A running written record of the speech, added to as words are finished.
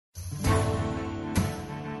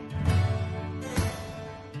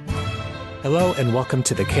Hello and welcome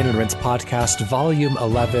to the Cane and Rinse Podcast, Volume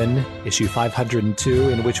 11, Issue 502,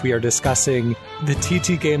 in which we are discussing the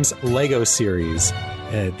TT Games LEGO series,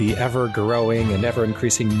 the ever-growing and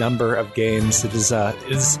ever-increasing number of games. It is,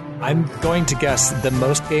 I'm going to guess, the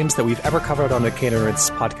most games that we've ever covered on the Cane and Rinse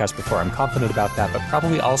Podcast before. I'm confident about that, but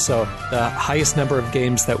probably also the highest number of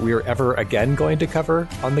games that we're ever again going to cover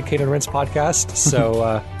on the Cane and Rinse Podcast.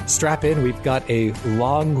 So strap in. We've got a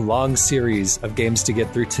long series of games to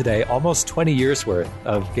get through today, almost 20 years worth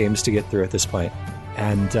of games to get through at this point.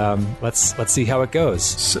 And let's see how it goes.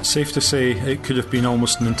 Safe to say it could have been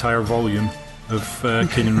almost an entire volume of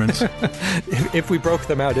Cane and Rinse. If we broke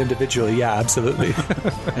them out individually, yeah, absolutely.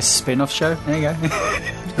 A spin-off show? There you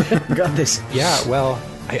go. Got this. Yeah, well,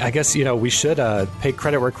 I guess, we should pay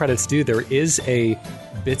credit where credit's due. There is a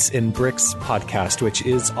Bits and Bricks podcast, which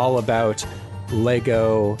is all about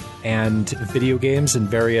Lego and video games in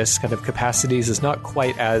various kind of capacities. It's not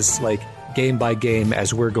quite as game by game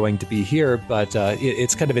as we're going to be here, but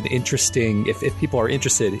it's kind of an interesting, if people are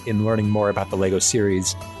interested in learning more about the Lego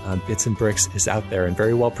series, Bits and Bricks is out there and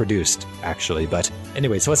very well produced, actually. But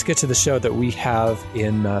anyway, so let's get to the show that we have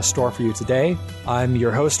in store for you today. I'm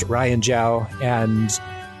your host, Ryan Zhao, and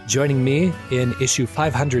joining me in issue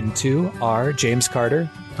 502 are James Carter.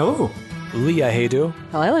 Hello. Leah Haydu.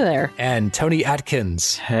 Hello there. And Tony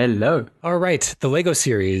Atkins. Hello. All right, the Lego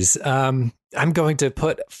series. I'm going to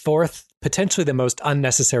put forth potentially the most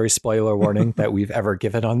unnecessary spoiler warning that we've ever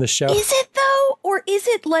given on this show. Is it though? Or is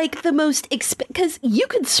it the most because you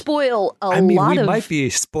could spoil lot of we might be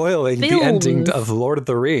spoiling films. The ending of Lord of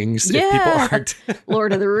the Rings if people aren't.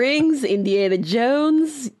 Lord of the Rings, Indiana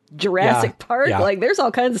Jones, Jurassic Park. Yeah. There's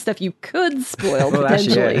all kinds of stuff you could spoil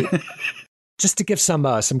potentially. Just to give some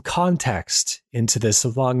context into this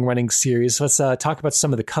long-running series, let's talk about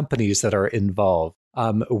some of the companies that are involved.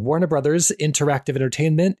 Warner Brothers Interactive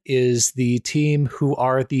Entertainment is the team who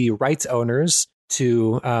are the rights owners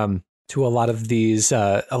to a lot of these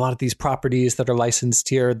properties that are licensed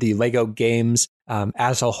here. The Lego games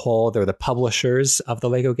as a whole, they're the publishers of the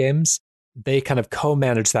Lego games. They kind of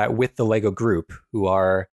co-manage that with the Lego Group, who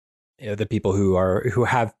are the people who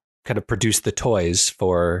have kind of produced the toys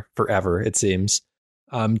for forever, it seems.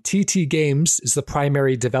 TT Games is the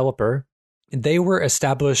primary developer. They were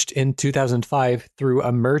established in 2005 through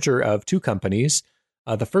a merger of two companies,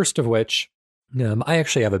 the first of which I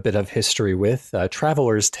actually have a bit of history with,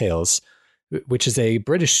 Traveler's Tales, which is a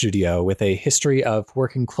British studio with a history of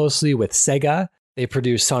working closely with Sega. They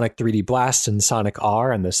produce Sonic 3D Blast and Sonic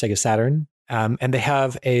R on the Sega Saturn. And they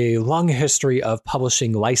have a long history of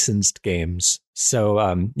publishing licensed games.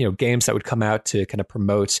 So, games that would come out to kind of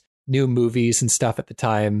promote new movies and stuff at the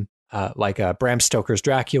time, like Bram Stoker's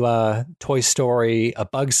Dracula, Toy Story, A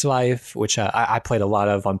Bug's Life, which I played a lot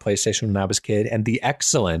of on PlayStation when I was a kid, and the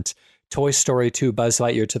excellent Toy Story 2 Buzz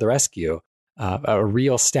Lightyear to the Rescue, a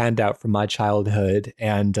real standout from my childhood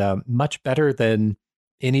and much better than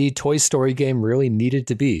any Toy Story game really needed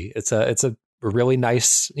to be. It's a really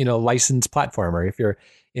nice, licensed platformer if you're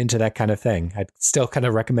into that kind of thing. I'd still kind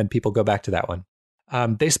of recommend people go back to that one.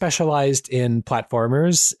 They specialized in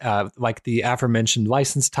platformers, like the aforementioned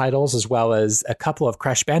licensed titles, as well as a couple of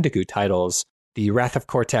Crash Bandicoot titles, the Wrath of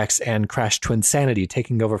Cortex and Crash Twinsanity,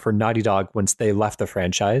 taking over for Naughty Dog once they left the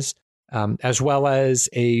franchise, as well as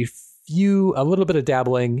a little bit of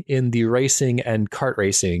dabbling in the racing and kart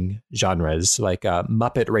racing genres, like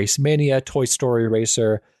Muppet Race Mania, Toy Story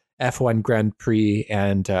Racer, F1 Grand Prix,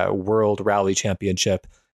 and World Rally Championship.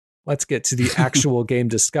 Let's get to the actual game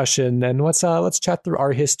discussion, and let's chat through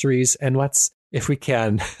our histories, and let's, if we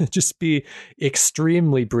can, just be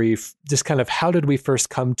extremely brief. Just kind of, how did we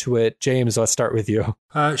first come to it? James, let's start with you.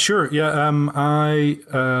 Sure. Yeah.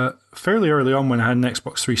 I fairly early on, when I had an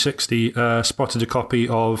Xbox 360, spotted a copy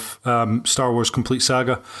of Star Wars Complete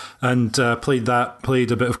Saga, and played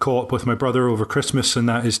a bit of co-op with my brother over Christmas, and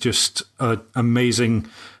that is just an amazing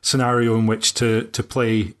scenario in which to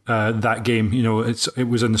play that game. It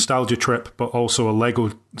was a nostalgia trip, but also a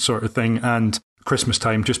Lego sort of thing, and Christmas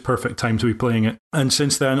time, just perfect time to be playing it. And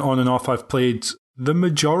since then, on and off, I've played the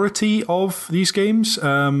majority of these games,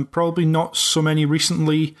 probably not so many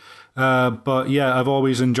recently, but yeah, I've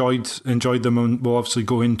always enjoyed them, and we'll obviously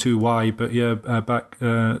go into why. But yeah,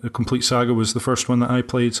 the Complete Saga was the first one that I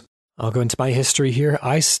played. I'll go into my history here.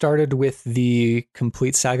 I started with the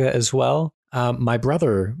Complete Saga as well. My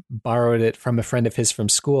brother borrowed it from a friend of his from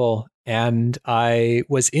school, and I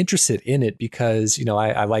was interested in it because,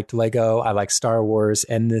 I liked Lego, I liked Star Wars,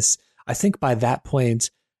 and I think by that point,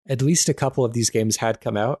 at least a couple of these games had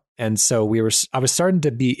come out. And so I was starting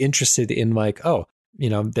to be interested in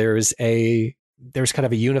there's a there's kind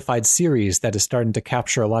of a unified series that is starting to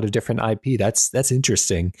capture a lot of different IP. That's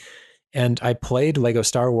interesting. And I played Lego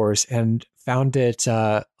Star Wars and found it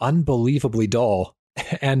unbelievably dull.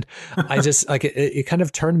 And I just like it kind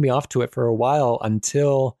of turned me off to it for a while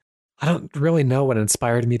until I don't really know what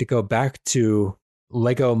inspired me to go back to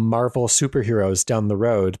Lego Marvel superheroes down the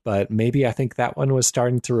road. But maybe I think that one was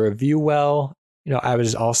starting to review well. You know, I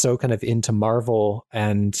was also kind of into Marvel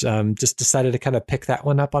and just decided to kind of pick that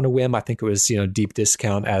one up on a whim. I think it was, deep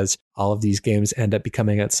discount as all of these games end up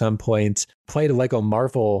becoming at some point. Played Lego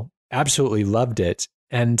Marvel, absolutely loved it.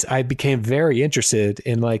 And I became very interested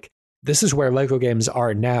in this is where Lego games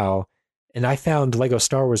are now. And I found Lego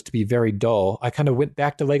Star Wars to be very dull. I kind of went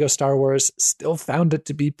back to Lego Star Wars, still found it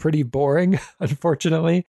to be pretty boring,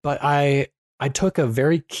 unfortunately. But I took a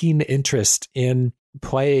very keen interest in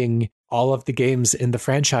playing all of the games in the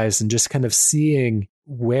franchise and just kind of seeing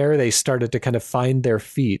where they started to kind of find their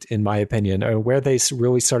feet, in my opinion, or where they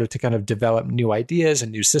really started to kind of develop new ideas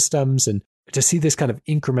and new systems, and to see this kind of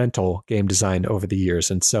incremental game design over the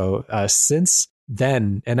years. And so since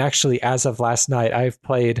then, and actually as of last night, I've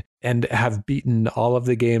played and have beaten all of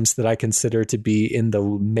the games that I consider to be in the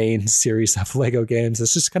main series of Lego games.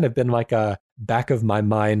 It's just kind of been like a back of my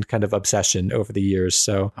mind kind of obsession over the years.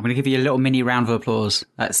 So I'm going to give you a little mini round of applause.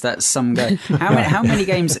 That's some go. How many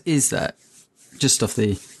games is that? Just off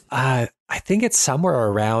the... I think it's somewhere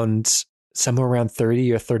around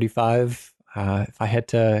 30 or 35. If I had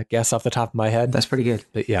to guess off the top of my head. That's pretty good.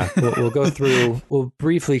 But yeah, we'll go through, we'll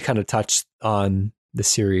briefly kind of touch on the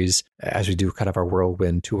series as we do kind of our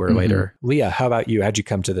whirlwind tour later. Leah, how about you? How'd you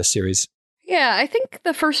come to this series? Yeah, I think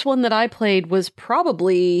the first one that I played was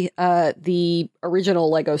probably the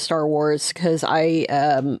original Lego Star Wars, because I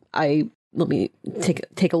let me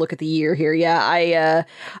take a look at the year here. Yeah,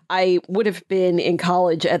 I would have been in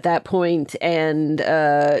college at that point and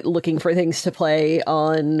looking for things to play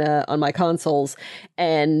on my consoles,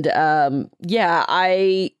 and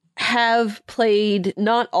I have played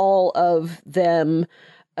not all of them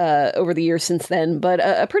over the years since then, but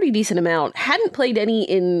a pretty decent amount. Hadn't played any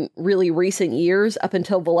in really recent years up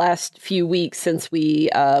until the last few weeks, since we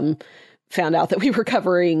found out that we were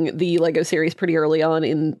covering the Lego series pretty early on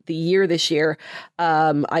in the year this year.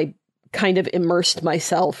 I kind of immersed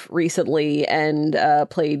myself recently and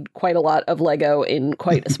played quite a lot of Lego in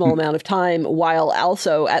quite a small amount of time, while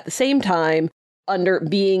also at the same time under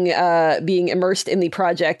being immersed in the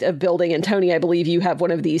project of building. And Tony, I believe you have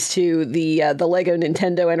one of these too, the Lego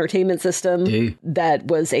Nintendo Entertainment System. That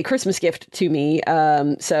was a Christmas gift to me.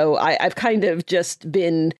 So I've kind of just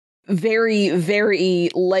been very, very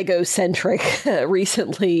Lego-centric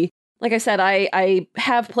recently. Like I said, I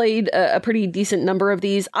have played a pretty decent number of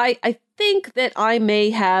these. I think that I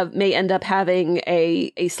may end up having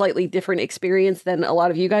a slightly different experience than a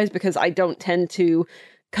lot of you guys, because I don't tend to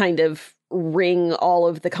kind of wring all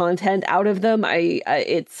of the content out of them.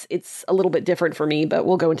 It's a little bit different for me, but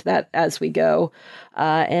we'll go into that as we go.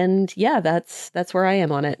 And yeah, that's where I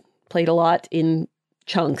am on it. Played a lot in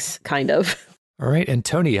chunks, kind of. All right. And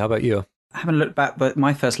Tony, how about you? I haven't looked back, but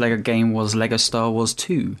my first Lego game was Lego Star Wars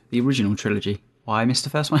 2, the original trilogy. Why I missed the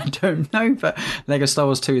first one, I don't know, but Lego Star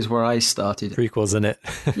Wars 2 is where I started. Prequels, in it.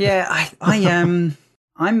 Yeah,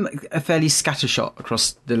 I'm a fairly scattershot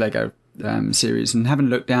across the Lego series, and having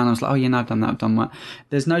looked down, I was like, oh yeah, no, I've done that.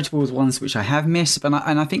 There's notable ones which I have missed, but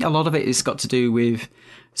I think a lot of it has got to do with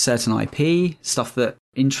certain IP, stuff that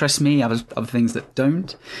interests me, other things that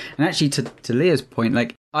don't. And actually, to Leah's point,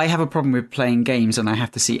 like, I have a problem with playing games and I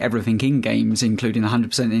have to see everything in games, including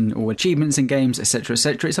 100% in all achievements in games, etc.,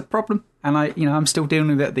 etc. It's a problem, and I'm still dealing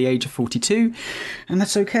with it at the age of 42, and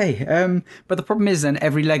that's okay. But the problem is, then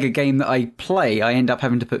every Lego game that I play, I end up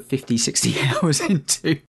having to put 50, 60 hours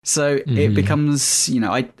into. So it becomes, do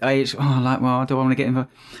I want to get involved?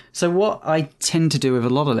 So what I tend to do with a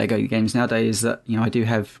lot of Lego games nowadays is that, I do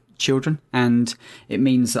have children, and it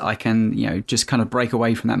means that I can, just kind of break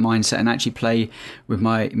away from that mindset and actually play with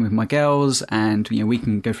my girls, and, we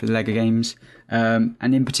can go through the Lego games. And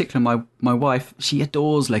in particular, my wife, she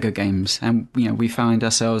adores Lego games, and, we find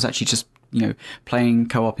ourselves actually just playing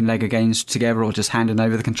co-op in Lego games together, or just handing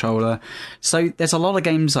over the controller. So there's a lot of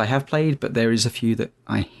games I have played, but there is a few that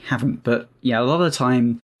I haven't. But yeah, a lot of the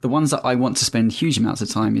time, the ones that I want to spend huge amounts of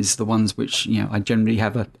time is the ones which, I generally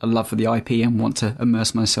have a love for the IP and want to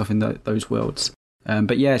immerse myself in those worlds.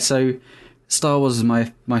 But yeah, so Star Wars is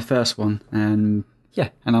my first one. And yeah,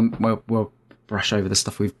 and we'll brush over the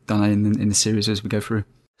stuff we've done in the series as we go through.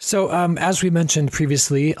 So as we mentioned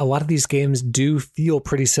previously, a lot of these games do feel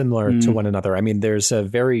pretty similar to one another. I mean, there's a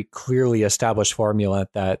very clearly established formula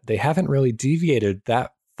that they haven't really deviated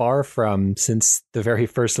that far from since the very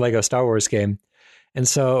first Lego Star Wars game. And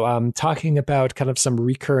so talking about kind of some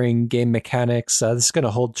recurring game mechanics, this is going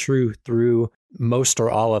to hold true through most or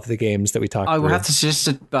all of the games that we talked about. I will have to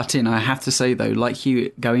just butt in. I have to say, though, like you,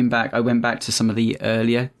 going back, I went back to some of the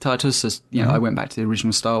earlier titles. So, I went back to the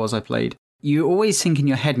original Star Wars I played. You always think in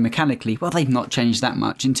your head mechanically, well, they've not changed that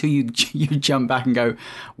much, until you jump back and go,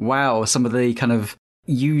 wow, some of the kind of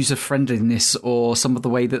user friendliness, or some of the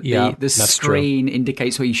way that the screen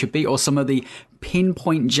indicates where you should be, or some of the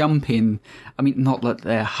pinpoint jumping. I mean, not that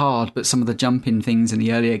they're hard, but some of the jumping things in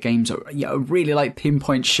the earlier games are really like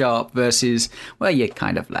pinpoint sharp versus, well, you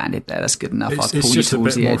kind of landed there, that's good enough. It's just a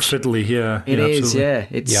bit more fiddly here. It is, yeah.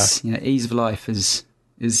 It's ease of life is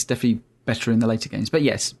definitely better in the later games. But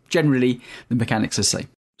yes, generally the mechanics are the same.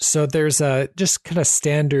 So there's just kind of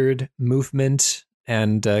standard movement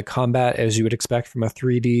and combat as you would expect from a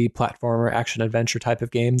 3D platformer action adventure type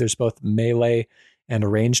of game. There's both melee and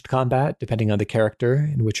ranged combat, depending on the character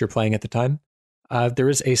in which you're playing at the time. There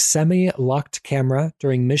is a semi-locked camera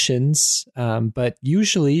during missions, but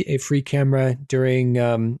usually a free camera during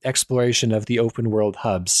exploration of the open world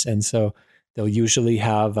hubs. And so they'll usually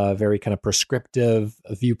have a very kind of prescriptive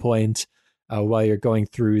viewpoint while you're going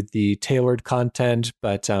through the tailored content,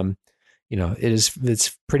 but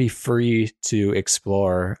it's pretty free to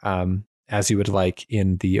explore as you would like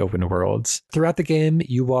in the open worlds. Throughout the game,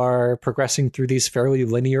 you are progressing through these fairly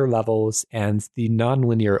linear levels, and the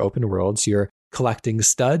non-linear open worlds, you're collecting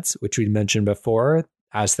studs, which we mentioned before,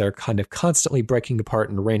 as they're kind of constantly breaking apart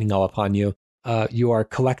and raining all upon you. You are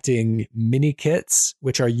collecting mini kits,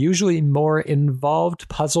 which are usually more involved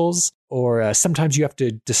puzzles, or sometimes you have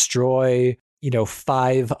to destroy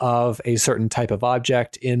 5 of a certain type of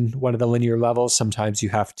object in one of the linear levels. Sometimes you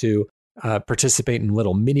have to participate in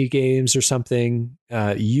little mini games or something.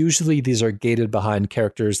 Usually these are gated behind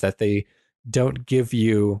characters that they don't give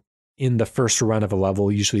you in the first run of a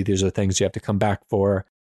level. Usually these are things you have to come back for.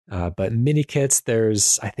 But mini kits,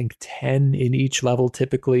 there's, I think, 10 in each level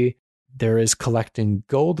typically. There is collecting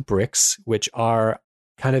gold bricks, which are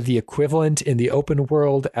kind of the equivalent in the open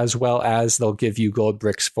world, as well as they'll give you gold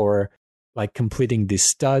bricks for like completing the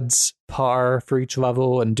studs par for each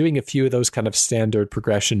level and doing a few of those kind of standard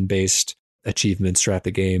progression based achievements throughout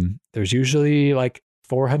the game. There's usually like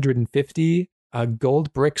 450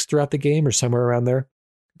 gold bricks throughout the game, or somewhere around there.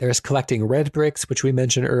 There's collecting red bricks, which we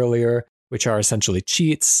mentioned earlier, which are essentially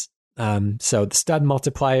cheats. So the stud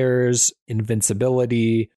multipliers,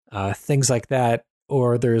 invincibility, things like that.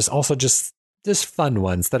 Or there's also just fun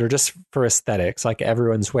ones that are just for aesthetics, like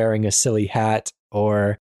everyone's wearing a silly hat,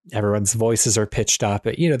 or everyone's voices are pitched up,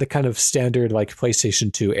 the kind of standard like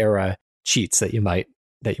PlayStation 2 era cheats that you might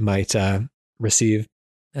receive.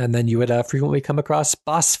 And then you would frequently come across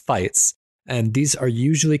boss fights, and these are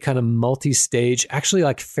usually kind of multi-stage, actually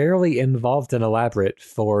like fairly involved and elaborate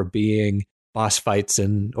for being boss fights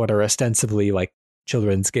in what are ostensibly like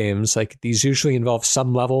children's games. Like these usually involve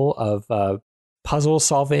some level of puzzle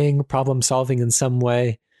solving, problem solving in some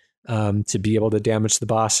way to be able to damage the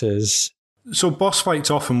bosses. So boss fights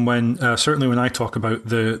often, when certainly when I talk about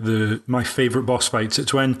my favourite boss fights,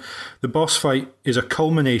 it's when the boss fight is a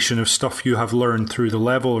culmination of stuff you have learned through the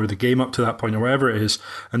level or the game up to that point or wherever it is,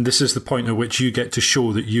 and this is the point at which you get to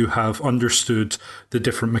show that you have understood the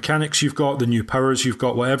different mechanics you've got, the new powers you've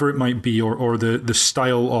got, whatever it might be, or the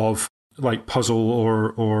style of like puzzle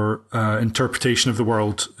or interpretation of the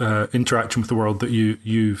world, interaction with the world, that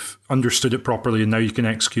you've understood it properly and now you can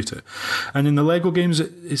execute it. And in the Lego games,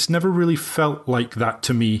 it's never really felt like that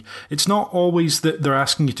to me. It's not always that they're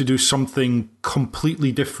asking you to do something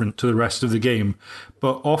completely different to the rest of the game,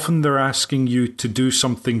 but often they're asking you to do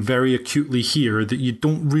something very acutely here that you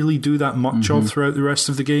don't really do that much of throughout the rest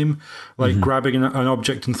of the game, like grabbing an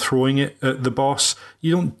object and throwing it at the boss.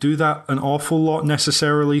 You don't do that an awful lot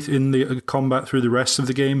necessarily in the combat through the rest of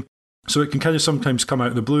the game. So it can kind of sometimes come out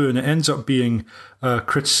of the blue, and it ends up being a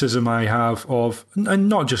criticism I have of, and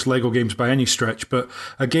not just Lego games by any stretch, but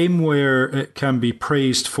a game where it can be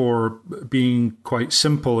praised for being quite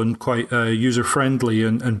simple and quite user-friendly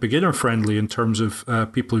and beginner-friendly in terms of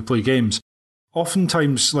people who play games.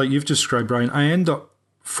 Oftentimes, like you've described, Brian, I end up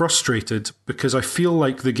frustrated because I feel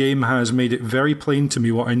like the game has made it very plain to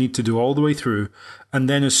me what I need to do all the way through, and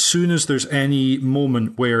then as soon as there's any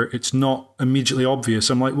moment where it's not immediately obvious,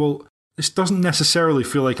 I'm like, well, this doesn't necessarily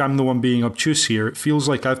feel like I'm the one being obtuse here. It feels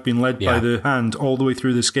like I've been led by the hand all the way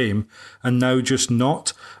through this game and now just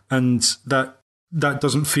not, and that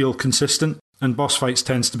doesn't feel consistent, and boss fights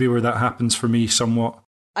tends to be where that happens for me somewhat.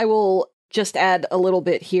 I will just add a little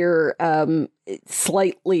bit here,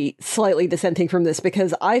 slightly dissenting from this,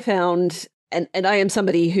 because I found, and I am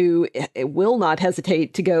somebody who will not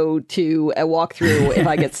hesitate to go to a walkthrough if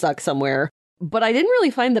I get stuck somewhere. but I didn't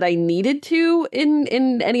really find that I needed to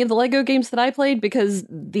in any of the Lego games that I played, because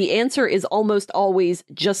the answer is almost always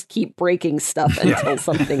just keep breaking stuff until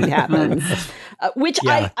something happens, which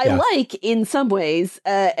I like in some ways,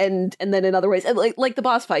 and then in other ways, like the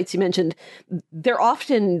boss fights you mentioned, they're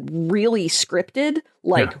often really scripted,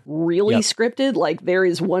 scripted. Like, there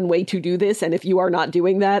is one way to do this, and if you are not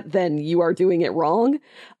doing that, then you are doing it wrong,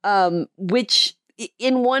 which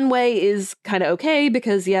in one way is kind of okay,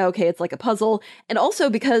 because it's like a puzzle, and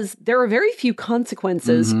also because there are very few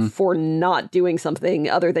consequences for not doing something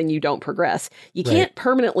other than you don't progress. You can't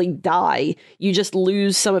permanently die. You just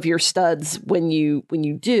lose some of your studs when you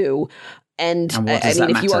do. And I mean,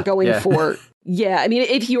 if you are going for I mean,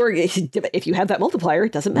 if you have that multiplier,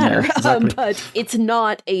 it doesn't matter. Exactly. But it's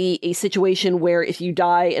not a situation where if you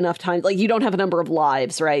die enough times, like, you don't have a number of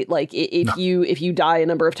lives, right? Like, if you die a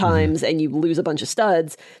number of times and you lose a bunch of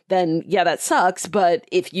studs, then that sucks. But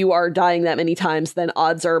if you are dying that many times, then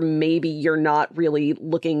odds are maybe you're not really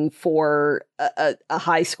looking for a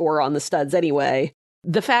high score on the studs anyway.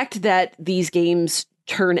 The fact that these games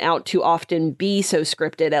turn out to often be so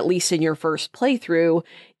scripted, at least in your first playthrough,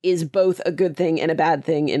 is both a good thing and a bad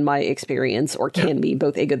thing in my experience, or can be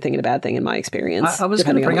both a good thing and a bad thing in my experience. I was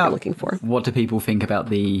going to bring up, looking for. What do people think about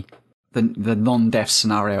the non-death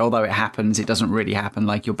scenario? Although it happens, it doesn't really happen.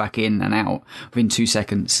 Like, you're back in and out within 2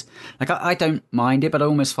 seconds. Like, I don't mind it, but I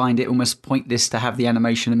almost find it almost pointless to have the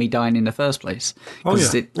animation of me dying in the first place.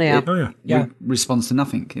 It responds to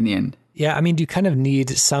nothing in the end. Yeah, I mean, do you kind of need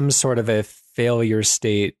some sort of a failure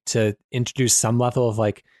state to introduce some level of,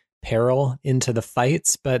 like, peril into the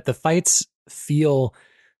fights? But the fights feel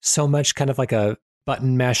so much kind of like a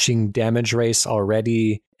button mashing damage race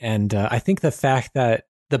already. And I think the fact that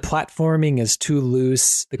the platforming is too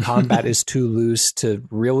loose, the combat is too loose to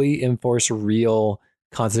really enforce real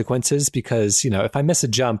consequences, because, if I miss a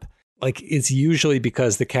jump, like, it's usually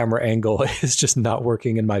because the camera angle is just not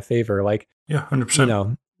working in my favor. Like,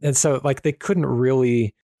 100%. And so, like, they couldn't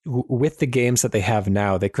really, with the games that they have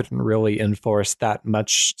now, they couldn't really enforce that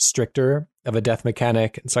much stricter of a death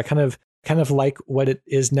mechanic. And so I kind of like what it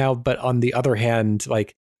is now. But on the other hand,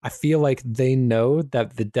 like, I feel like they know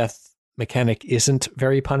that the death mechanic isn't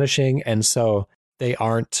very punishing, and so they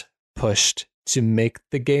aren't pushed to make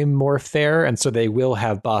the game more fair. And so they will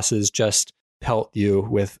have bosses just pelt you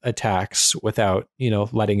with attacks without,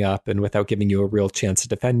 letting up, and without giving you a real chance to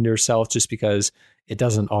defend yourself, just because it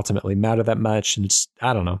doesn't ultimately matter that much. And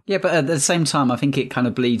I don't know. Yeah, but at the same time, I think it kind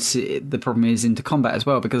of bleeds, the problem is, into combat as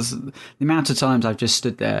well, because the amount of times I've just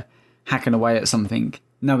stood there hacking away at something,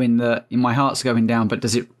 knowing that my heart's going down, but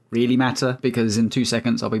does it really matter? Because in 2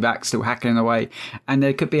 seconds I'll be back still hacking away, and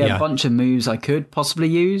there could be a bunch of moves I could possibly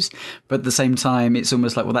use, but at the same time it's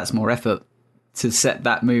almost like, well, that's more effort to set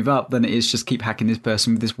that move up than it is just keep hacking this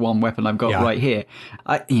person with this one weapon I've got right here.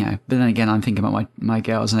 But then again, I'm thinking about my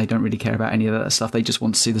girls, and they don't really care about any of that stuff. They just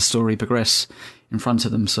want to see the story progress in front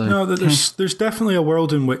of them. So no, there's definitely a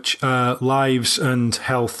world in which lives and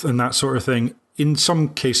health and that sort of thing, in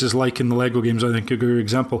some cases, like in the Lego games, I think a good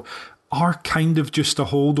example, are kind of just a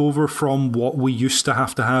holdover from what we used to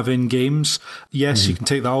have in games. Yes, you can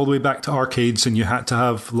take that all the way back to arcades, and you had to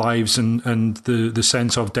have lives and the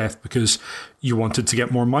sense of death because you wanted to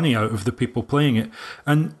get more money out of the people playing it.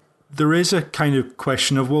 And there is a kind of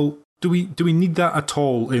question of, well, do we need that at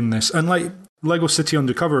all in this? And like Lego City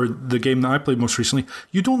Undercover, the game that I played most recently,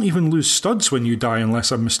 you don't even lose studs when you die,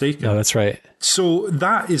 unless I'm mistaken. No, that's right. So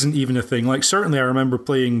that isn't even a thing. Like, certainly I remember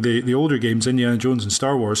playing the older games, Indiana Jones and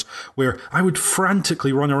Star Wars, where I would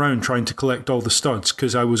frantically run around trying to collect all the studs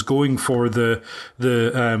because I was going for the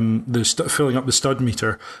filling up the stud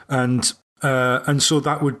meter, and so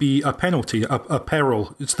that would be a penalty, a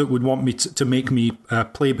peril. It's that would want me to make me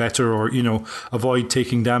play better, or avoid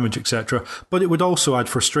taking damage, etc. But it would also add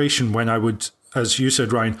frustration when I would, as you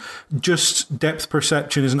said, Ryan, just depth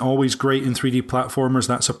perception isn't always great in 3D platformers.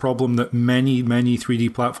 That's a problem that many 3D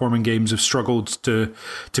platforming games have struggled to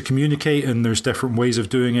communicate, and there's different ways of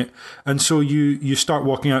doing it. And so you start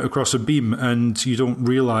walking out across a beam and you don't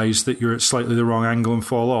realise that you're at slightly the wrong angle and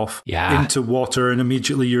fall off into water, and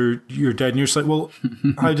immediately you're dead. And you're just like, well,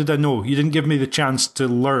 how did I know? You didn't give me the chance to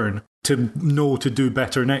learn, to know to do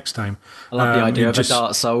better next time. I love the idea of a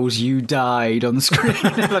Dark Souls. You died on the screen.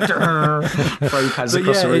 Throw pads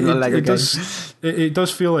across the room. It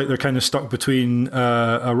does feel like they're kind of stuck between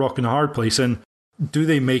a rock and a hard place. And do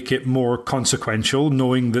they make it more consequential,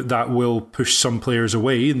 knowing that will push some players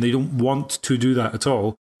away, and they don't want to do that at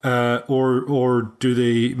all? Or do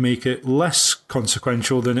they make it less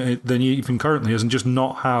consequential than it even currently is, and just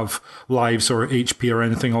not have lives or HP or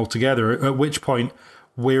anything altogether? At which point,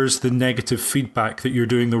 where's the negative feedback that you're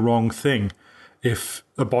doing the wrong thing? if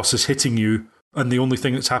a boss is hitting you and the only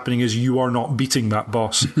thing that's happening is you are not beating that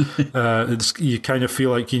boss. You kind of feel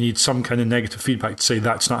like you need some kind of negative feedback to say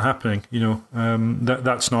that's not happening,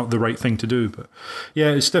 that's not the right thing to do. But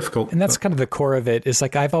yeah, it's difficult. And that's kind of the core of it, is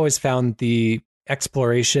like I've always found the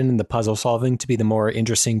exploration and the puzzle solving to be the more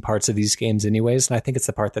interesting parts of these games anyways. And I think it's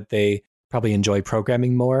the part that they probably enjoy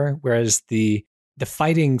programming more, whereas the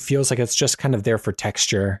fighting feels like it's just kind of there for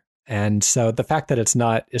texture. And so the fact that it's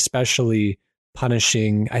not especially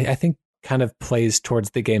punishing, I think kind of plays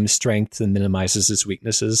towards the game's strengths and minimizes its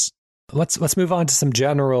weaknesses. Let's move on to some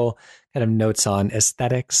general kind of notes on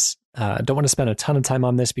aesthetics. Don't want to spend a ton of time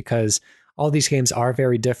on this because all these games are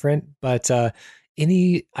very different, but I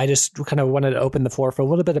just kind of wanted to open the floor for a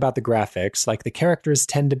little bit about the graphics. Like the characters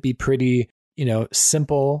tend to be pretty,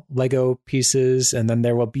 simple Lego pieces, and then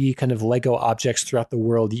there will be kind of Lego objects throughout the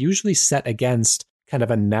world, usually set against kind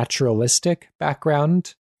of a naturalistic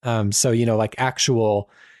background. So, like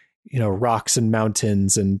actual, rocks and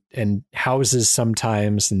mountains and houses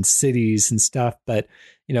sometimes and cities and stuff. But,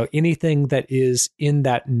 anything that is in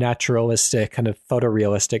that naturalistic kind of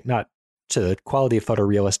photorealistic, not to the quality of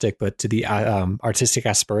photorealistic, but to the artistic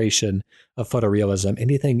aspiration of photorealism,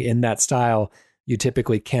 anything in that style you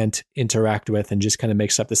typically can't interact with and just kind of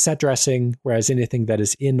makes up the set dressing. Whereas anything that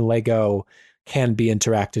is in Lego can be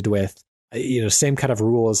interacted with. Same kind of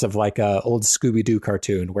rules of like a old Scooby-Doo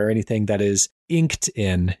cartoon where anything that is inked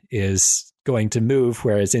in is going to move,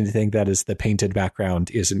 whereas anything that is the painted background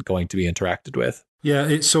isn't going to be interacted with. Yeah,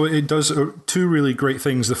 it does two really great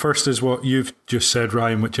things. The first is what you've just said,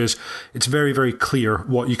 Ryan, which is it's very, very clear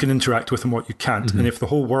what you can interact with and what you can't. Mm-hmm. And if the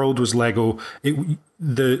whole world was Lego,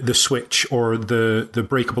 the switch or the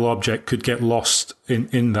breakable object could get lost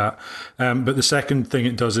in that. But the second thing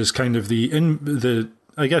it does is kind of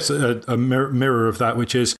I guess a mirror of that,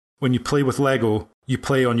 which is when you play with Lego, you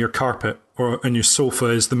play on your carpet and your sofa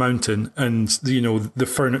is the mountain, and the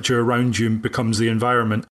furniture around you becomes the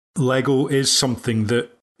environment. Lego is something that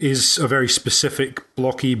is a very specific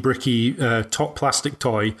blocky, bricky, top plastic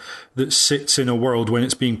toy that sits in a world when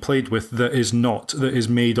it's being played with that is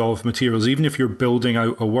made of materials. Even if you're building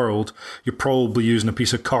out a world, you're probably using a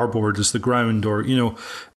piece of cardboard as the ground, or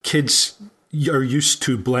kids are used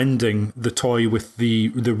to blending the toy with the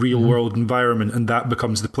real world environment, and that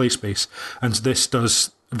becomes the play space. And this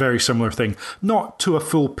does a very similar thing, not to a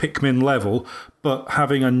full Pikmin level, but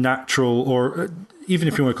having a natural, or even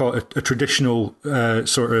if you want to call it a traditional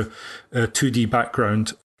sort of 2D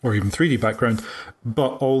background or even 3D background,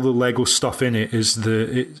 but all the Lego stuff in it is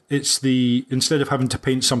instead of having to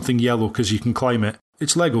paint something yellow because you can climb it,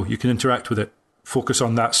 it's Lego, you can interact with it. Focus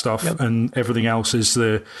on that stuff, yep. And everything else is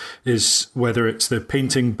whether it's the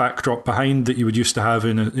painting backdrop behind that you would used to have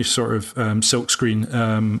in a sort of silk screen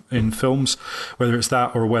in films, whether it's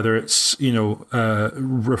that or whether it's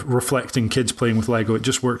reflecting kids playing with Lego. It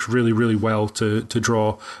just works really, really well to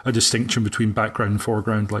draw a distinction between background and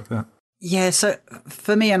foreground like that. Yeah, so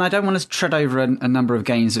for me, and I don't want to tread over a number of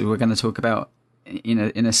games that we're going to talk about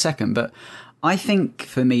in a second, but I think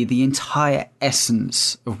for me, the entire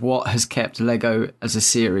essence of what has kept Lego as a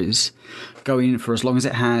series going for as long as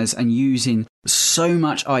it has, and using so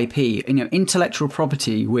much IP, intellectual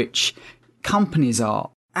property, which companies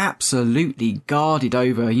are absolutely guarded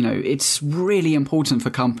over. It's really important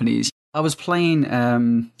for companies. I was playing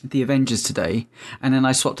the Avengers today, and then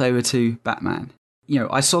I swapped over to Batman.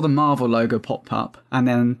 I saw the Marvel logo pop up, and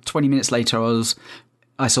then 20 minutes later,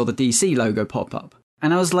 I saw the DC logo pop up.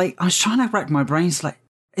 And I was trying to rack my brains,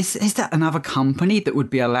 is that another company that would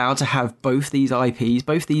be allowed to have both these IPs,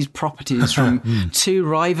 both these properties from two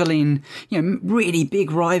rivaling, really big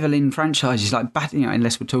rivaling franchises like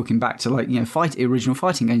unless we're talking back to original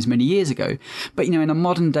fighting games many years ago. But, in a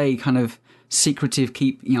modern day kind of secretive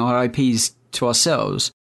keep, our IPs to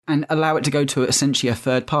ourselves and allow it to go to essentially a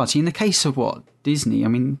third party. In the case of Disney,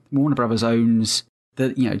 Warner Brothers owns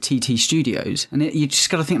the TT Studios, and you just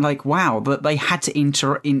got to think wow, that they had to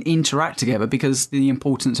interact together because the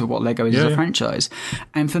importance of what Lego is as a franchise.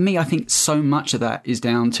 And for me, I think so much of that is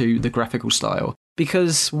down to the graphical style,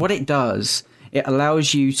 because what it does, it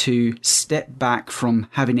allows you to step back from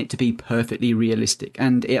having it to be perfectly realistic,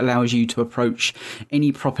 and it allows you to approach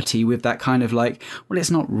any property with that kind of it's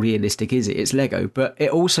not realistic, is it? It's Lego, but it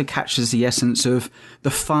also captures the essence of the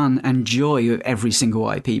fun and joy of every single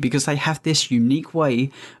IP, because they have this unique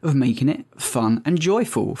way of making it fun and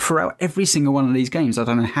joyful throughout every single one of these games. I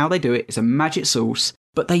don't know how they do it. It's a magic sauce,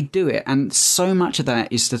 but they do it. And so much of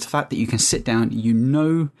that is the fact that you can sit down,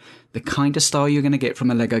 the kind of style you're going to get from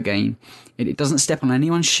a Lego game. It doesn't step on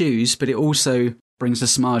anyone's shoes, but it also brings a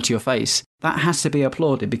smile to your face. That has to be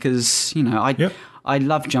applauded, because, I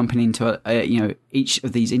love jumping into each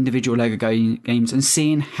of these individual Lego games and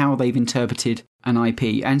seeing how they've interpreted an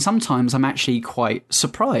IP. And sometimes I'm actually quite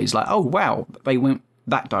surprised, like, oh wow, they went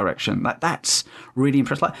that direction. That's really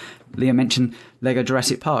impressive. Like Leah mentioned Lego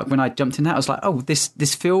Jurassic Park. When I jumped in that, I was like, oh,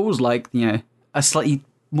 this feels like, a slightly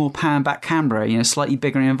more pan back Canberra, slightly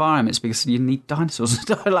bigger environments because you need dinosaurs.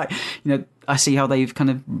 Like, I see how they've kind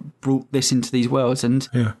of brought this into these worlds, and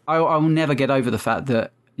I will never get over the fact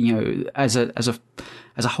that as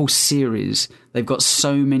a whole series, they've got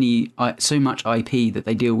so much IP that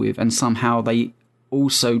they deal with, and somehow they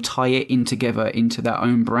also tie it in together into their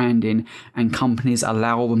own branding, and companies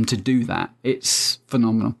allow them to do that. It's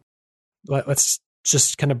phenomenal. Let's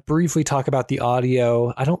just kind of briefly talk about the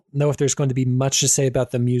audio. I don't know if there's going to be much to say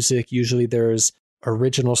about the music. Usually there's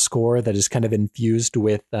original score that is kind of infused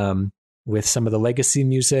with some of the legacy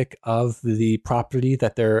music of the property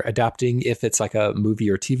that they're adapting, if it's like a movie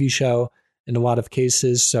or TV show in a lot of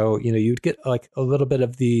cases. So, you'd get like a little bit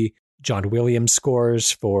of the John Williams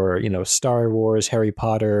scores for, Star Wars, Harry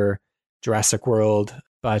Potter, Jurassic World,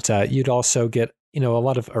 but you'd also get, a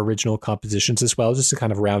lot of original compositions as well, just to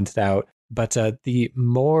kind of round it out. But the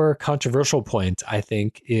more controversial point, I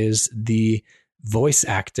think, is the voice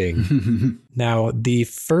acting. Now, the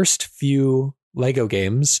first few Lego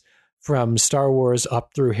games from Star Wars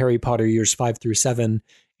up through Harry Potter years 5 through 7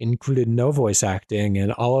 included no voice acting,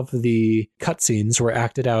 and all of the cutscenes were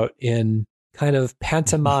acted out in kind of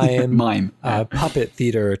pantomime, puppet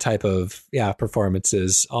theater type of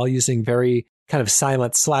performances, all using very kind of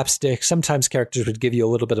silent slapstick. Sometimes characters would give you a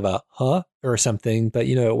little bit of a huh or something, but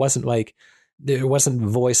it wasn't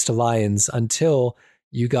voiced lines until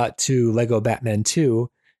you got to Lego Batman 2,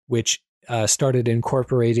 which started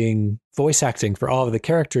incorporating voice acting for all of the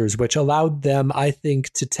characters, which allowed them, I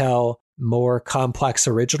think, to tell more complex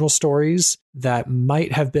original stories that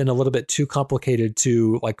might have been a little bit too complicated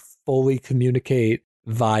to like fully communicate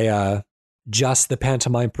via just the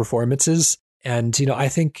pantomime performances. And, I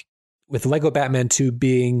think with Lego Batman 2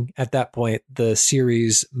 being at that point the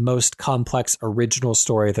series' most complex original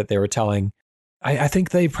story that they were telling, I think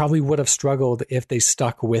they probably would have struggled if they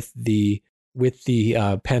stuck with the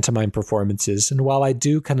pantomime performances. And while I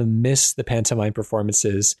do kind of miss the pantomime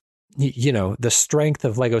performances, the strength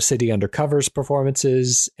of Lego City Undercover's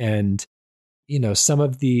performances and, some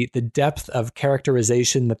of the depth of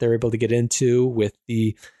characterization that they're able to get into with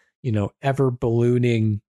the, ever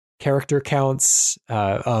ballooning character counts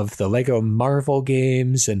of the Lego Marvel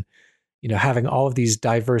games, and, having all of these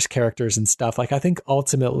diverse characters and stuff. Like, I think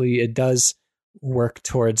ultimately it does work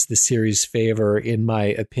towards the series' favor, in my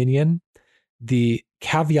opinion. The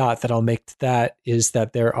caveat that I'll make to that is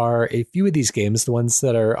that there are a few of these games, the ones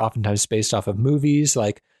that are oftentimes based off of movies,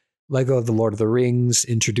 like Lego The Lord of the Rings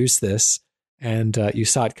introduced this, and you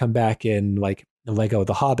saw it come back in like Lego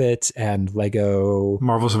The Hobbit and Lego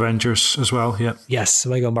Marvel's Avengers as well. Yeah. Yes,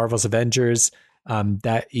 Lego Marvel's Avengers,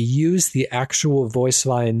 that use the actual voice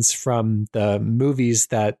lines from the movies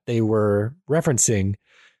that they were referencing,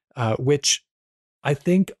 which I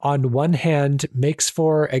think on one hand makes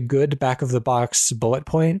for a good back of the box bullet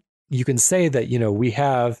point. You can say that, we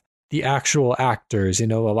have the actual actors,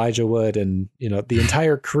 Elijah Wood and, the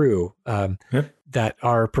entire crew that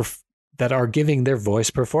are giving their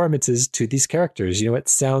voice performances to these characters. It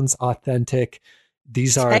sounds authentic.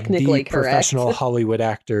 These are the professional Hollywood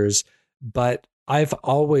actors, but I've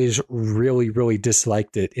always really, really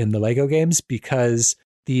disliked it in the Lego games because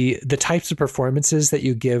the types of performances that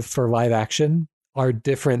you give for live action are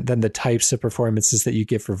different than the types of performances that you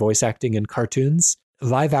give for voice acting in cartoons.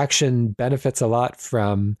 Live action benefits a lot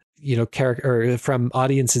from, from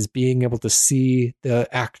audiences being able to see the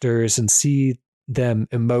actors and see them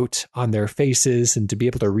emote on their faces and to be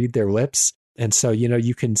able to read their lips. And so,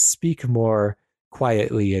 you can speak more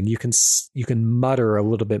quietly and you can mutter a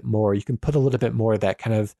little bit more. You can put a little bit more of that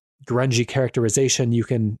kind of grungy characterization. You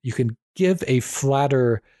can give a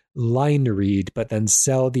flatter line read, but then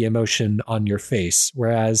sell the emotion on your face.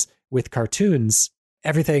 Whereas with cartoons,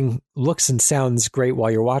 everything looks and sounds great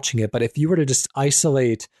while you're watching it. But if you were to just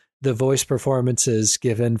isolate the voice performances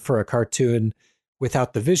given for a cartoon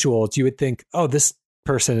without the visuals, you would think, oh, this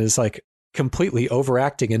person is like completely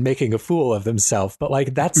overacting and making a fool of themselves. But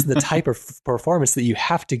like, that's the type of performance that you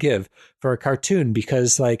have to give for a cartoon,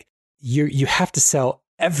 because like you have to sell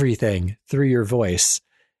everything through your voice.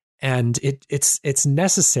 And it's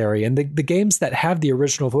necessary. And the games that have the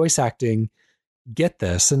original voice acting get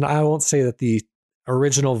this. And I won't say that the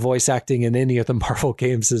original voice acting in any of the Marvel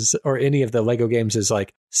games or any of the Lego games is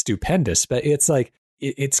like stupendous, but it's like,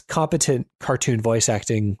 it's competent cartoon voice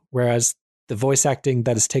acting. Whereas the voice acting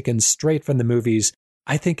that is taken straight from the movies,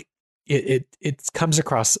 I think it comes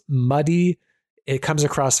across muddy. It comes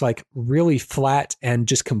across like really flat and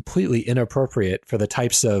just completely inappropriate for the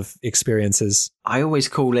types of experiences. I always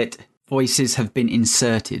call it voices have been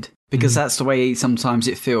inserted, because that's the way sometimes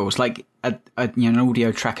it feels like an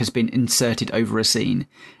audio track has been inserted over a scene,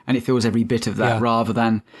 and it feels every bit of that, rather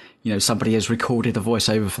than, somebody has recorded a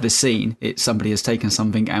voiceover for the scene. It's somebody has taken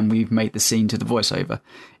something and we've made the scene to the voiceover.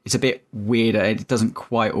 It's a bit weirder. It doesn't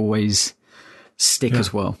quite always stick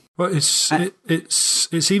as well. Well, it's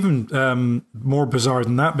even more bizarre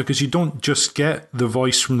than that, because you don't just get the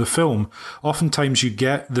voice from the film. Oftentimes you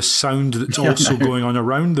get the sound that's also going on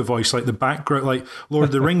around the voice, like the background, like Lord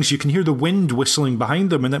of the Rings. You can hear the wind whistling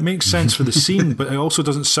behind them, and it makes sense for the scene, but it also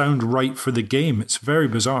doesn't sound right for the game. It's very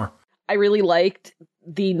bizarre. I really liked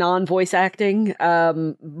the non-voice acting,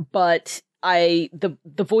 but the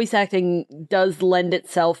voice acting does lend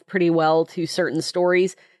itself pretty well to certain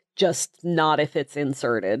stories. Just not if it's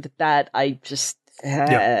inserted. That I just,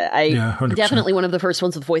 definitely one of the first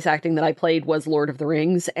ones with voice acting that I played was Lord of the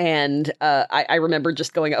Rings, and I remember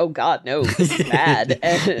just going, "Oh God, no, this is bad,"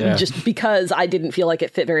 and just because I didn't feel like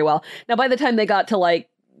it fit very well. Now, by the time they got to like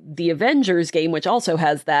the Avengers game, which also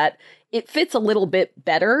has that, it fits a little bit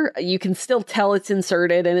better. You can still tell it's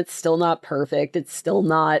inserted, and it's still not perfect. It's still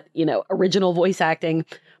not, original voice acting,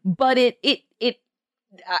 but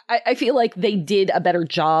I feel like they did a better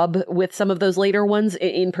job with some of those later ones,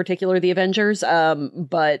 in particular the Avengers,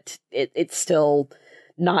 but it's still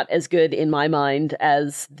not as good in my mind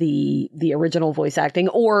as the original voice acting,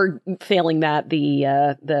 or failing that,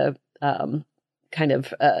 the kind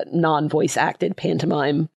of non-voice acted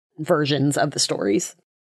pantomime versions of the stories.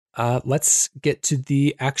 Let's get to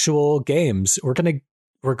the actual games. We're going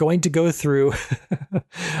to go through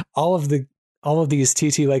all of these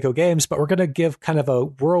TT Lego games, but we're going to give kind of a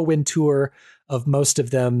whirlwind tour of most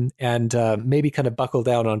of them, and maybe kind of buckle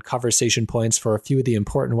down on conversation points for a few of the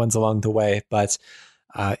important ones along the way. But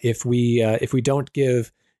if we don't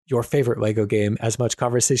give your favorite Lego game as much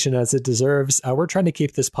conversation as it deserves, we're trying to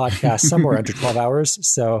keep this podcast somewhere under 12 hours.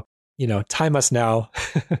 So, time us now.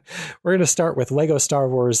 We're going to start with Lego Star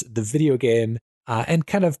Wars, the video game. And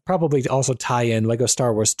kind of probably also tie in Lego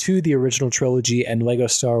Star Wars 2, the original trilogy, and Lego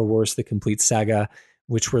Star Wars, the complete saga,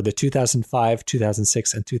 which were the 2005,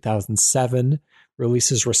 2006, and 2007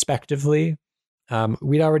 releases respectively.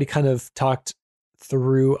 We'd already kind of talked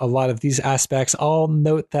through a lot of these aspects. I'll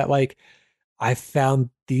note that I found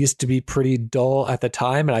these to be pretty dull at the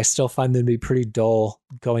time, and I still find them to be pretty dull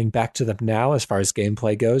going back to them now as far as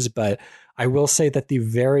gameplay goes. But I will say that the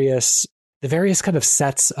various kind of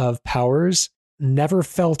sets of powers never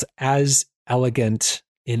felt as elegant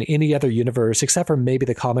in any other universe, except for maybe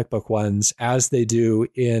the comic book ones, as they do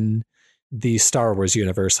in the Star Wars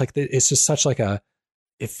universe. It's just such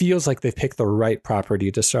it feels like they've picked the right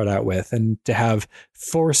property to start out with, and to have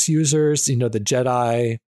Force users, the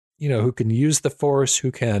Jedi, who can use the Force,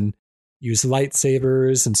 who can use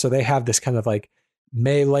lightsabers. And so they have this kind of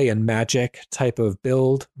melee and magic type of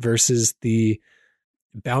build versus the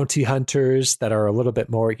bounty hunters that are a little bit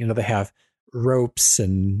more, they have ropes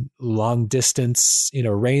and long distance,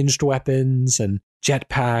 ranged weapons and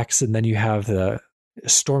jetpacks. And then you have the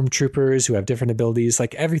stormtroopers who have different abilities,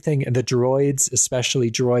 everything. And the droids,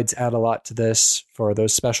 especially droids, add a lot to this for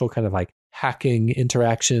those special kind of hacking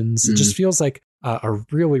interactions. It just feels like a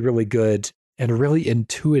really, really good and really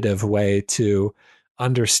intuitive way to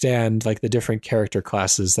understand the different character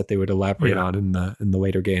classes that they would elaborate on in the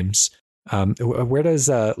later games. Where does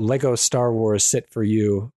Lego Star Wars sit for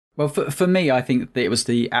you? Well, for me, I think that it was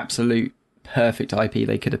the absolute perfect IP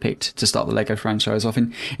they could have picked to start the Lego franchise off.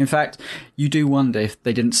 In fact, you do wonder if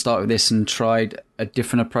they didn't start with this and tried a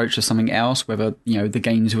different approach to something else, whether the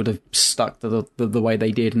games would have stuck to the way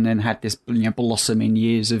they did, and then had this blossom in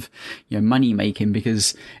years of money making,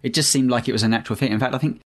 because it just seemed like it was a natural fit. In fact, I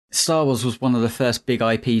think Star Wars was one of the first big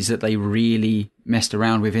IPs that they really messed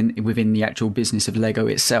around within the actual business of Lego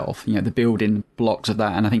itself, the building blocks of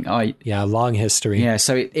that. And I think long history. Yeah,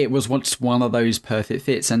 so it was once one of those perfect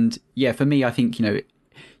fits. And yeah, for me, I think,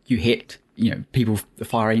 you hit, people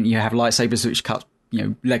firing, you have lightsabers which cut,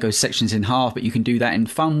 Lego sections in half, but you can do that in a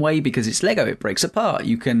fun way because it's Lego, it breaks apart.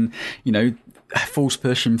 You can, force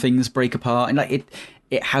push and things break apart. And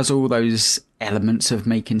it has all those elements of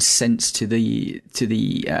making sense to the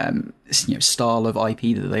style of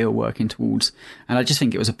IP that they are working towards, and I just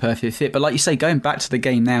think it was a perfect fit. But like you say, going back to the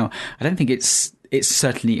game now, I don't think it's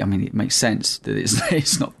certainly. I mean, it makes sense that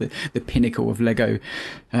it's not the pinnacle of Lego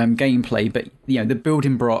gameplay, but the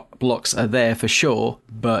building blocks are there for sure.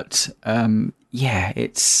 But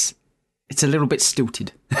it's a little bit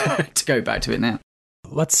stilted to go back to it now.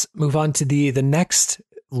 Let's move on to the next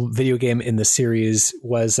video game in the series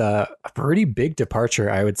was a pretty big departure,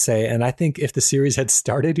 I would say. And I think if the series had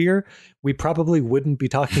started here, we probably wouldn't be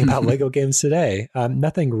talking about Lego games today.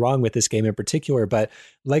 Nothing wrong with this game in particular, but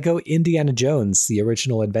Lego Indiana Jones, the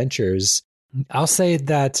original adventures, I'll say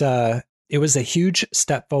that it was a huge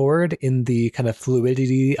step forward in the kind of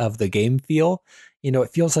fluidity of the game feel. You know,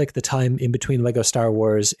 it feels like the time in between Lego Star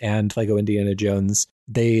Wars and Lego Indiana Jones,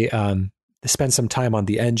 they spent some time on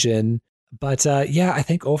the engine. But yeah, I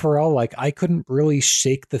think overall, like, I couldn't really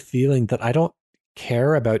shake the feeling that I don't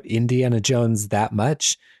care about Indiana Jones that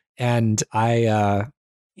much. And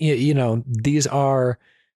you know, these are,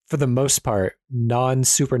 for the most part,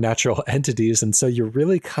 non-supernatural entities. And so you're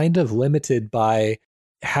really kind of limited by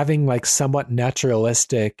having like somewhat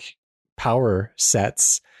naturalistic power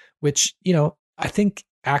sets, which, you know, I think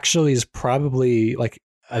actually is probably, like,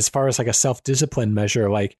 as far as like a self-discipline measure,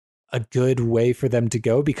 like a good way for them to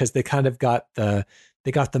go, because they kind of got the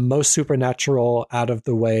most supernatural out of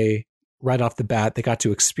the way right off the bat. They got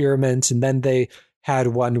to experiment, and then they had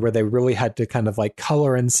one where they really had to kind of like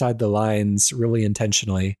color inside the lines really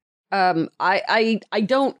intentionally. I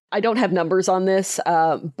don't have numbers on this,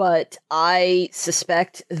 but I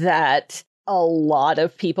suspect that a lot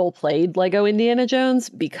of people played Lego Indiana Jones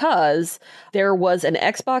because there was an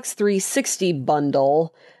Xbox 360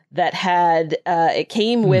 bundle that had, it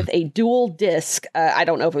came with a dual disc. I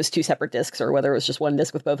don't know if it was two separate discs or whether it was just one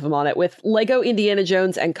disc with both of them on it, with Lego Indiana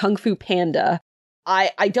Jones and Kung Fu Panda.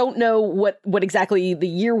 I don't know what exactly the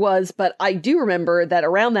year was, but I do remember that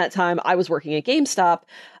around that time I was working at GameStop,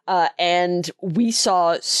 and we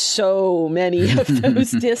saw so many of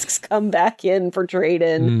those discs come back in for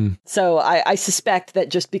trade-in. So I suspect that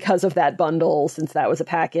just because of that bundle, since that was a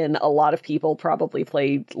pack-in, a lot of people probably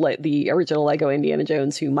played the original Lego Indiana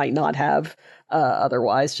Jones who might not have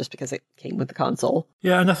otherwise, just because it came with the console.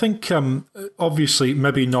 Yeah, and I think obviously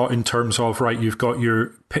maybe not in terms of, right, you've got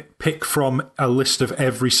your pick from a list of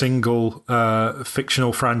every single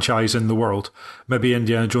fictional franchise in the world. Maybe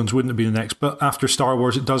Indiana Jones wouldn't be the next, but after Star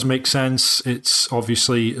Wars it does make sense. It's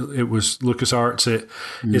obviously, it was LucasArts, it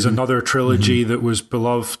is another trilogy that was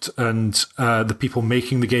beloved, and the people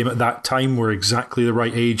making the game at that time were exactly the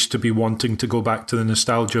right age to be wanting to go back to the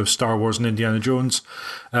nostalgia of Star Wars and Indiana Jones.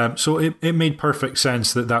 So it made perfect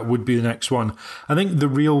sense that would be the next one. I think the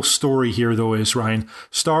real story here, though, is, Ryan,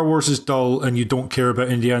 Star Wars is dull and you don't care about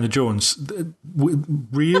Indiana Jones.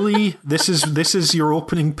 Really? This is your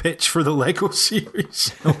opening pitch for the Lego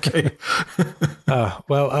series? Okay.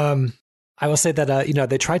 I will say that you know,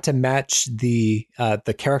 they tried to match the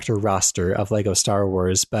character roster of Lego Star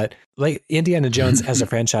Wars, but like Indiana Jones as a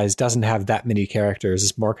franchise doesn't have that many characters.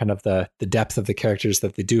 It's more kind of the depth of the characters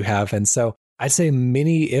that they do have, and so I'd say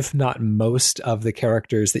many, if not most, of the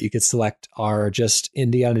characters that you could select are just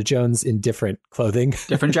Indiana Jones in different clothing,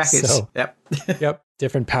 different jackets. So, yep,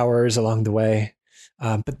 different powers along the way.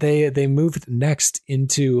 But they moved next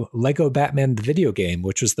into Lego Batman the video game,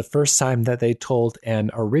 which was the first time that they told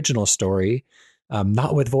an original story,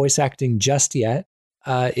 not with voice acting just yet.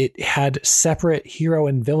 It had separate hero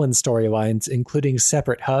and villain storylines, including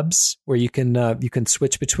separate hubs where you can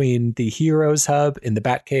switch between the hero's hub in the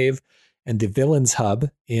Batcave and the villain's hub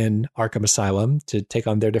in Arkham Asylum to take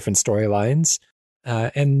on their different storylines.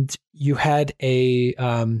 And you had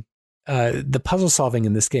the puzzle solving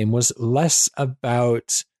in this game was less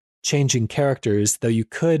about changing characters, though you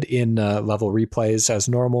could in level replays as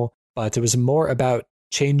normal, but it was more about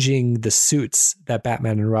changing the suits that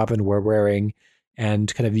Batman and Robin were wearing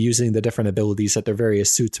and kind of using the different abilities that their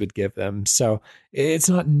various suits would give them. So it's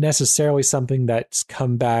not necessarily something that's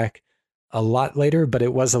come back a lot later, but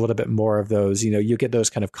it was a little bit more of those, you know, you get those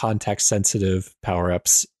kind of context sensitive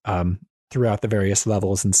power-ups throughout the various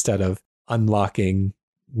levels instead of unlocking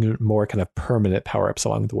more kind of permanent power-ups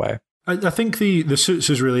along the way. I think the suits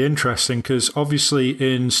is really interesting because obviously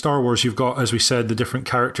in Star Wars you've got, as we said, the different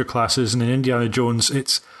character classes, and in Indiana Jones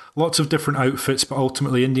it's lots of different outfits, but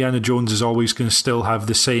ultimately Indiana Jones is always going to still have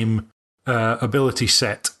the same ability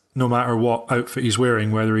set no matter what outfit he's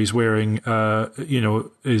wearing, whether he's wearing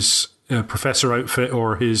his professor outfit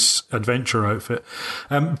or his adventure outfit.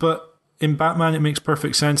 But in Batman it makes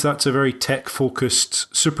perfect sense. That's a very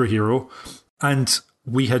tech-focused superhero, and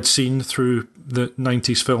we had seen through the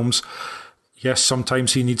 90s films, Yes,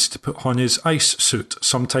 sometimes he needs to put on his ice suit.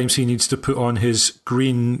 Sometimes he needs to put on his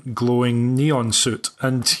green glowing neon suit.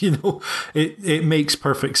 And, it makes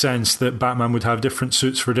perfect sense that Batman would have different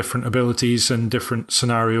suits for different abilities and different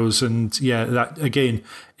scenarios. And yeah, that again,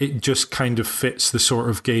 it just kind of fits the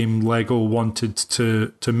sort of game Lego wanted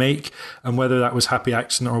to make. And whether that was happy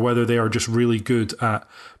accident or whether they are just really good at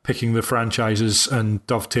picking the franchises and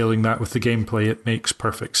dovetailing that with the gameplay, it makes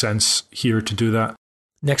perfect sense here to do that.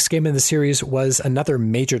 Next game in the series was another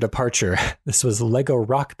major departure. This was Lego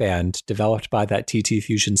Rock Band, developed by that TT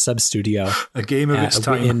Fusion sub-studio. A game of its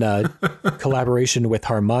time. In collaboration with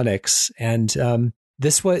Harmonix. And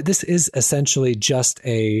this is essentially just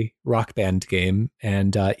a Rock Band game,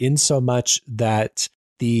 and in so much that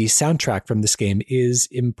the soundtrack from this game is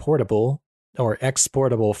importable or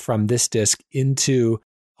exportable from this disc into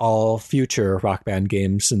all future Rock Band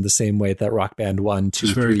games in the same way that Rock Band 1, 2,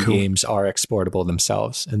 3 cool. games are exportable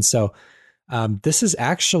themselves. And so this is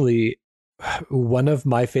actually one of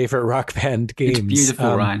my favorite Rock Band games. It's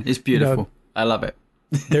beautiful, Ryan. It's beautiful. I love it.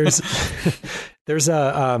 there's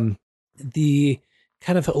the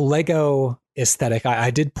kind of Lego aesthetic. I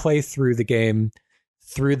did play through the game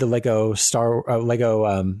through the Lego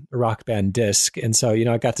Rock Band disc. And so,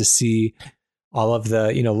 I got to see all of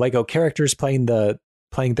the, Lego characters playing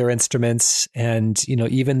their instruments, and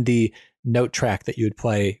even the note track that you would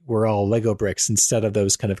play were all Lego bricks instead of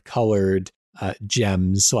those kind of colored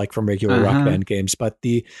gems like from regular Rock Band games. But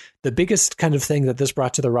the biggest kind of thing that this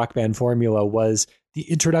brought to the Rock Band formula was the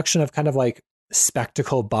introduction of kind of like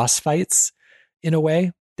spectacle boss fights. In a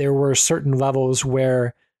way, there were certain levels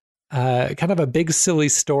where kind of a big silly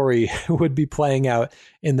story would be playing out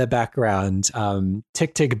in the background.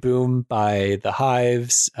 Tick Tick Boom by the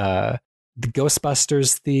Hives, the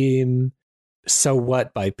Ghostbusters theme, So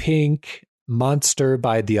What by Pink, Monster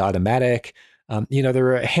by The Automatic. There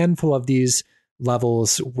were a handful of these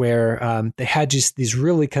levels where they had just these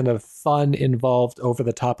really kind of fun, involved,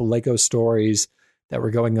 over-the-top Lego stories that were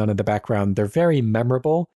going on in the background. They're very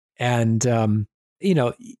memorable, and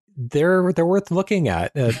they're worth looking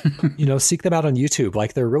at. Seek them out on YouTube.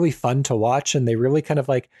 Like, they're really fun to watch, and they really kind of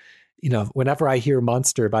like, whenever I hear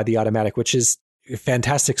Monster by The Automatic, which is a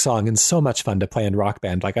fantastic song and so much fun to play in Rock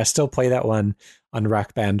Band. Like, I still play that one on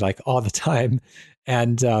Rock Band like all the time.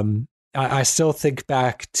 And I still think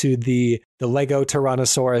back to the Lego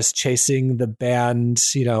Tyrannosaurus chasing the band,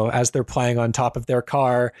 as they're playing on top of their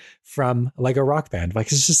car from Lego Rock Band.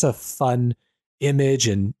 Like, it's just a fun image.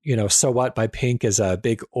 And, So What by Pink is a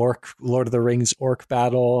big Lord of the Rings orc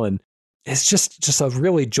battle. And it's just a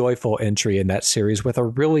really joyful entry in that series with a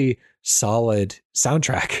really solid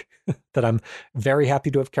soundtrack that I'm very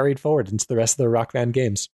happy to have carried forward into the rest of the Rock Band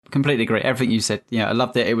games. Completely agree. Everything you said. Yeah, I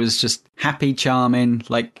loved it. It was just happy, charming,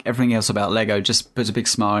 like everything else about Lego, just puts a big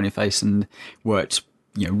smile on your face and worked,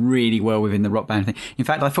 really well within the Rock Band thing. In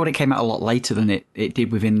fact, I thought it came out a lot later than it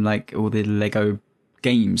did within like all the Lego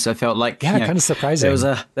games. I felt like kind of surprising.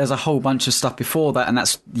 There's a whole bunch of stuff before that, and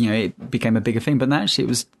that's it became a bigger thing. But actually, it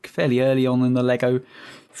was fairly early on in the Lego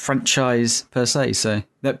franchise per se. So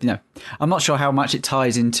I'm not sure how much it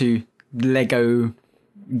ties into Lego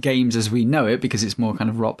games as we know it, because it's more kind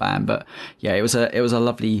of Rock Band. But yeah, it was a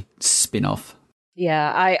lovely spin-off.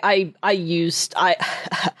 Yeah, I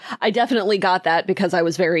definitely got that because I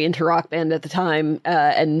was very into Rock Band at the time,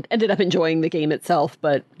 and ended up enjoying the game itself.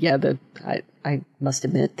 But yeah, I must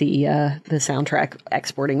admit the soundtrack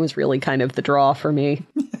exporting was really kind of the draw for me.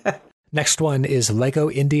 Next one is Lego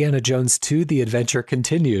Indiana Jones 2: The Adventure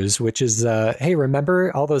Continues, which is, hey,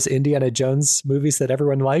 remember all those Indiana Jones movies that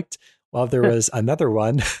everyone liked? Well, there was another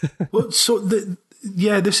one. Well, so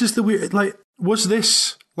this is the weird. Like, was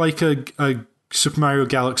this like a Super Mario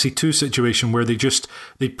Galaxy 2 situation where they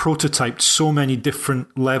prototyped so many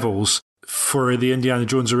different levels for the Indiana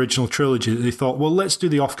Jones original trilogy that they thought, well, let's do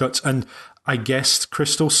the offcuts. And I guess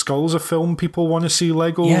Crystal Skull's a film people want to see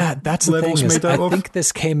Lego that's the levels thing, made out of. I think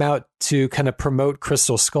this came out to kind of promote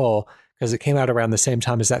Crystal Skull because it came out around the same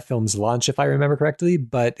time as that film's launch, if I remember correctly.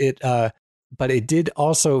 But it did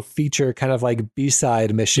also feature kind of like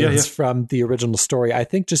B-side missions from the original story. I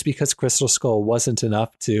think just because Crystal Skull wasn't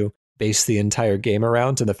enough to base the entire game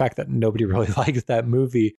around, and the fact that nobody really liked that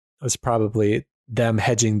movie was probably them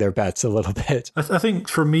hedging their bets a little bit. I think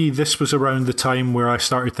for me, this was around the time where I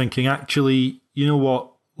started thinking, actually, you know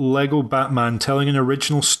what? Lego Batman telling an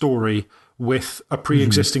original story with a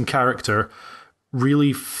pre-existing character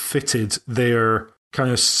really fitted their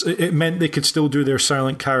kind of... It meant they could still do their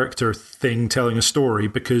silent character thing, telling a story,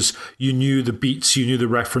 because you knew the beats, you knew the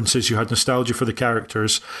references, you had nostalgia for the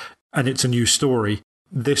characters, and it's a new story.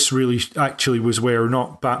 this really actually was where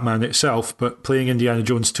not Batman itself, but playing Indiana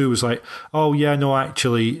Jones 2 was like, oh yeah, no,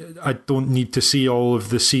 actually, I don't need to see all of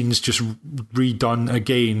the scenes just redone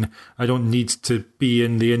again. I don't need to be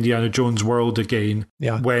in the Indiana Jones world again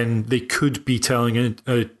when they could be telling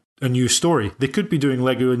a new story. They could be doing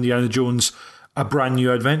Lego Indiana Jones a brand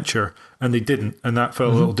new adventure, and they didn't, and that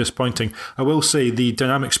felt a little disappointing. I will say the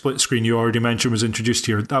dynamic split screen you already mentioned was introduced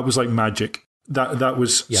here. That was like magic. That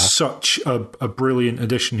was such a brilliant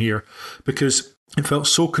addition here, because it felt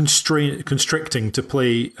so constricting to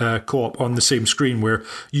play co-op on the same screen, where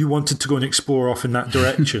you wanted to go and explore off in that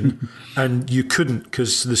direction and you couldn't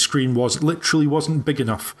because the screen wasn't big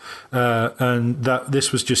enough, and that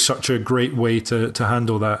this was just such a great way to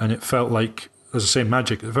handle that, and it felt like, as I say,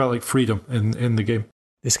 magic. It felt like freedom in the game.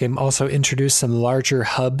 This game also introduced some larger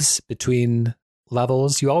hubs between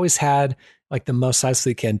levels. You always had like the Mos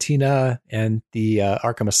Eisley Cantina and the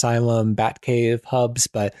Arkham Asylum, Batcave hubs,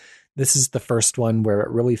 but this is the first one where it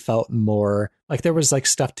really felt more like there was like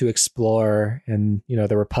stuff to explore, and, you know,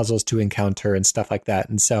 there were puzzles to encounter and stuff like that.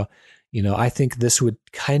 And so, you know, I think this would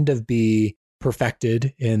kind of be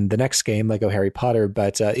perfected in the next game, Lego Harry Potter,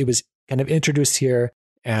 but it was kind of introduced here,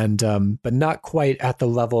 and but not quite at the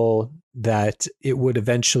level that it would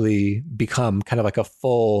eventually become, kind of like a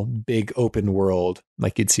full big open world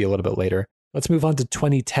like you'd see a little bit later. Let's move on to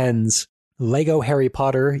 2010's Lego Harry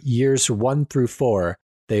Potter years 1 through 4.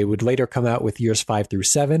 They would later come out with years 5 through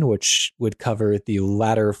 7, which would cover the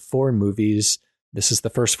latter 4 movies. This is the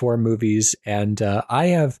first 4 movies, and I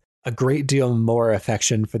have a great deal more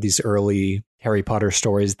affection for these early Harry Potter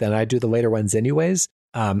stories than I do the later ones anyways.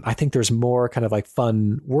 I think there's more kind of like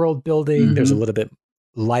fun world building. There's a little bit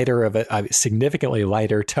lighter of a significantly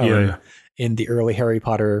lighter tone in the early Harry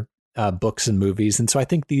Potter books and movies. And so I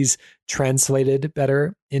think these translated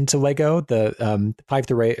better into Lego. The 5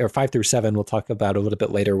 through 8 or 5 through 7 we'll talk about a little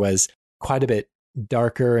bit later was quite a bit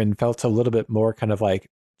darker and felt a little bit more kind of like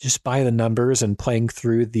just by the numbers and playing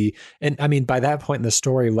through and I mean, by that point in the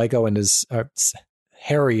story, Lego and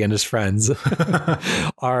Harry and his friends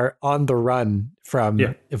are on the run from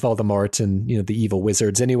Voldemort and, you know, the evil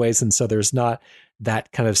wizards anyways. And so there's not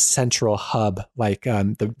that kind of central hub like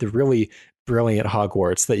the really brilliant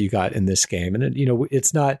Hogwarts that you got in this game. And, you know,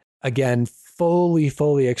 it's not, again, fully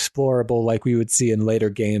explorable like we would see in later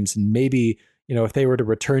games. And maybe, you know, if they were to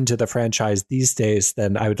return to the franchise these days,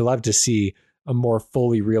 then I would love to see a more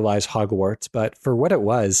fully realized Hogwarts. But for what it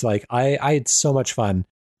was, like, I had so much fun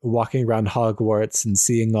walking around Hogwarts and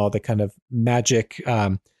seeing all the kind of magic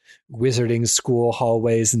wizarding school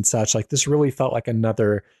hallways and such. Like, this really felt like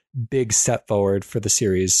another big step forward for the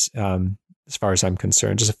series, as far as I'm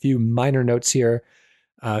concerned. Just a few minor notes here.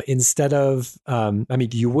 Instead of, I mean,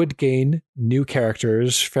 you would gain new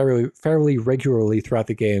characters fairly regularly throughout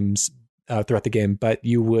the game, but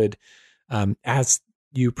you would, as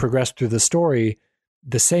you progress through the story,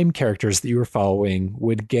 the same characters that you were following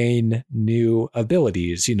would gain new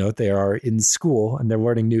abilities. You know, they are in school and they're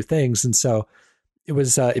learning new things. And so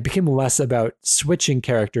it became less about switching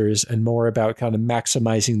characters and more about kind of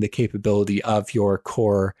maximizing the capability of your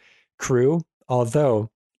core crew. Although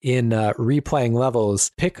in replaying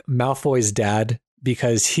levels, pick Malfoy's dad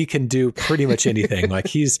because he can do pretty much anything. Like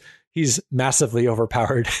he's massively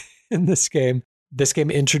overpowered in this game. This game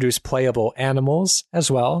introduced playable animals as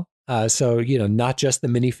well. So, you know, not just the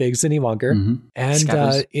minifigs any longer.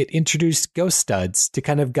 And it introduced ghost studs to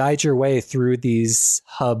kind of guide your way through these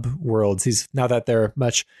hub worlds. Now that they're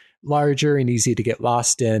much larger and easy to get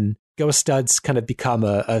lost in, ghost studs kind of become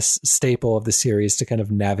a staple of the series to kind of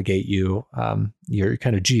navigate you, your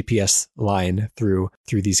kind of GPS line through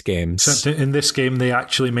these games. Except in this game, they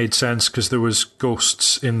actually made sense because there was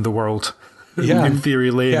ghosts in the world. In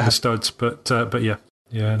theory, laying the studs, but yeah.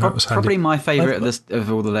 Yeah, that was handy. Probably my favourite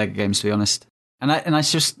of all the Lego games, to be honest. And I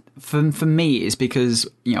just, for me, it's because,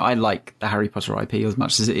 you know, I like the Harry Potter IP as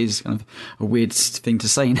much as it is kind of a weird thing to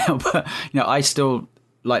say now, but, you know, I still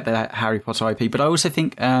like the Harry Potter IP. But I also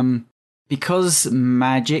think because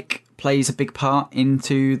magic plays a big part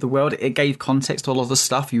into the world, it gave context to a lot of the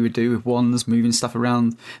stuff you would do with wands, moving stuff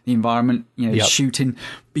around the environment, you know, shooting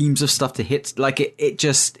beams of stuff to hit. Like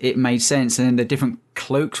it made sense. And then the different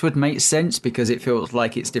cloaks would make sense because it feels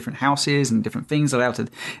like it's different houses and different things allowed to,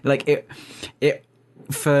 like it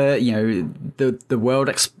for, you know, the world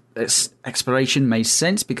exploration made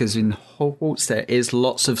sense because in Hogwarts there is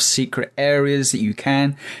lots of secret areas that you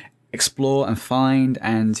can explore and find,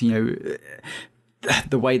 and, you know,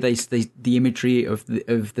 the way the imagery of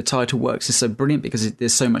the title works is so brilliant because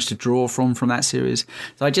there's so much to draw from that series.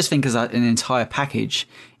 So I just think as an entire package,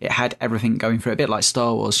 it had everything going for it, a bit like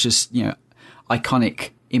Star Wars. Just, you know,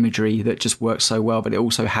 iconic imagery that just works so well, but it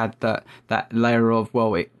also had that layer of,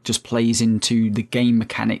 well, it just plays into the game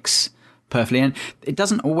mechanics perfectly. And it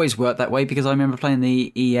doesn't always work that way, because I remember playing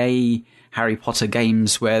the EA Harry Potter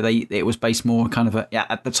games where it was based more kind of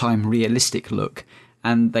at the time, realistic look,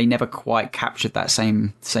 and they never quite captured that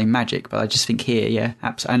same magic. But I just think here, yeah,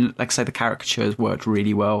 absolutely. And like I say, the caricatures worked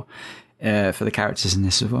really well for the characters in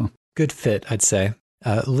this as well. Good fit, I'd say.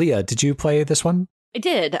 Leah, did you play this one? I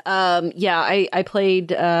did. I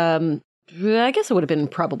played. I guess it would have been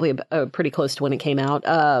probably pretty close to when it came out.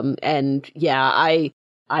 And yeah, I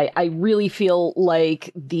really feel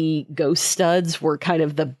like the ghost studs were kind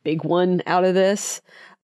of the big one out of this.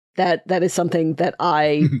 That is something that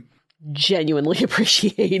I genuinely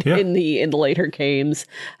appreciate in the later games.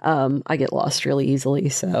 I get lost really easily,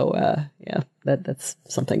 so that's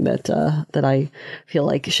something that I feel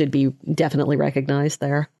like should be definitely recognized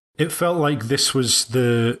there. It felt like this was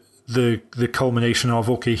the culmination of,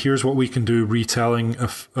 okay, here's what we can do, retelling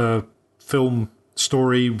a film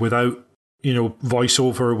story without,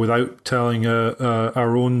 voiceover, without telling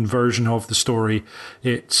our own version of the story.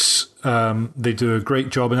 It's they do a great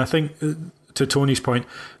job, and I think, to Tony's point,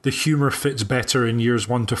 the humor fits better in years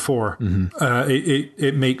 1 to 4.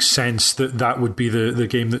 It makes sense that would be the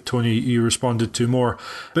game that, Tony, you responded to more.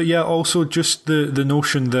 But yeah, also just the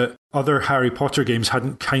notion that other Harry Potter games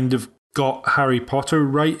hadn't kind of got Harry Potter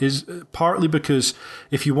right is partly because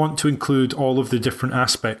if you want to include all of the different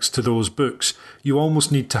aspects to those books, you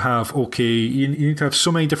almost need to have, you need to have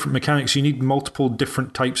so many different mechanics. You need multiple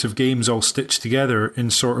different types of games all stitched together in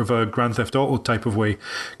sort of a Grand Theft Auto type of way,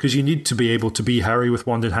 because you need to be able to be Harry with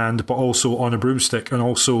wand in hand, but also on a broomstick and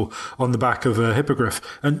also on the back of a hippogriff.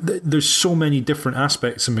 And there's so many different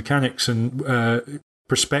aspects and mechanics and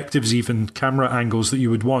perspectives, even camera angles that you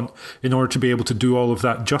would want in order to be able to do all of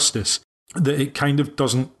that justice, that it kind of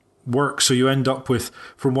doesn't work. So you end up with,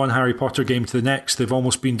 from one Harry Potter game to the next, they've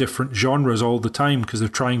almost been different genres all the time because they're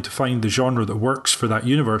trying to find the genre that works for that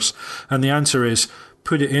universe. And the answer is,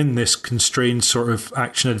 put it in this constrained sort of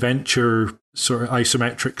action-adventure sort of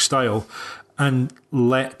isometric style, and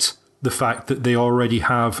let the fact that they already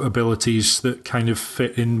have abilities that kind of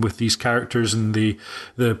fit in with these characters and the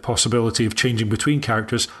possibility of changing between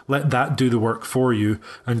characters, let that do the work for you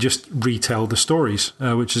and just retell the stories,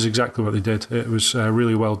 which is exactly what they did. It was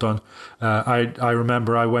really well done. I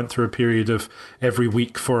remember I went through a period of every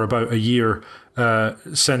week for about a year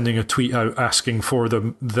sending a tweet out asking for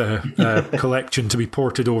the collection to be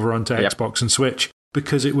ported over onto Xbox and Switch,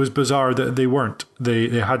 because it was bizarre that they weren't. They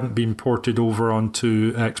hadn't been ported over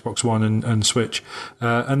onto Xbox One and Switch.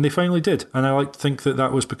 And they finally did. And I like to think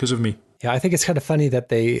that was because of me. Yeah, I think it's kind of funny that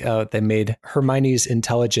they made Hermione's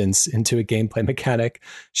intelligence into a gameplay mechanic.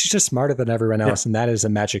 She's just smarter than everyone else, and that is a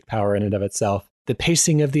magic power in and of itself. The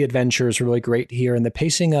pacing of the adventure is really great here, and the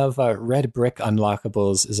pacing of red brick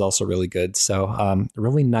unlockables is also really good. So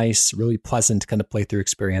really nice, really pleasant kind of playthrough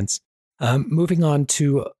experience. Moving on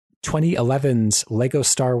to 2011's Lego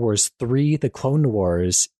Star Wars 3: The Clone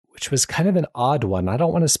Wars, which was kind of an odd one. I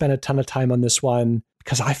don't want to spend a ton of time on this one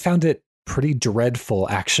because I found it pretty dreadful,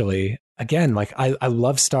 actually. Again, like I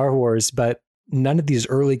love Star Wars, but none of these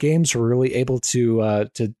early games were really able to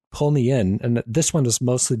pull me in. And this one was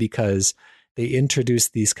mostly because they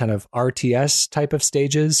introduced these kind of RTS type of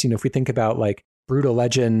stages. If we think about like Brutal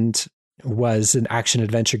Legend was an action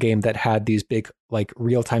adventure game that had these big like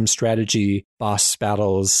real-time strategy boss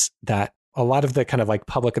battles, that a lot of the kind of like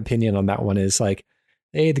public opinion on that one is like,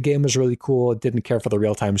 hey, the game was really cool, it didn't care for the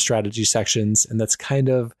real-time strategy sections. And that's kind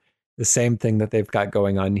of the same thing that they've got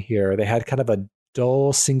going on here. They had kind of a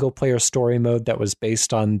dull single player story mode that was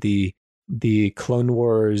based on the Clone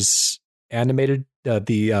Wars animated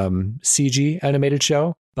the CG animated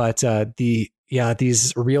show, but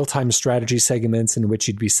these real-time strategy segments in which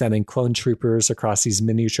you'd be sending clone troopers across these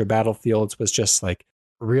miniature battlefields was just like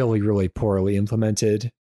really, really poorly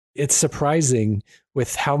implemented. It's surprising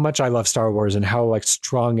with how much I love Star Wars and how like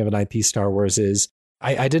strong of an IP Star Wars is.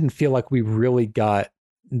 I didn't feel like we really got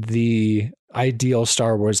the ideal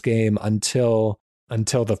Star Wars game until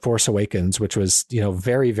The Force Awakens, which was,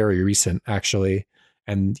 very, very recent actually.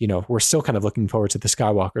 And, we're still kind of looking forward to the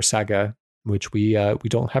Skywalker saga, which we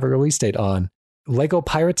don't have a release date on. Lego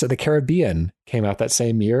Pirates of the Caribbean came out that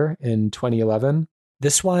same year in 2011.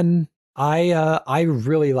 This one I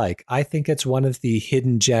really like. I think it's one of the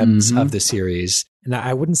hidden gems of the series. And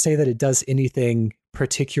I wouldn't say that it does anything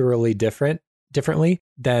particularly differently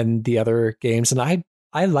than the other games. And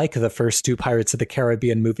I like the first two Pirates of the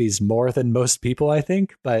Caribbean movies more than most people, I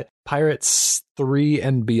think. But Pirates 3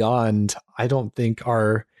 and beyond, I don't think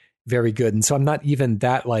are very good. And so I'm not even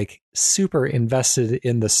that like super invested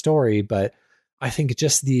in the story, but I think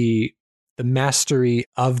just the mastery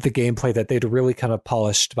of the gameplay that they'd really kind of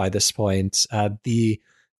polished by this point. The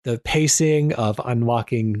pacing of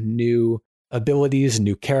unlocking new abilities and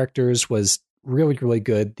new characters was really, really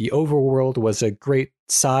good. The overworld was a great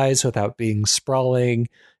size without being sprawling.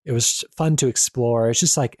 It was fun to explore. It's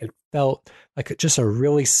just like, it felt like just a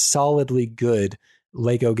really solidly good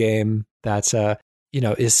Lego game that,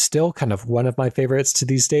 is still kind of one of my favorites to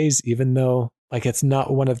these days, even though like it's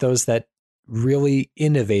not one of those that really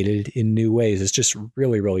innovated in new ways. It's just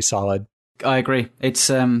really, really solid. I agree. It's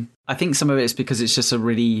I think some of it is because it's just a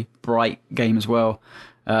really bright game as well.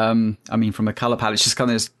 I mean, from a color palette, it's just kind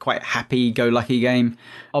of this quite happy-go-lucky game.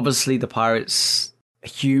 Obviously, the pirates'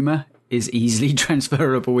 humor is easily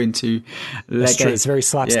transferable into Lego. It's very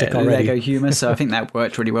slapstick already. Lego humor, so I think that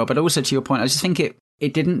worked really well. But also, to your point, I just think it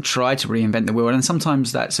didn't try to reinvent the wheel, and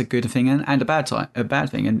sometimes that's a good thing and a bad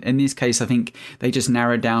thing. And in this case, I think they just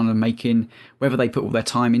narrowed down and making, whether they put all their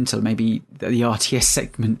time into maybe the RTS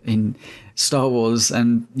segment in Star Wars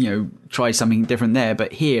and, try something different there.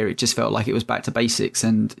 But here, it just felt like it was back to basics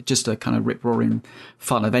and just a kind of rip-roaring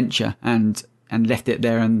fun adventure, and left it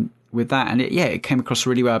there and with that. And it came across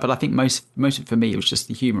really well. But I think most for me, it was just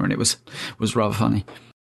the humor, and it was rather funny.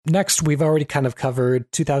 Next, we've already kind of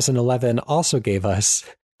covered 2011 also gave us,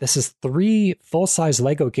 this is 3 full-size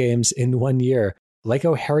Lego games in 1 year.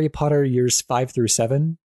 Lego Harry Potter years 5 through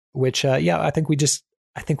 7, which, I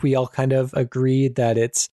think we all kind of agreed that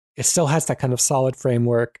it still has that kind of solid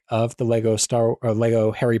framework of the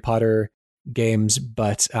Lego Harry Potter games,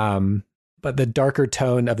 but the darker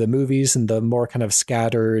tone of the movies and the more kind of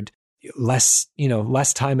scattered, less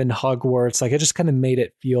time in Hogwarts, like it just kind of made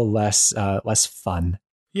it feel less fun.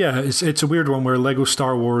 Yeah, it's a weird one where Lego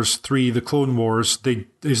Star Wars 3, The Clone Wars,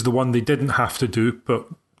 is the one they didn't have to do, but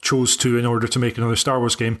chose to in order to make another Star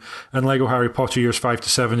Wars game. And Lego Harry Potter years 5 to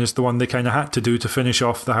 7 is the one they kind of had to do to finish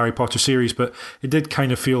off the Harry Potter series. But it did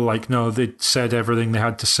kind of feel like, no, they'd said everything they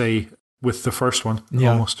had to say with the first one,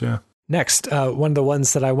 almost, yeah. Next, one of the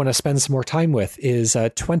ones that I want to spend some more time with is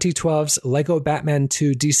 2012's Lego Batman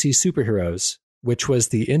 2 DC Superheroes, which was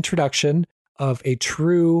the introduction of a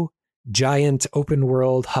true giant open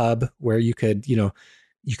world hub where you could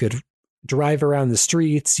drive around the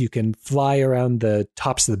streets, you can fly around the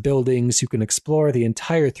tops of the buildings, you can explore the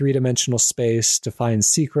entire 3-dimensional space to find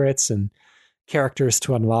secrets and characters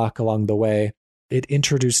to unlock along the way. It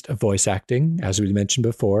introduced voice acting, as we mentioned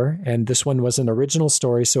before, and this one was an original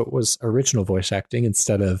story, so it was original voice acting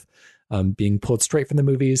instead of being pulled straight from the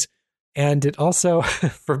movies. And it also,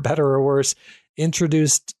 for better or worse,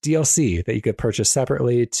 introduced DLC that you could purchase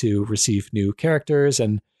separately to receive new characters.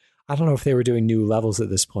 And I don't know if they were doing new levels at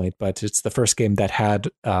this point, but it's the first game that had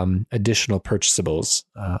additional purchasables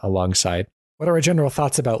alongside. What are our general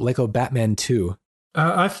thoughts about Lego Batman 2?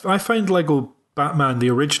 I find Lego Batman, the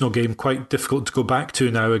original game, quite difficult to go back to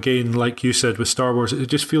now. Again, like you said with Star Wars, it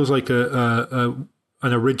just feels like an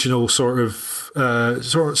original sort of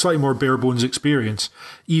slightly more bare bones experience,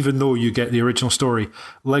 even though you get the original story.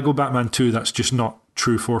 Lego Batman 2, that's just not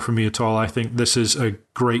true for me at all. I think this is a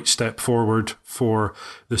great step forward for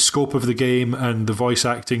the scope of the game and the voice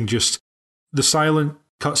acting. Just the silent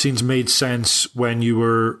cutscenes made sense when you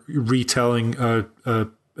were retelling a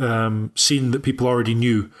scene that people already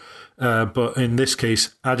knew. But in this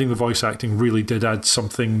case, adding the voice acting really did add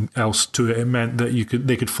something else to it. It meant that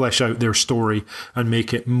they could flesh out their story and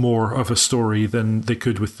make it more of a story than they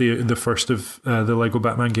could with the first of the Lego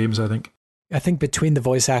Batman games, I think. I think between the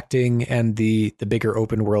voice acting and the bigger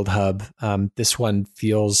open world hub, this one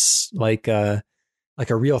feels like a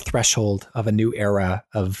real threshold of a new era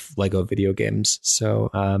of Lego video games. So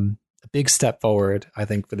a big step forward, I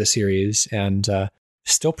think, for the series, and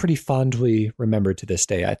still pretty fondly remembered to this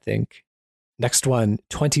day, I think. Next one,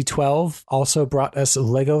 2012, also brought us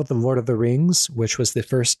Lego The Lord of the Rings, which was the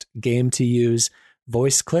first game to use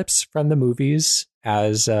voice clips from the movies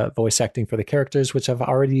as voice acting for the characters, which I've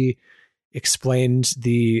already explained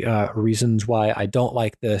the reasons why I don't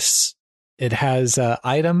like this. It has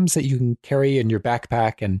items that you can carry in your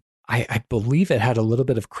backpack, and I believe it had a little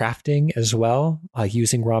bit of crafting as well,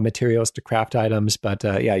 using raw materials to craft items. But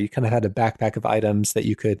you kind of had a backpack of items that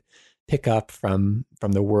you could pick up from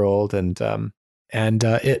the world,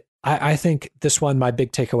 I think this one, my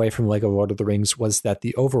big takeaway from Lego Lord of the Rings was that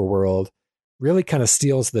the overworld really kind of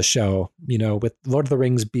steals the show. With Lord of the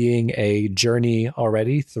Rings being a journey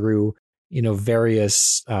already through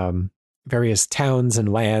various towns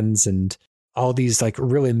and lands and all these like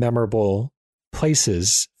really memorable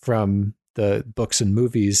places from the books and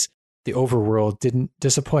movies, the overworld didn't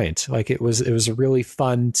disappoint. Like it was really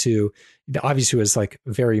fun to, obviously it was like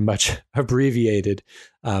very much abbreviated.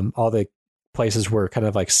 All the places were kind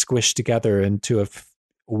of like squished together into a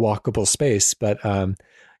walkable space. But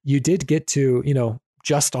you did get to,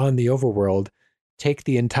 just on the overworld, take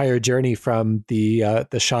the entire journey from the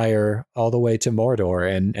Shire all the way to Mordor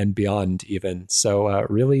and beyond even. So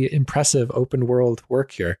really impressive open world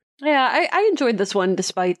work here. Yeah, I enjoyed this one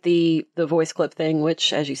despite the voice clip thing,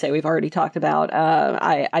 which, as you say, we've already talked about.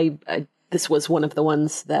 I this was one of the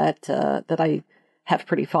ones that I have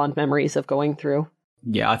pretty fond memories of going through.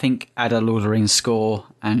 Yeah, I think add a Lord of the Rings score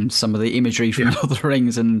and some of the imagery from Lord of the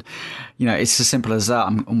Rings, and it's as simple as that.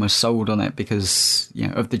 I'm almost sold on it because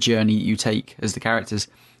of the journey you take as the characters.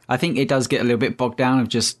 I think it does get a little bit bogged down of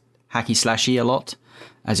just hacky slashy a lot,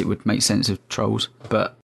 as it would make sense of Trolls.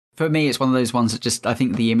 But for me, it's one of those ones that just I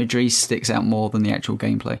think the imagery sticks out more than the actual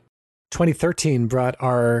gameplay. 2013 brought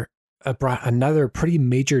another pretty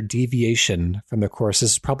major deviation from the course.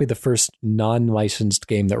 This is probably the first non-licensed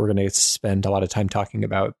game that we're going to spend a lot of time talking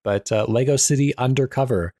about, but Lego City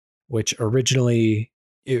Undercover, which originally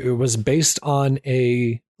it was based on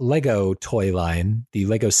a Lego toy line, the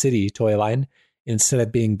Lego City toy line, instead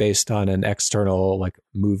of being based on an external like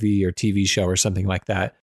movie or TV show or something like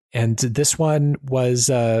that. And this one was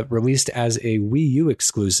released as a Wii U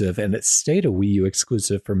exclusive, and it stayed a Wii U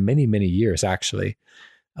exclusive for many, many years, actually.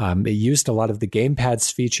 It used a lot of the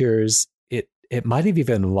gamepad's features. It might have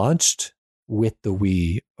even launched with the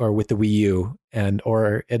Wii or with the Wii U,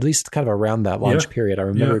 or at least kind of around that launch period. I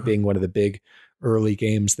remember it being one of the big early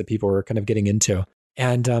games that people were kind of getting into.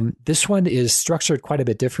 And this one is structured quite a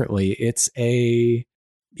bit differently.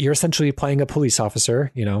 You're essentially playing a police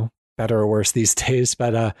officer, better or worse these days,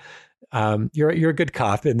 but you're a good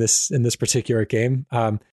cop in this particular game.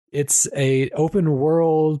 It's a open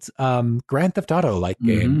world Grand Theft Auto like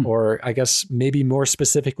game, or I guess maybe more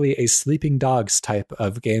specifically a Sleeping Dogs type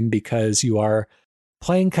of game, because you are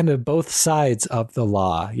playing kind of both sides of the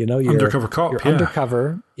law. You're undercover cop. You're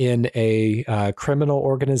undercover in a criminal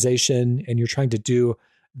organization, and you're trying to do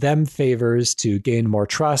them favors to gain more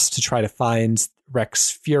trust, to try to find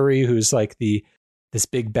Rex Fury, who's like this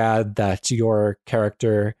big bad that your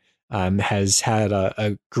character has had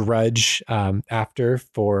a grudge after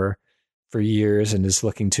for years and is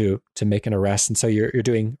looking to make an arrest. And so you're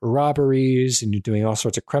doing robberies and you're doing all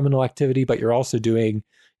sorts of criminal activity, but you're also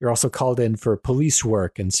called in for police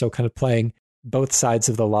work. And so kind of playing both sides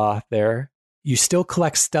of the law there. You still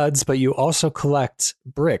collect studs, but you also collect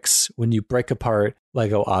bricks. When you break apart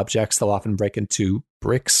Lego objects, they'll often break into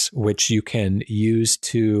bricks, which you can use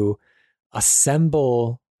to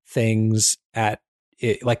assemble things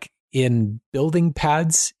in building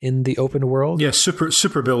pads in the open world. Yeah,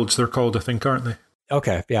 super builds they're called, I think, aren't they?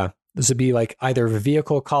 Okay, yeah. This would be like either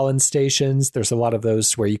vehicle call-in stations. There's a lot of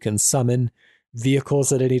those where you can summon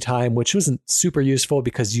vehicles at any time, which wasn't super useful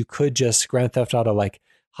because you could just Grand Theft Auto like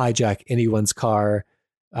hijack anyone's car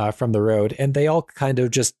from the road, and they all kind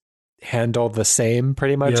of just handle the same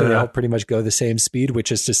pretty much, and they all pretty much go the same speed,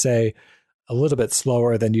 which is to say a little bit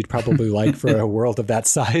slower than you'd probably like for a world of that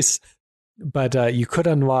size. But you could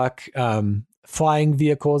unlock flying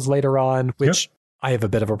vehicles later on, which I have a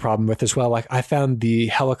bit of a problem with as well. Like I found the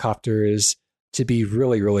helicopters to be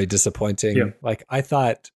really, really disappointing. Yep. Like I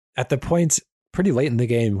thought at the point pretty late in the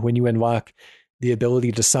game when you unlock the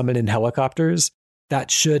ability to summon in helicopters, that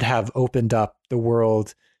should have opened up the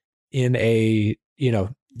world in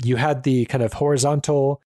you had the kind of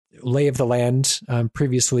horizontal lay of the land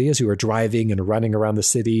previously as you were driving and running around the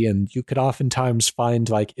city, and you could oftentimes find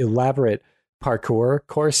like elaborate parkour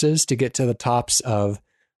courses to get to the tops of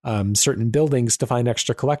certain buildings to find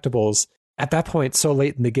extra collectibles. At that point, so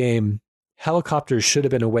late in the game, helicopters should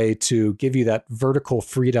have been a way to give you that vertical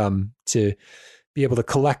freedom to be able to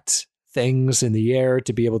collect things in the air,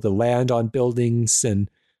 to be able to land on buildings and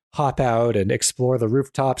hop out and explore the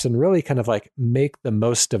rooftops and really kind of like make the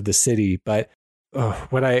most of the city. But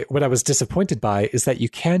what I was disappointed by is that you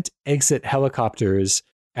can't exit helicopters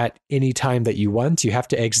at any time that you want. You have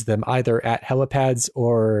to exit them either at helipads,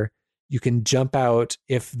 or you can jump out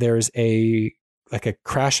if there's a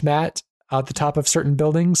crash mat at the top of certain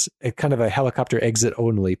buildings, a kind of a helicopter exit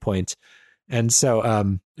only point. And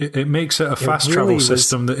so it makes it a fast travel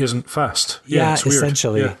system that isn't fast. Yeah, it's weird.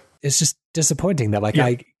 essentially. Yeah. It's just disappointing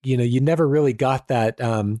that you never really got that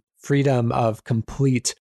freedom of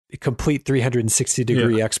complete 360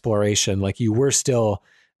 degree exploration. Like you were still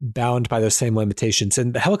bound by those same limitations.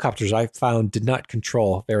 And the helicopters I found did not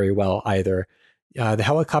control very well either. The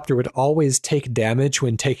helicopter would always take damage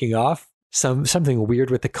when taking off, something weird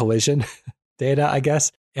with the collision data, I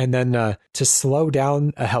guess. And then to slow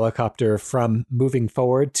down a helicopter from moving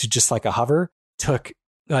forward to just like a hover took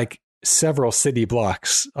like several city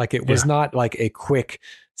blocks. Like it was not like a quick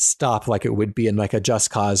stop like it would be in like a Just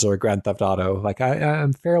Cause or a Grand Theft Auto. Like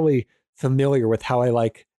I'm fairly familiar with how I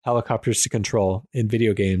like helicopters to control in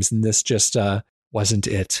video games, and this just wasn't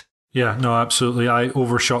it. Yeah, no, absolutely. I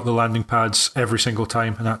overshot the landing pads every single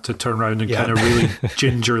time and had to turn around and kind of really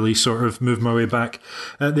gingerly sort of move my way back.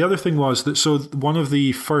 The other thing was that, so one of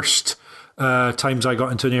the first times I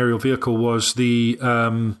got into an aerial vehicle was the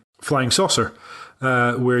flying saucer,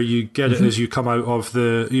 where you get it as you come out of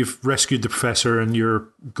you've rescued the professor and you're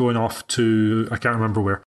going off to, I can't remember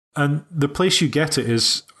where. And the place you get it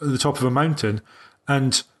is at the top of a mountain,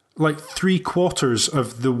 and like 3/4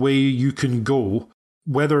 of the way you can go,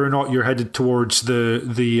 whether or not you're headed towards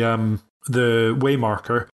the way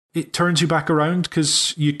marker, it turns you back around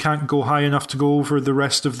because you can't go high enough to go over the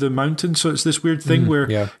rest of the mountain. So it's this weird thing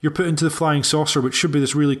where you're put into the flying saucer, which should be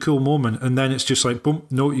this really cool moment, and then it's just like, boom,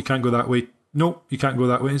 no, you can't go that way. No, you can't go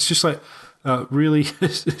that way. It's just like, really,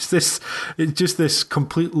 it's just this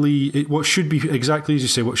completely, what should be, exactly as you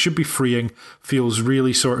say, what should be freeing feels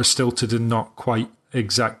really sort of stilted and not quite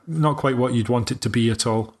what you'd want it to be at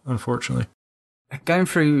all, unfortunately. Going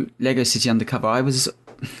through Lego City Undercover, I was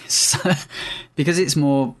because it's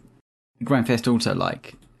more Grand Theft Auto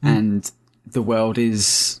like, and the world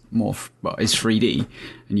is more is 3D,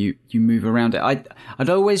 and you move around it. I'd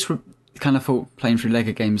always kind of thought, playing through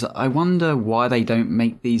Lego games, I wonder why they don't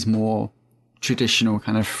make these more traditional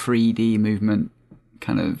kind of 3D movement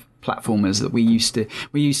kind of platformers that we used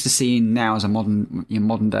to see now as a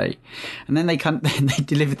modern day. And then they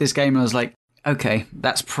delivered this game, and I was like, okay,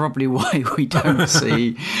 that's probably why we don't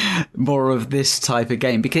see more of this type of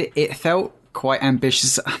game, because it felt quite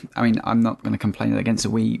ambitious. I mean, I'm not going to complain against the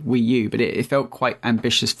Wii U, but it felt quite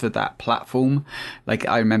ambitious for that platform. Like,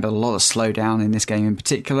 I remember a lot of slowdown in this game in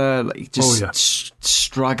particular, like just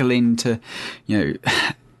struggling to,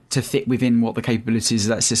 to fit within what the capabilities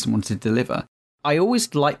of that system wanted to deliver. I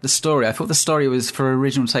always liked the story. I thought the story was, for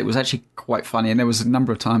original take, was actually quite funny, and there was a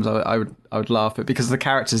number of times I would laugh at, because the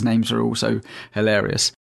characters' names are also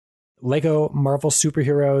hilarious. Lego Marvel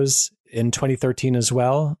Superheroes in 2013 as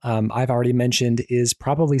well, I've already mentioned, is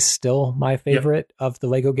probably still my favorite of the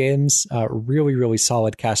Lego games. Really, really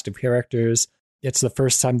solid cast of characters. It's the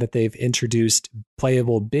first time that they've introduced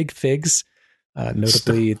playable big figs,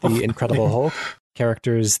 notably the Incredible Hulk,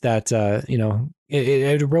 characters that,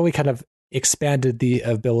 it really kind of expanded the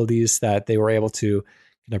abilities that they were able to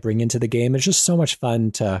kind of bring into the game. It's just so much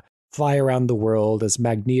fun to fly around the world as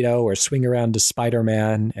Magneto or swing around as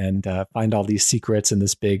Spider-Man and find all these secrets in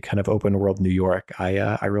this big kind of open world New York.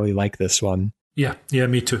 I really like this one. Yeah,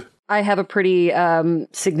 me too. I have a pretty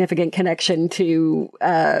significant connection to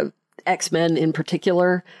X-Men in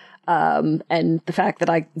particular, and the fact that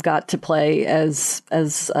I got to play as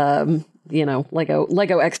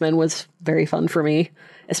Lego X-Men was very fun for me,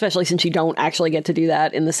 especially since you don't actually get to do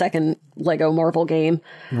that in the second Lego Marvel game.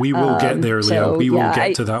 We will get there, Leo. We will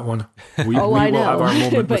get to that one. We will have our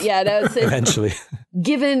moment. But eventually.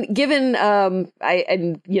 Given, I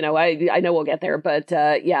know we'll get there, but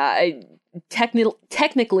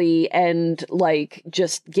technically and like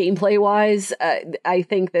just gameplay wise, I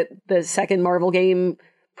think that the second Marvel game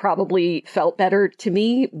probably felt better to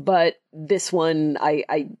me, but this one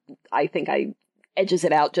I think I edges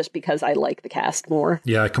it out just because I like the cast more.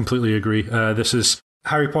 Yeah, I completely agree. This is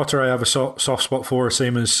Harry Potter. I have a soft spot for,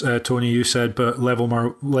 same as Tony, you said, but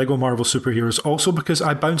Lego Marvel Superheroes also, because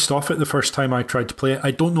I bounced off it the first time I tried to play it.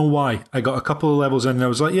 I don't know why. I got a couple of levels in and I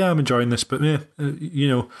was like, yeah, I'm enjoying this, but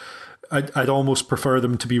I'd almost prefer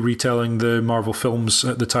them to be retelling the Marvel films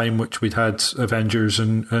at the time, which we'd had Avengers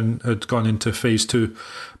and had gone into phase 2.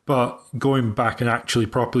 But going back and actually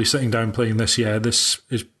properly sitting down playing this, this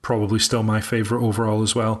is probably still my favorite overall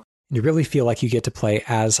as well. You really feel like you get to play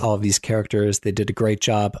as all of these characters. They did a great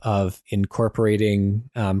job of incorporating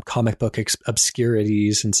comic book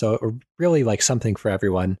obscurities. And so really like something for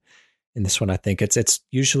everyone in this one. I think it's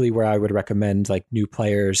usually where I would recommend like new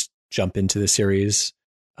players jump into the series.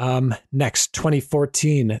 Next,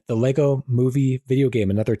 2014, the Lego Movie video game,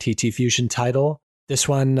 another TT Fusion title. This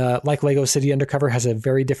one, like Lego City Undercover, has a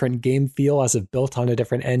very different game feel as if built on a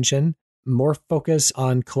different engine. More focus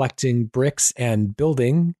on collecting bricks and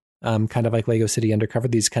building, kind of like Lego City Undercover,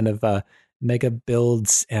 these kind of mega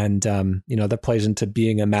builds, and that plays into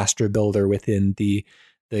being a master builder within the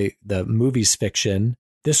movie's fiction.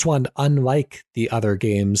 This one, unlike the other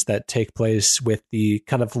games that take place with the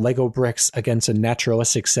kind of Lego bricks against a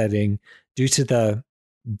naturalistic setting, due to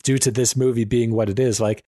this movie being what it is,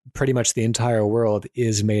 like pretty much the entire world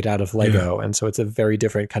is made out of Lego. And so it's a very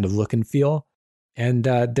different kind of look and feel. And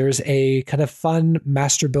there's a kind of fun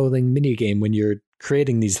master building mini game when you're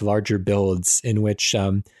creating these larger builds in which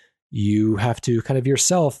you have to kind of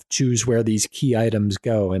yourself choose where these key items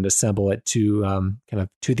go and assemble it to kind of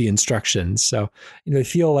to the instructions. So, you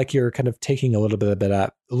feel like you're kind of taking a little bit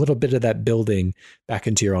of that building back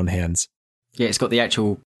into your own hands. Yeah, it's got the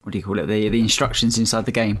actual, what do you call it? The instructions inside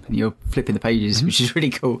the game, and you're flipping the pages, which is really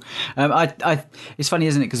cool. It's funny,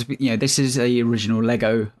 isn't it? Because this is a original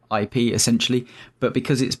Lego IP essentially, but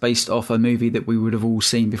because it's based off a movie that we would have all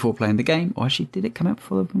seen before playing the game, or actually, did it come out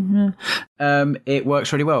before? It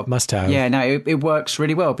works really well. Must have. Yeah, no, it works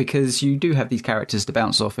really well because you do have these characters to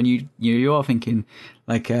bounce off, and you are thinking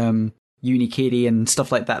like Unikitty and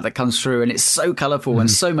stuff like that comes through, and it's so colourful and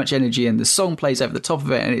so much energy, and the song plays over the top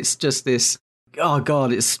of it, and it's just this. Oh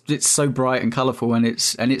God, it's so bright and colourful, and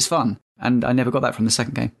it's fun. And I never got that from the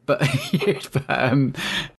second game, but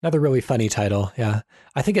another really funny title. Yeah,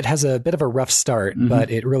 I think it has a bit of a rough start,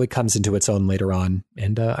 but it really comes into its own later on,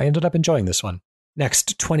 and I ended up enjoying this one.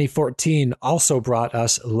 Next, 2014 also brought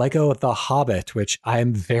us Lego The Hobbit, which I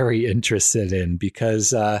am very interested in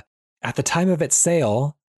because at the time of its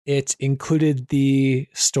sale, it included the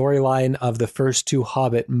storyline of the first two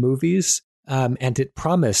Hobbit movies. And it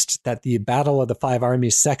promised that the Battle of the Five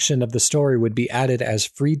Armies section of the story would be added as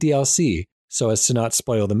free DLC, so as to not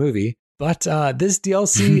spoil the movie. But this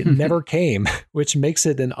DLC never came, which makes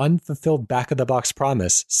it an unfulfilled back-of-the-box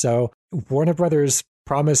promise. So Warner Brothers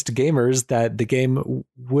promised gamers that the game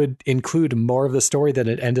would include more of the story than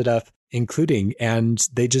it ended up including, and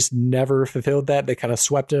they just never fulfilled that. They kind of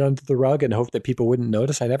swept it under the rug and hoped that people wouldn't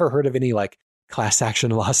notice. I never heard of any class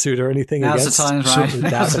action lawsuit or anything against the time, right?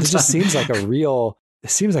 that. It just seems like a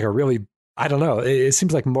really, I don't know. It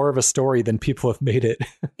seems like more of a story than people have made it.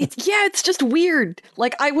 It's just weird.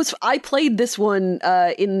 Like I played this one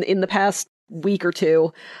in the past week or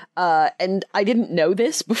two, and I didn't know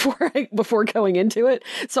this before going into it.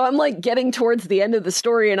 So I'm like getting towards the end of the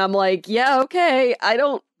story, and I'm like, yeah, okay, I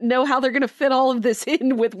don't know how they're going to fit all of this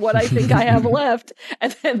in with what I think I have left,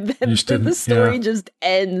 and then the story just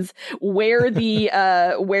ends where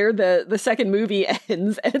the second movie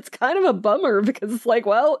ends, and it's kind of a bummer because it's like,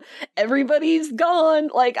 well, everybody's gone.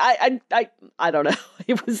 Like I don't know.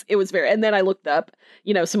 It was very. And then I looked up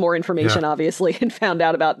some more information, obviously, and found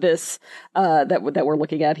out about this that we're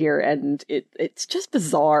looking at here, and it's just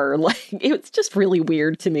bizarre. Like it's just really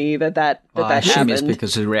weird to me that I assume happened. It's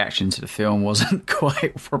because the reaction to the film wasn't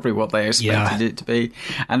quite probably what they expected it to be,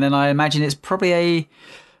 and then I imagine it's probably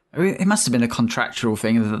it must have been a contractual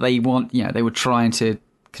thing that they want. They were trying to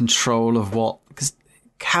control of what, because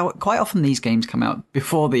quite often these games come out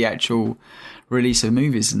before the actual release of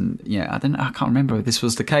movies, and I can't remember if this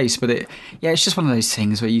was the case, but it's just one of those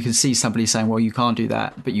things where you can see somebody saying, well, you can't do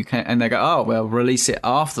that, but you can, and they go, oh well, release it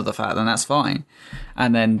after the fact, then that's fine,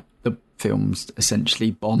 and then the films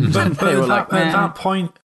essentially bombed. But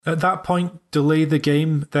at that point, delay the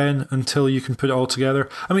game then until you can put it all together.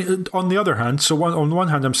 I mean, on the other hand, on the one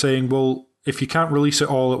hand, I'm saying, well, if you can't release it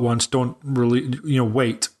all at once, don't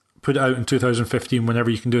wait. Put it out in 2015 whenever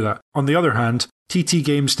you can do that. On the other hand, TT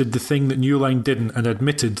Games did the thing that New Line didn't and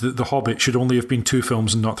admitted that The Hobbit should only have been 2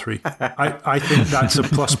 films and not 3. I think that's a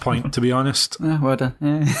plus point, to be honest. Well done.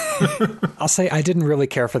 Yeah. I'll say I didn't really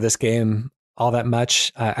care for this game all that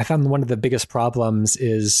much. I found one of the biggest problems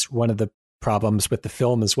with the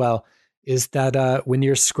film as well, is that when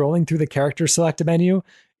you're scrolling through the character select menu,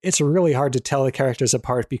 it's really hard to tell the characters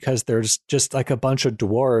apart because there's just like a bunch of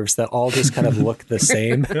dwarves that all just kind of look the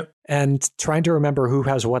same. And trying to remember who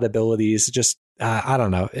has what abilities, just, I don't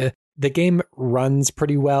know. The game runs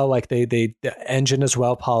pretty well. Like the engine is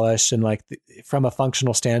well polished, and like from a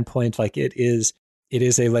functional standpoint, like it is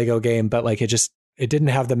a Lego game, but like it didn't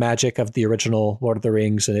have the magic of the original Lord of the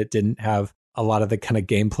Rings, and it didn't have a lot of the kind of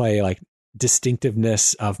gameplay, like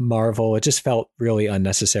distinctiveness of Marvel. It just felt really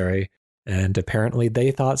unnecessary. And apparently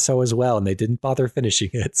they thought so as well, and they didn't bother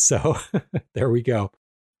finishing it. So there we go.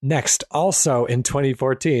 Next, also in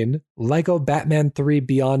 2014, Lego Batman 3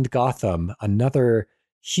 Beyond Gotham, another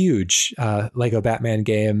huge Lego Batman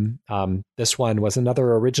game. This one was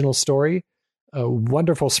another original story, a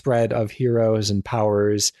wonderful spread of heroes and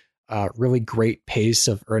powers, really great pace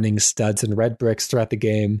of earning studs and red bricks throughout the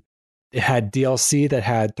game. It had DLC that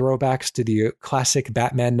had throwbacks to the classic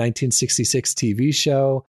Batman 1966 TV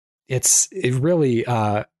show. It's really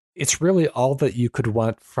all that you could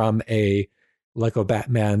want from a Lego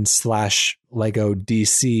Batman / Lego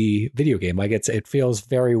DC video game. Like it feels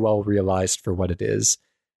very well realized for what it is.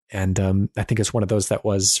 And I think it's one of those that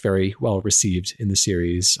was very well received in the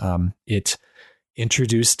series. It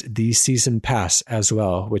introduced the season pass as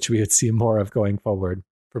well, which we would see more of going forward,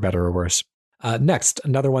 for better or worse. Next,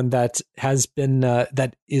 another one that has been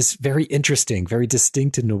that is very interesting, very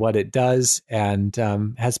distinct in what it does, and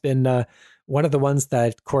has been one of the ones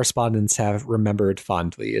that correspondents have remembered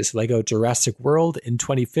fondly is Lego Jurassic World in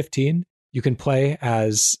 2015. You can play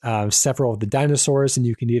as several of the dinosaurs, and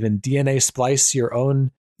you can even DNA splice your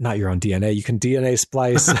own, not your own DNA, you can DNA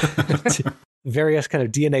splice various kind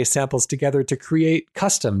of DNA samples together to create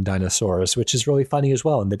custom dinosaurs, which is really funny as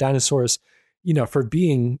well. And the dinosaurs, for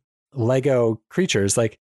being Lego creatures,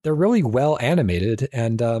 like they're really well animated,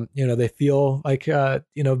 and they feel like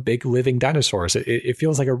big living dinosaurs. It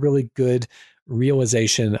feels like a really good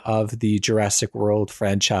realization of the Jurassic World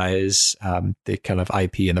franchise, the kind of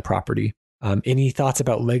IP and the property. Any thoughts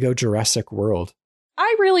about Lego Jurassic World?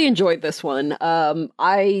 I really enjoyed this one.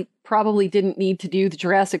 I probably didn't need to do the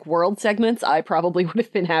Jurassic World segments. I probably would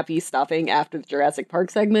have been happy stopping after the Jurassic Park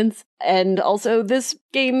segments. And also, this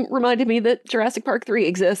game reminded me that Jurassic Park 3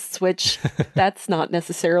 exists, which that's not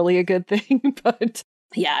necessarily a good thing. But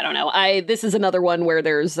yeah, I don't know. This is another one where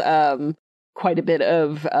there's quite a bit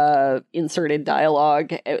of inserted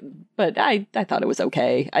dialogue, but I thought it was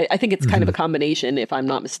okay. I think it's kind of a combination, if I'm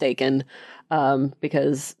not mistaken,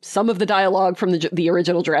 because some of the dialogue from the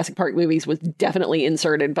original Jurassic Park movies was definitely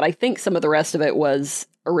inserted, but I think some of the rest of it was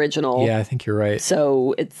original. Yeah, I think you're right.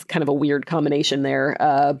 So it's kind of a weird combination there.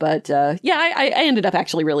 But I ended up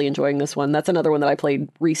actually really enjoying this one. That's another one that I played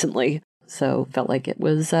recently, so felt like it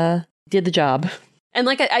was did the job. And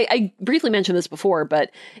like I briefly mentioned this before,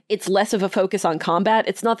 but it's less of a focus on combat.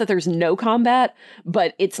 It's not that there's no combat,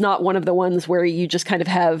 but it's not one of the ones where you just kind of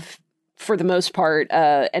have, for the most part,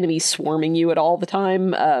 enemies swarming you at all the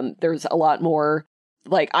time. There's a lot more,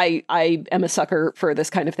 like, I am a sucker for this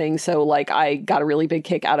kind of thing. So like I got a really big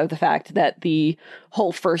kick out of the fact that the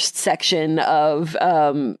whole first section of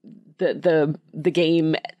the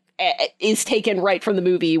game is taken right from the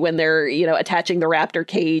movie when they're, attaching the raptor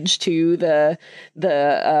cage to the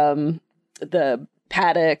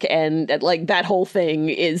paddock, and like that whole thing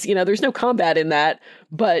is, there's no combat in that,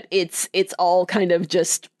 but it's all kind of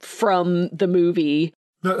just from the movie.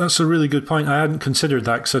 That's a really good point. I hadn't considered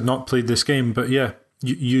that because I'd not played this game, but yeah,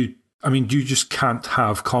 you just can't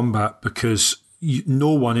have combat because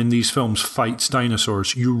no one in these films fights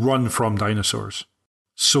dinosaurs. You run from dinosaurs.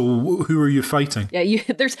 So who are you fighting? Yeah,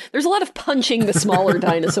 there's a lot of punching the smaller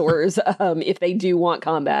dinosaurs if they do want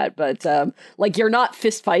combat, but like you're not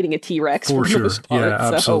fist fighting a T-Rex for sure. Most part,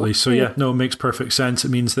 yeah, absolutely. So yeah, no, it makes perfect sense.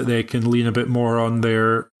 It means that they can lean a bit more on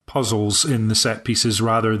their puzzles in the set pieces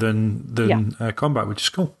rather than combat, which is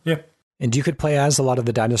cool. Yeah. And you could play as a lot of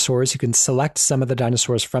the dinosaurs. You can select some of the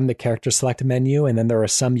dinosaurs from the character select menu, and then there are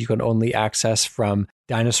some you can only access from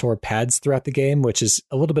dinosaur pads throughout the game, which is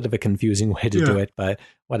a little bit of a confusing way to do it, but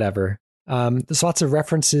whatever. There's lots of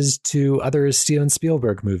references to other Steven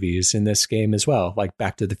Spielberg movies in this game as well, like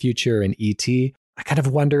Back to the Future and E.T. I kind of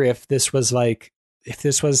wonder if this was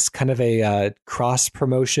kind of a cross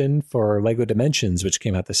promotion for Lego Dimensions, which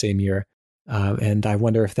came out the same year. And I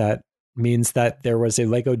wonder if that means that there was a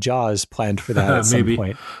Lego Jaws planned for that at some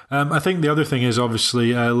point. I think the other thing is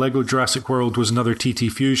obviously Lego Jurassic World was another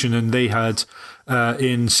TT Fusion, and they had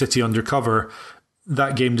in City Undercover,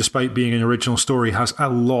 that game, despite being an original story, has a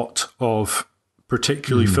lot of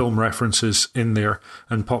particularly film references in there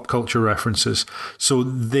and pop culture references. So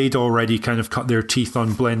they'd already kind of cut their teeth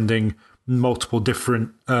on blending multiple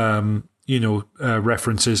different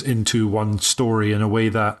references into one story in a way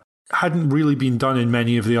that hadn't really been done in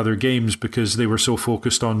many of the other games because they were so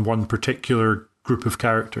focused on one particular group of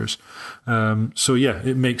characters. So yeah,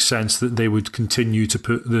 it makes sense that they would continue to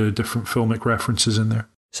put the different filmic references in there.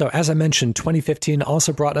 So as I mentioned, 2015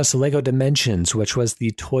 also brought us Lego Dimensions, which was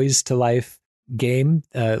the Toys to Life game,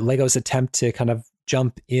 Lego's attempt to kind of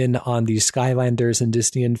jump in on the Skylanders and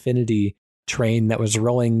Disney Infinity train that was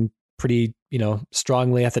rolling pretty,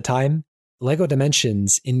 strongly at the time. Lego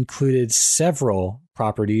Dimensions included several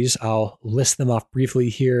properties. I'll list them off briefly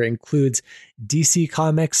here. Includes DC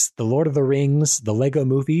Comics, The Lord of the Rings, The Lego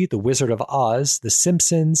Movie, The Wizard of Oz, The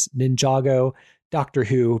Simpsons, Ninjago, Doctor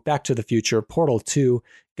Who, Back to the Future, Portal 2,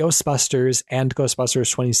 Ghostbusters, and Ghostbusters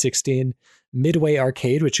 2016, Midway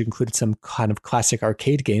Arcade, which included some kind of classic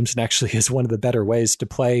arcade games and actually is one of the better ways to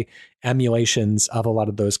play emulations of a lot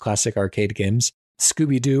of those classic arcade games.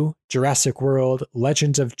 Scooby-Doo, Jurassic World,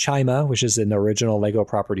 Legends of Chima, which is an original Lego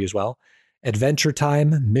property as well, Adventure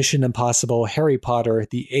Time, Mission Impossible, Harry Potter,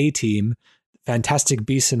 The A-Team, Fantastic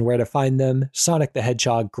Beasts and Where to Find Them, Sonic the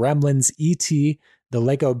Hedgehog, Gremlins, E.T., the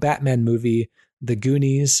Lego Batman movie, The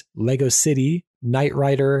Goonies, Lego City, Knight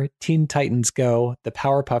Rider, Teen Titans Go, The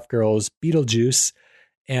Powerpuff Girls, Beetlejuice,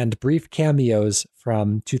 and brief cameos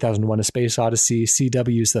from 2001: A Space Odyssey,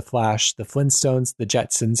 CW's The Flash, The Flintstones, The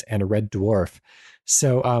Jetsons, and Red Dwarf.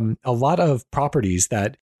 So a lot of properties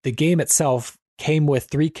that the game itself came with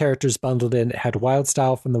 3 characters bundled in. It had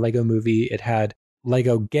Wildstyle from the Lego movie. It had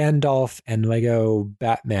Lego Gandalf and Lego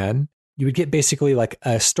Batman. You would get basically like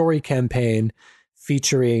a story campaign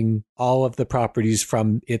featuring all of the properties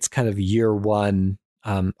from its kind of year one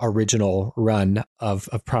original run of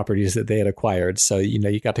properties that they had acquired. So, you know,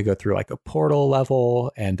 you got to go through like a Portal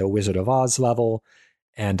level and a Wizard of Oz level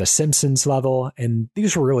and a Simpsons level. And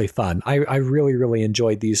these were really fun. I really, really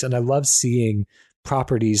enjoyed these. And I love seeing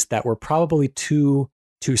properties that were probably too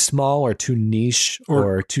small or too niche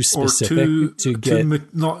or too specific to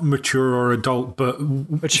get not mature or adult, but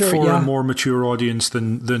mature, for a more mature audience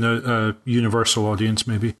than a universal audience,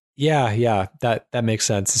 maybe. Yeah, that makes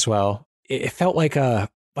sense as well. It felt like a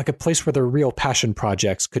place where the real passion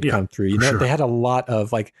projects could come through. You know, sure. They had a lot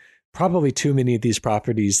of like probably too many of these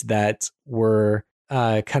properties that were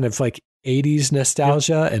kind of like 80s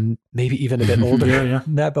nostalgia and maybe even a bit older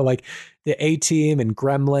than that, but like the A-Team and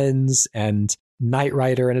Gremlins and Knight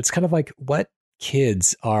Rider, and it's kind of like, what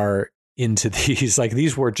kids are into these? Like,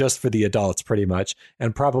 these were just for the adults pretty much,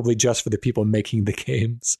 and probably just for the people making the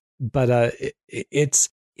games. But it's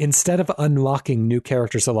instead of unlocking new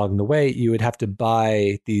characters along the way, you would have to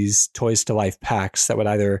buy these Toys to Life packs that would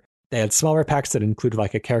they had smaller packs that included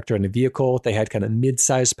like a character and a vehicle. They had kind of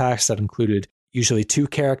mid-sized packs that included usually 2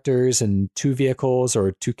 characters and 2 vehicles,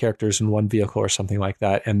 or 2 characters and 1 vehicle or something like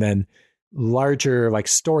that. And then larger like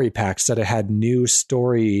story packs that had new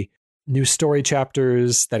story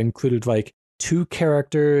chapters that included like 2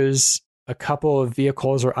 characters, a couple of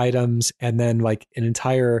vehicles or items, and then like an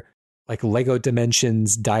entire like Lego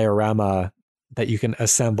Dimensions diorama that you can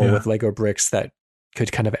assemble with Lego bricks that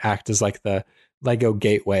could kind of act as like the Lego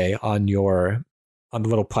gateway on the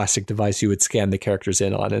little plastic device you would scan the characters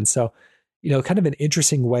in on. And so, you know, kind of an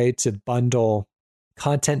interesting way to bundle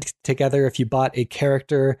content together. If you bought a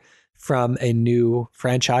character from a new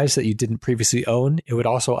franchise that you didn't previously own, it would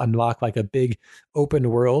also unlock like a big open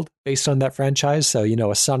world based on that franchise. So, you know,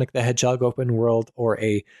 a Sonic the Hedgehog open world or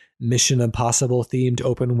a Mission Impossible themed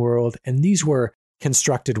open world. And these were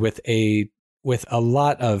constructed with a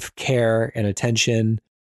lot of care and attention.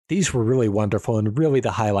 These were really wonderful and really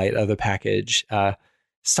the highlight of the package.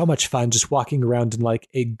 So much fun just walking around in like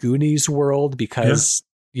a Goonies world because,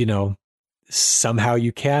 you know, somehow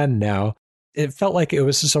you can now. It felt like it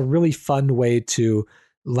was just a really fun way to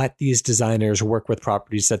let these designers work with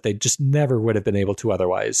properties that they just never would have been able to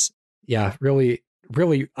otherwise. Yeah, really,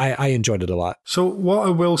 I enjoyed it a lot. So what I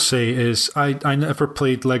will say is I never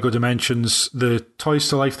played Lego Dimensions. The Toys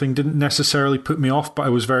to Life thing didn't necessarily put me off, but I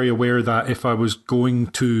was very aware that if I was going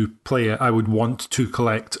to play it, I would want to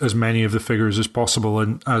collect as many of the figures as possible.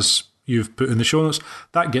 And as you've put in the show notes,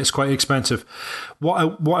 that gets quite expensive.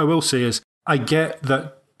 What I will say is I get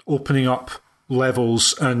that opening up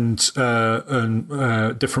levels and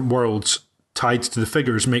different worlds tied to the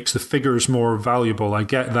figures makes the figures more valuable. I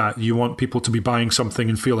get that. You want people to be buying something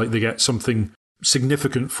and feel like they get something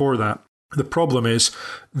significant for that. The problem is,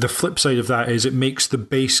 the flip side of that is it makes the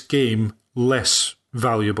base game less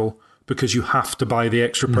valuable because you have to buy the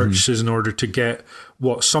extra purchases in order to get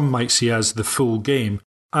what some might see as the full game.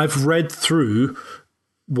 I've read through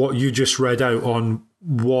what you just read out on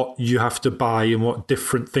what you have to buy and what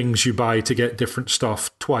different things you buy to get different stuff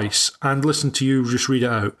twice, and listen to you just read it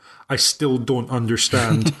out. I still don't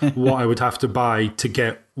understand what I would have to buy to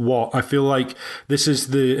get what. I feel like this is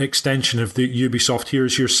the extension of the Ubisoft,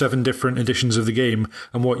 here's your 7 different editions of the game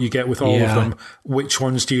and what you get with all of them. Which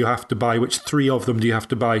ones do you have to buy? Which 3 of them do you have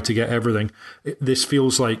to buy to get everything? This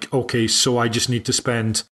feels like, okay, so I just need to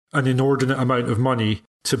spend an inordinate amount of money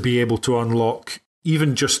to be able to unlock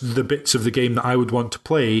even just the bits of the game that I would want to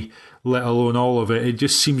play, let alone all of it. It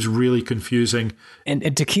just seems really confusing.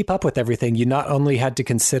 And to keep up with everything, you not only had to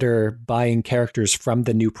consider buying characters from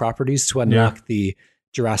the new properties to unlock the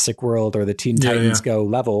Jurassic World or the Teen Titans Go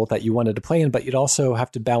level that you wanted to play in, but you'd also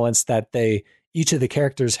have to balance that each of the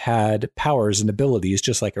characters had powers and abilities,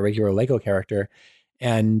 just like a regular Lego character.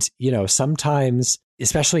 And, you know, sometimes,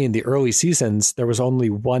 especially in the early seasons, there was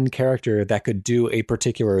only one character that could do a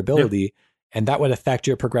particular ability. And that would affect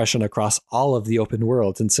your progression across all of the open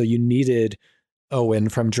worlds. And so you needed Owen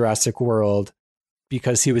from Jurassic World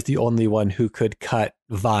because he was the only one who could cut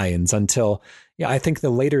vines until, I think the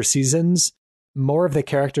later seasons, more of the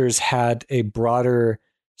characters had a broader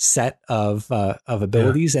set of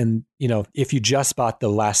abilities. And, you know, if you just bought the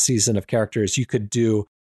last season of characters, you could do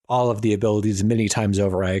all of the abilities many times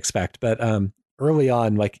over, I expect. But early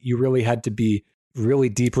on, like, you really had to be really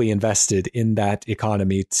deeply invested in that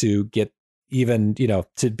economy to get even,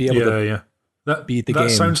 to be able to beat the game.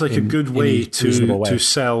 That sounds like a good way to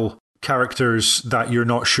sell characters that you're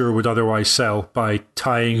not sure would otherwise sell by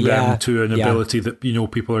tying them to an ability that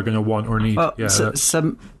people are going to want or need. Well,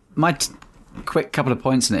 so my quick couple of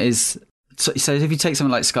points on it is, so if you take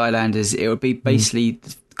something like Skylanders, it would be basically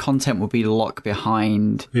content would be locked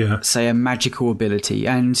behind, say, a magical ability,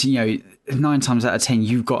 and 9 times out of 10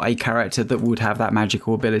 you've got a character that would have that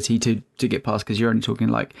magical ability to get past, because you're only talking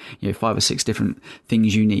like 5 or 6 different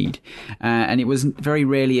things you need, and it was very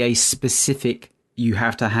rarely a specific you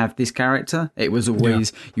have to have this character. It was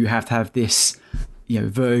always you have to have this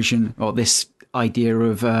version or this idea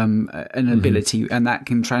of an ability, and that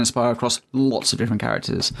can transpire across lots of different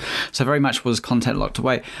characters. So very much was content locked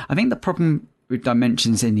away. I think the problem with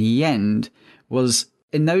Dimensions in the end was,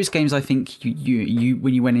 in those games, I think you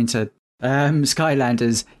when you went into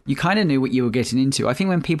Skylanders, you kind of knew what you were getting into. I think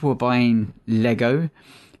when people were buying Lego,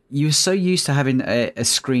 you were so used to having a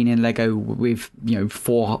screen in Lego with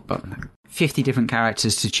 50 different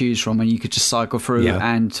characters to choose from, and you could just cycle through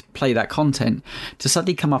and play that content, to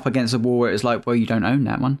suddenly come up against a wall where it's like, well, you don't own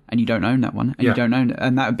that one, and you don't own that one, and you don't own it,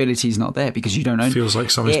 and that ability is not there because you don't own it. Feels like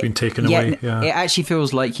something's been taken away. It actually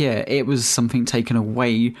feels like, it was something taken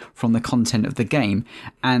away from the content of the game,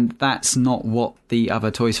 and that's not what the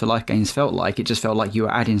other Toys for Life games felt like. It just felt like you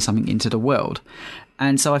were adding something into the world.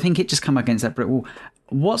 And so I think it just come against that brick wall.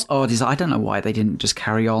 What's odd is I don't know why they didn't just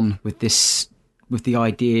carry on with this, with the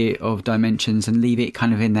idea of Dimensions, and leave it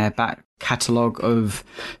kind of in their back catalogue of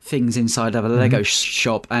things inside of a Lego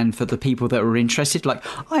shop. And for the people that were interested, like,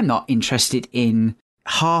 I'm not interested in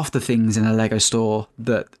half the things in a Lego store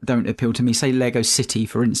that don't appeal to me, say Lego City,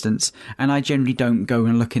 for instance, and I generally don't go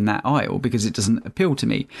and look in that aisle because it doesn't appeal to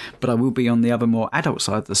me, but I will be on the other more adult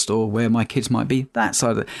side of the store where my kids might be that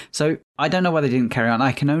side of it. So I don't know why they didn't carry on.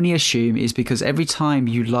 I can only assume is because every time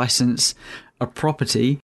you license a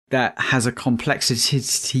property that has a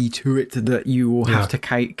complexity to it that you will have to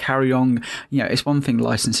carry on. It's one thing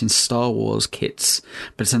licensing Star Wars kits,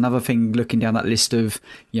 but it's another thing looking down that list of,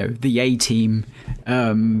 the A-Team,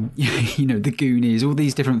 the Goonies, all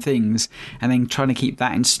these different things, and then trying to keep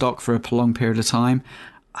that in stock for a prolonged period of time.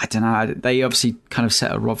 I don't know. They obviously kind of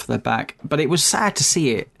set a rod for their back, but it was sad to see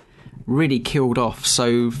it really killed off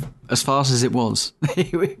so as fast as it was.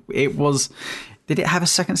 It was... Did it have a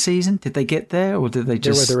second season? Did they get there, or did they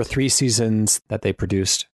just... There were 3 seasons that they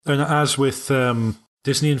produced. And as with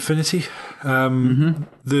Disney Infinity,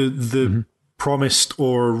 the promised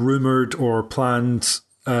or rumoured or planned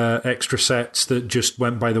extra sets that just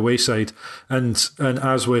went by the wayside. And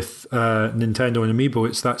as with Nintendo and Amiibo,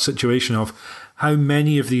 it's that situation of how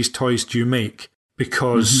many of these toys do you make?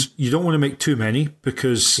 Because you don't want to make too many,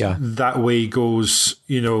 because that way goes,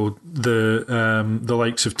 the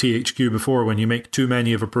likes of THQ before. When you make too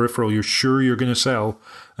many of a peripheral you're sure you're going to sell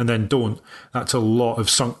and then don't, that's a lot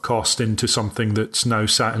of sunk cost into something that's now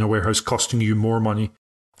sat in a warehouse costing you more money.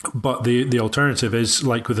 But the alternative is,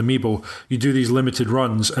 like with Amiibo, you do these limited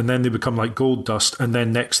runs and then they become like gold dust, and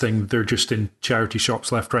then next thing they're just in charity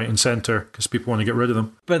shops left, right and centre because people want to get rid of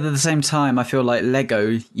them. But at the same time, I feel like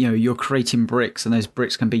Lego, you're creating bricks, and those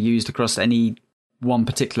bricks can be used across any one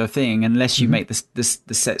particular thing, unless you make the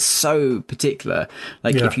set so particular.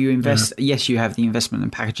 Like if you invest, yes, you have the investment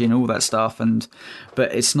and packaging, all that stuff,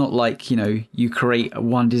 but it's not like, you create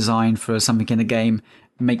one design for something in a game,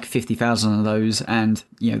 make 50,000 of those, and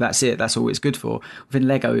that's it, that's all it's good for. Within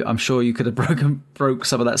Lego, I'm sure you could have broke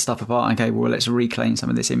some of that stuff apart. Okay, well, let's reclaim some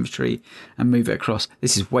of this inventory and move it across.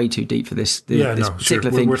 This is way too deep for this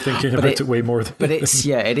particular thing. We're thinking about it way more than but it's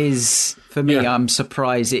it is, for me. I'm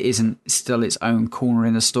surprised it isn't still its own corner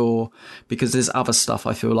in the store, because there's other stuff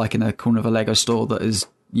I feel like in the corner of a Lego store that is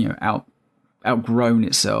outgrown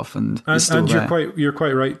itself, and you're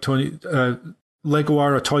quite right, Tony. Lego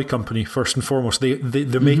are a toy company, first and foremost.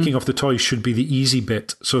 The making of the toys should be the easy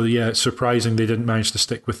bit. So it's surprising they didn't manage to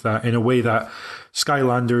stick with that in a way that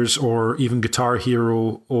Skylanders or even Guitar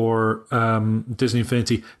Hero or Disney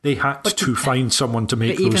Infinity, they had to find someone to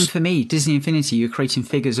make those. But even for me, Disney Infinity, you're creating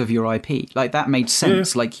figures of your IP. Like, that made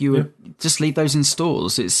sense. Like, you would just leave those in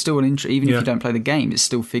stores. It's still an even if you don't play the game, it's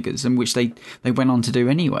still figures, and which they went on to do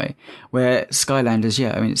anyway. Where Skylanders,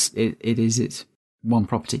 it's one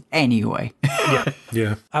property anyway.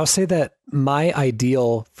 I'll say that my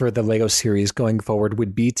ideal for the Lego series going forward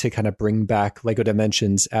would be to kind of bring back Lego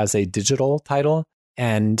Dimensions as a digital title.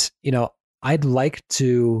 And, I'd like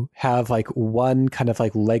to have like one kind of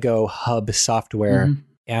like Lego hub software,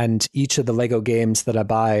 and each of the Lego games that I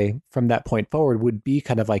buy from that point forward would be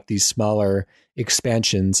kind of like these smaller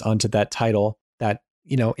expansions onto that title that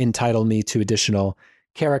entitle me to additional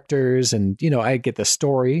characters, and I get the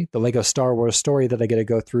story, the Lego Star Wars story that I get to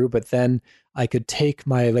go through, but then I could take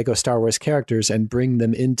my Lego Star Wars characters and bring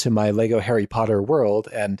them into my Lego Harry Potter world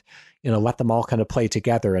and let them all kind of play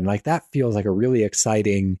together. And like that feels like a really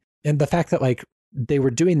exciting, and the fact that like they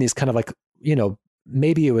were doing these kind of like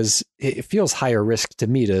maybe it feels higher risk to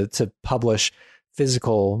me to publish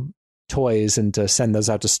physical toys and to send those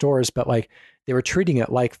out to stores, but like they were treating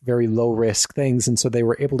it like very low risk things. And so they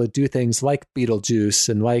were able to do things like Beetlejuice,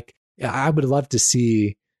 and like, I would love to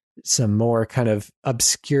see some more kind of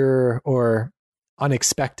obscure or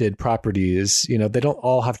unexpected properties. They don't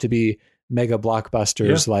all have to be mega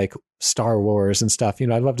blockbusters like Star Wars and stuff. I'd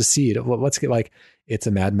love to see it. Let's get like It's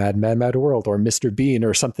a Mad, Mad, Mad, Mad World or Mr. Bean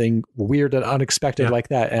or something weird and unexpected like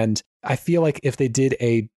that. And I feel like if they did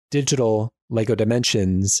a digital Lego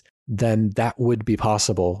Dimensions, then that would be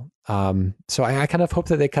possible. So I kind of hope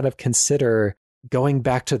that they kind of consider going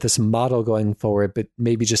back to this model going forward, but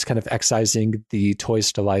maybe just kind of excising the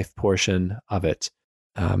Toys to Life portion of it.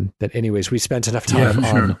 But anyways, we spent enough time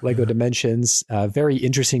on Lego Dimensions. Very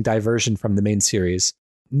interesting diversion from the main series.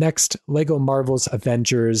 Next, Lego Marvel's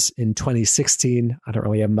Avengers in 2016. I don't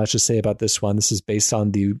really have much to say about this one. This is based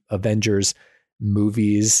on the Avengers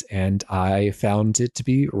movies, and I found it to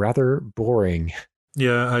be rather boring.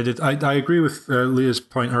 Yeah, I did. I agree with Leah's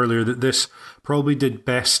point earlier that this probably did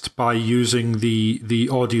best by using the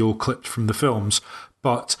audio clipped from the films,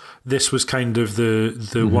 but this was kind of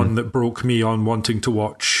the one that broke me on wanting to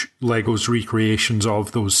watch Lego's recreations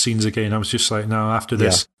of those scenes again. I was just like, no, after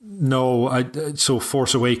this, no. So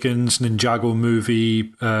Force Awakens, Ninjago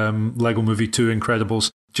movie, Lego Movie 2,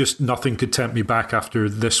 Incredibles, just nothing could tempt me back after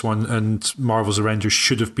this one, and Marvel's Avengers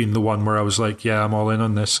should have been the one where I was like, yeah, I'm all in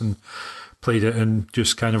on this, and played it and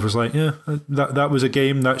just kind of was like, yeah, that was a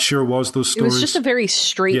game. That sure was those stories. It was just a very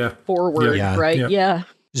straightforward, right? Yeah.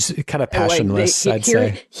 Just kind of passionless, I'd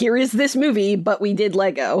say. Here is this movie, but we did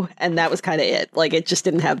Lego, and that was kind of it. Like, it just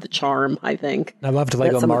didn't have the charm, I think. I loved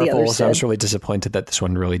Lego Marvel, so I was really disappointed that this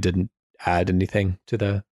one really didn't add anything to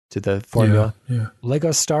the formula. Yeah.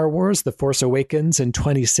 Lego Star Wars: The Force Awakens in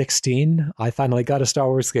 2016. I finally got a Star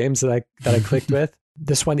Wars game that I clicked with.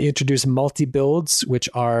 This one introduced multi-builds, which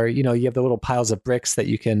are, you have the little piles of bricks that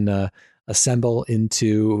you can assemble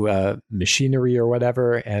into machinery or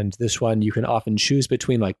whatever. And this one, you can often choose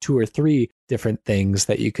between like 2 or 3 different things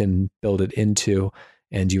that you can build it into.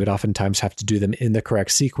 And you would oftentimes have to do them in the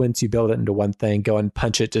correct sequence. You build it into one thing, go and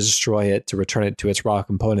punch it to destroy it, to return it to its raw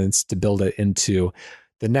components, to build it into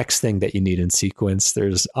the next thing that you need in sequence.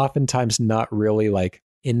 There's oftentimes not really like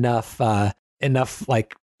enough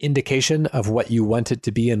like indication of what you want it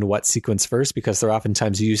to be in what sequence first, because they're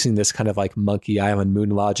oftentimes using this kind of like Monkey Island moon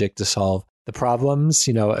logic to solve the problems.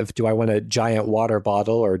 Do I want a giant water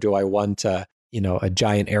bottle or do I want a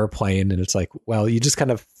giant airplane? And it's like, well, you just kind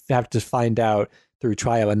of have to find out through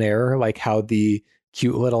trial and error, like how the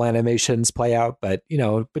cute little animations play out. But,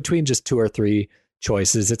 between just 2 or 3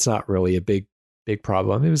 choices, it's not really a big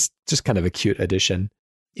problem. It was just kind of a cute addition.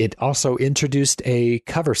 It also introduced a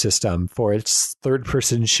cover system for its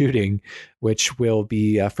third-person shooting, which will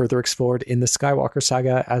be further explored in the Skywalker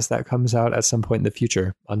saga as that comes out at some point in the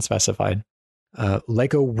future, unspecified.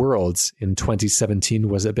 Lego Worlds in 2017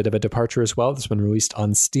 was a bit of a departure as well. This one released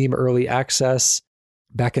on Steam Early Access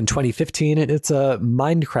back in 2015, and it's a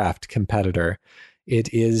Minecraft competitor.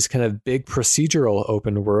 It is kind of big procedural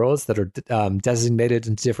open worlds that are designated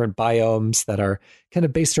into different biomes that are kind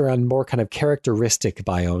of based around more kind of characteristic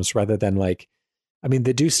biomes rather than like,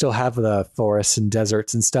 they do still have the forests and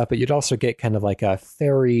deserts and stuff, but you'd also get kind of like a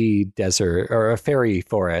fairy desert or a fairy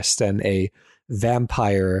forest and a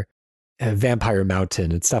vampire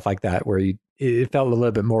mountain and stuff like that, where it felt a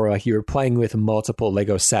little bit more like you were playing with multiple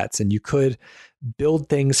Lego sets, and you could build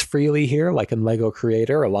things freely here, like in Lego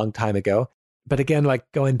Creator a long time ago. But again, like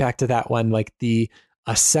going back to that one, like the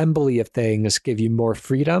assembly of things give you more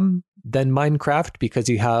freedom than Minecraft because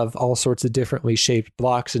you have all sorts of differently shaped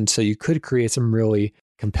blocks. And so you could create some really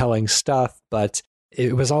compelling stuff, but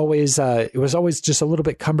it was always just a little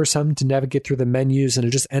bit cumbersome to navigate through the menus, and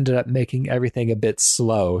it just ended up making everything a bit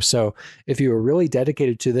slow. So if you were really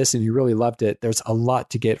dedicated to this and you really loved it, there's a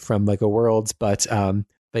lot to get from Lego Worlds, but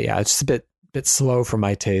yeah, it's just a bit slow for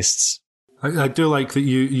my tastes. I do like that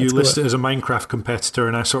you list it as a Minecraft competitor,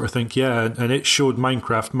 and I sort of think, yeah, and it showed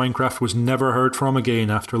Minecraft. Minecraft was never heard from again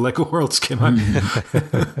after Lego Worlds came out.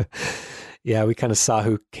 Yeah, we kind of saw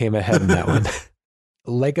who came ahead in that one.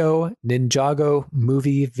 Lego Ninjago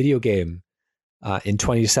movie video game in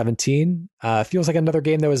 2017. Feels like another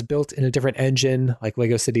game that was built in a different engine, like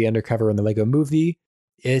Lego City Undercover and the Lego movie.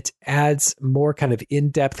 It adds more kind of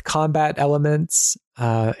in-depth combat elements.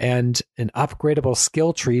 and an upgradable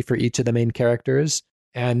skill tree for each of the main characters,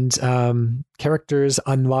 and characters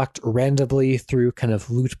unlocked randomly through kind of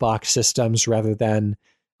loot box systems rather than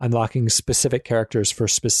unlocking specific characters for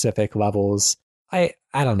specific levels. I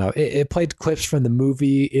don't know. It played clips from the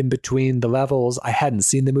movie in between the levels. I hadn't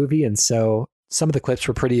seen the movie, and so some of the clips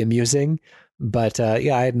were pretty amusing. But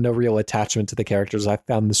yeah, I had no real attachment to the characters. I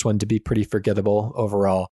found this one to be pretty forgettable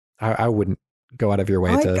overall. I wouldn't go out of your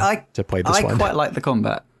way to play this one. I quite like the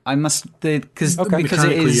combat. I must, because Okay. because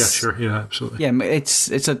it is, Yeah, sure, yeah, absolutely. yeah,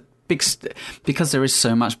 it's a big because there is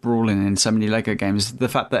so much brawling in so many Lego games. The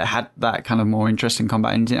fact that it had that kind of more interesting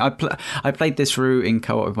combat engine. I played this through in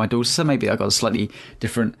co-op with my daughter, so maybe I got a slightly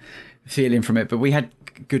different feeling from it. But we had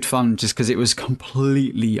good fun just because it was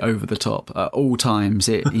completely over the top at all times.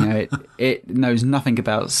 It knows nothing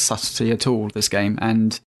about subtlety at all, this game,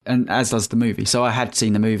 and as does the movie. So I had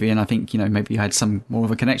seen the movie, and I think maybe I had some more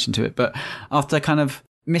of a connection to it. But after kind of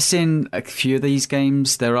missing a few of these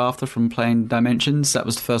games thereafter from playing Dimensions, that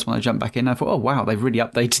was the first one I jumped back in. I thought, oh wow, they've really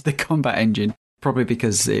updated the combat engine, probably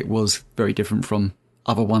because it was very different from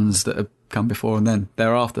other ones that have come before and then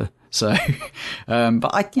thereafter. So,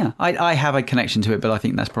 but I have a connection to it, but I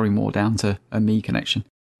think that's probably more down to a me connection.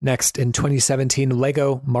 Next, in 2017,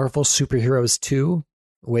 Lego Marvel Superheroes 2,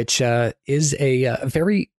 which is a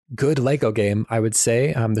very good Lego game, I would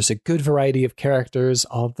say. There's a good variety of characters,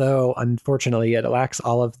 although unfortunately it lacks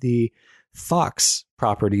all of the Fox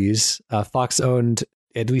properties. Fox owned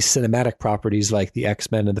at least cinematic properties like the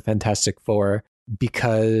X-Men and the Fantastic Four,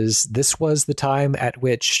 because this was the time at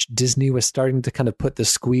which Disney was starting to kind of put the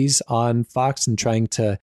squeeze on Fox and trying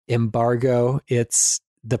to embargo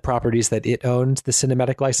the properties that it owned the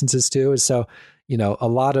cinematic licenses to. So, a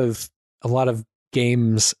lot of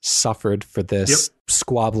games suffered for this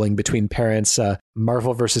squabbling between parents.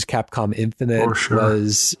 Marvel vs. Capcom Infinite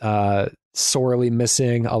was sorely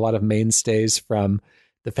missing a lot of mainstays from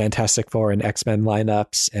the Fantastic Four and X-Men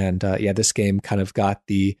lineups. And this game kind of got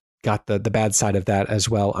the bad side of that as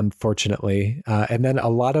well, unfortunately. And then a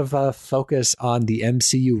lot of focus on the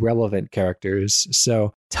MCU relevant characters.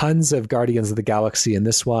 So tons of Guardians of the Galaxy in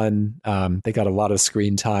this one. They got a lot of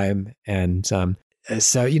screen time, and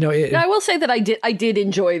so I will say that I did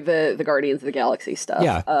enjoy the Guardians of the Galaxy stuff.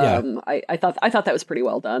 I thought that was pretty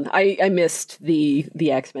well done. I missed the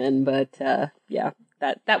X-Men, but that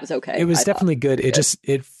was okay. It was definitely good.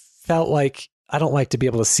 It felt like I don't like to be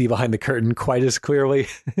able to see behind the curtain quite as clearly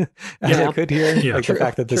as I could here. The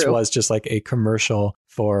fact that this was just like a commercial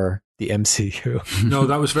for the MCU. No,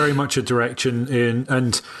 that was very much a direction in,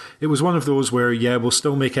 and it was one of those where, we'll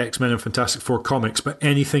still make X-Men and Fantastic Four comics, but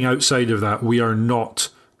anything outside of that, we are not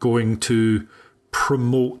going to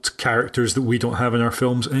promote characters that we don't have in our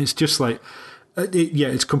films. And it's just like,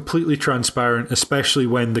 it's completely transparent, especially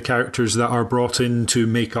when the characters that are brought in to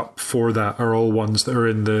make up for that are all ones that are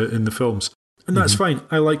in the films. And that's fine.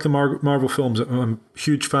 I like the Marvel films. I'm a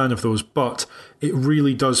huge fan of those. But it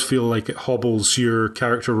really does feel like it hobbles your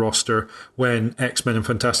character roster when X-Men and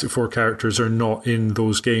Fantastic Four characters are not in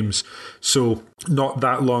those games. So not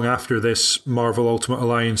that long after this, Marvel Ultimate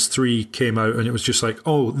Alliance 3 came out, and it was just like,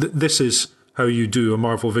 this is how you do a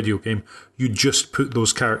Marvel video game. You just put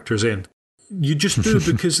those characters in. You just do,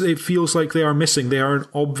 because it feels like they are missing. They aren't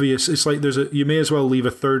obvious. It's like you may as well leave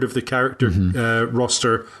a third of the character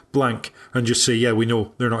roster blank and just say, we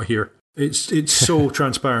know they're not here. It's so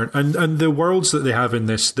transparent. And the worlds that they have in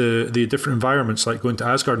this, the different environments, like going to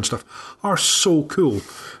Asgard and stuff, are so cool.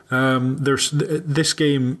 This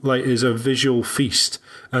game is a visual feast,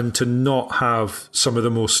 and to not have some of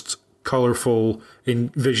the most colourful,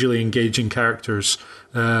 visually engaging characters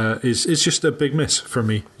is just a big miss for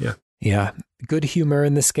me. Yeah, good humor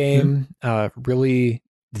in this game. Really,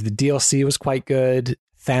 the DLC was quite good.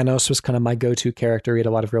 Thanos was kind of my go-to character. He had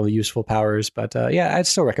a lot of really useful powers. But I'd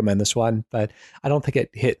still recommend this one. But I don't think it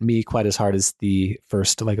hit me quite as hard as the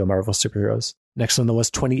first Lego Marvel Superheroes. Next on the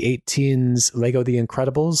list, 2018's Lego The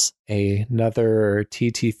Incredibles, another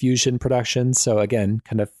TT Fusion production. So again,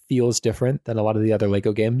 kind of feels different than a lot of the other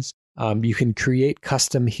Lego games. You can create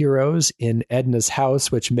custom heroes in Edna's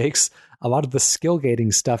house, which makes a lot of the skill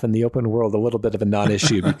gating stuff in the open world a little bit of a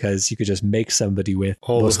non-issue because you could just make somebody with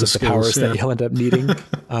most of the powers that you'll end up needing.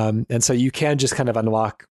 And so you can just kind of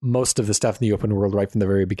unlock most of the stuff in the open world right from the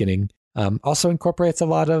very beginning. Also incorporates a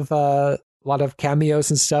lot of cameos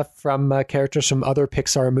and stuff from characters from other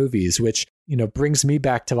Pixar movies, which, brings me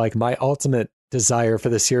back to my ultimate desire for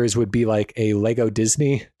the series would be like a Lego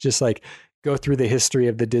Disney, just go through the history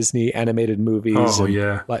of the Disney animated movies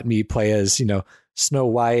let me play as, Snow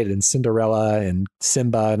White and Cinderella and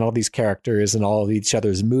Simba and all these characters and all of each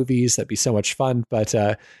other's movies. That'd be so much fun. But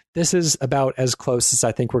this is about as close as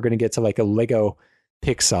I think we're going to get to like a Lego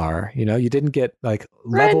Pixar. You know, you didn't get like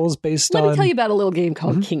levels based on. Let me tell you about a little game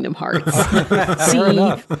called Kingdom Hearts. Fair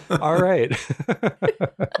enough. All right.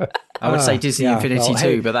 I would say Disney Infinity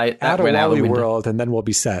too, but that add a went out the Wally window. World and then we'll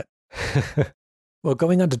be set. Well,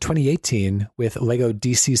 going on to 2018 with Lego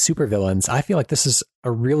DC Supervillains, I feel like this is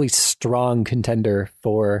a really strong contender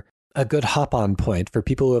for a good hop-on point for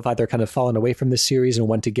people who have either kind of fallen away from the series and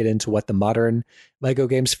want to get into what the modern Lego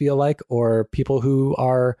games feel like, or people who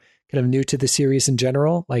are kind of new to the series in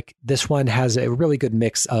general. Like this one has a really good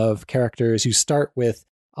mix of characters. You start with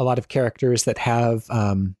a lot of characters that have,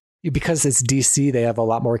 because it's DC, they have a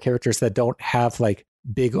lot more characters that don't have like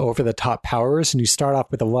big over the top powers. And you start off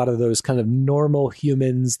with a lot of those kind of normal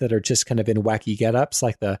humans that are just kind of in wacky get-ups,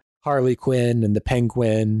 like the Harley Quinn and the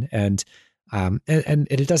Penguin. And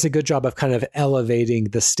it does a good job of kind of elevating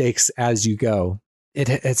the stakes as you go.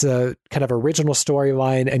 It's a kind of original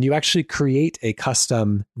storyline, and you actually create a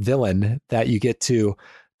custom villain that you get to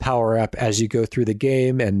power up as you go through the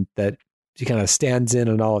game, and that he kind of stands in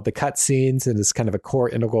on all of the cutscenes and is kind of a core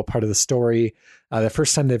integral part of the story. The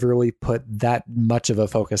first time they've really put that much of a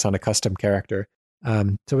focus on a custom character.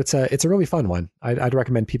 So it's a really fun one. I'd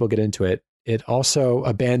recommend people get into it. It also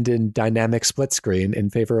abandoned dynamic split screen in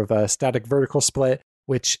favor of a static vertical split,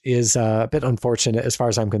 which is a bit unfortunate as far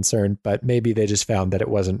as I'm concerned, but maybe they just found that it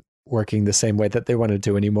wasn't working the same way that they wanted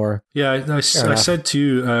to anymore. Yeah, I said to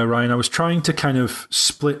you, Ryan, I was trying to kind of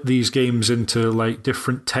split these games into like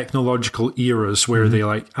different technological eras where they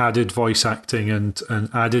like added voice acting and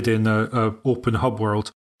added in a open hub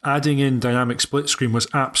world. Adding in dynamic split screen was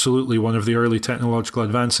absolutely one of the early technological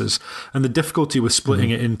advances. And the difficulty with splitting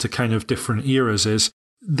it into kind of different eras is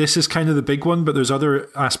this is kind of the big one, but there's other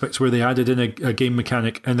aspects where they added in a game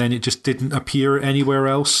mechanic and then it just didn't appear anywhere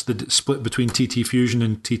else. The split between TT Fusion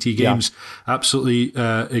and TT Games absolutely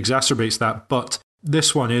exacerbates that. But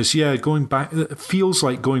this one is, going back. It feels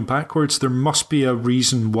like going backwards. There must be a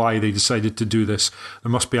reason why they decided to do this.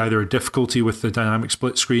 There must be either a difficulty with the dynamic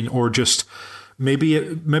split screen or just maybe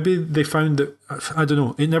they found that, I don't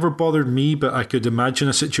know, it never bothered me, but I could imagine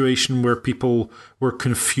a situation where people were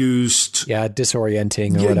confused. Yeah,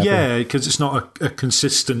 disorienting or whatever. Yeah, because it's not a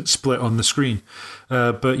consistent split on the screen.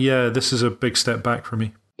 But yeah, this is a big step back for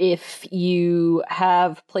me. If you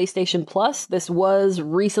have PlayStation Plus, this was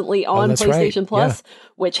recently on PlayStation Plus,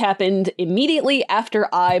 which happened immediately after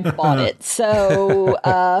I bought it. So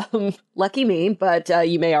lucky me, but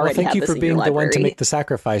you may already have this in your library. Thank you for being the one to make the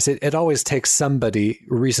sacrifice. It always takes somebody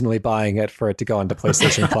recently buying it for it to go onto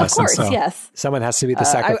PlayStation Plus. Of course, and so yes. Someone has to be the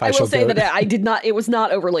sacrificial I will say goat. that I did not. It was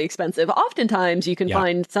not overly expensive. Oftentimes, you can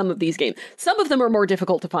find some of these games. Some of them are more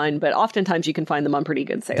difficult to find, but oftentimes you can find them on pretty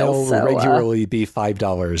good sales. They'll regularly be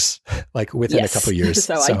 $5, like within a couple of years.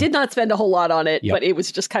 So I did not spend a whole lot on it, but it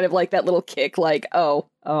was just kind of like that little kick, like, oh,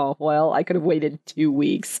 well, I could have waited 2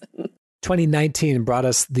 weeks. 2019 brought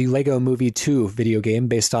us the Lego Movie 2 video game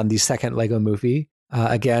based on the second Lego movie.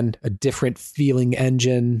 Again, a different feeling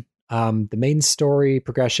engine. The main story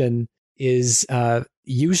progression is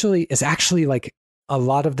actually like a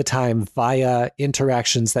lot of the time via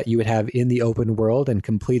interactions that you would have in the open world and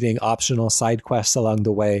completing optional side quests along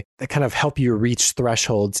the way that kind of help you reach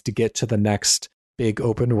thresholds to get to the next big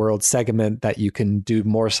open world segment that you can do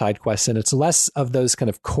more side quests. And it's less of those kind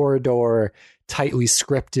of corridor, tightly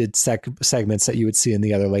scripted segments that you would see in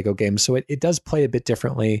the other Lego games. So it does play a bit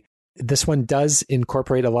differently. This one does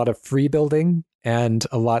incorporate a lot of free building and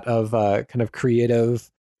a lot of kind of creative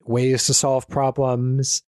ways to solve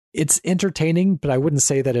problems. It's entertaining, but I wouldn't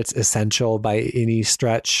say that it's essential by any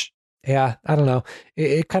stretch. Yeah, I don't know.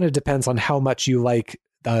 It kind of depends on how much you like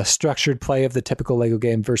the structured play of the typical Lego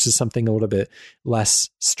game versus something a little bit less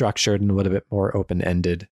structured and a little bit more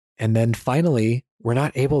open-ended. And then finally, we're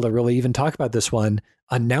not able to really even talk about this one.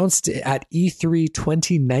 Announced at E3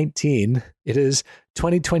 2019, it is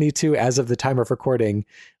 2022 as of the time of recording,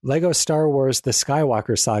 Lego Star Wars The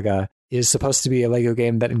Skywalker Saga is supposed to be a Lego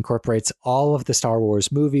game that incorporates all of the Star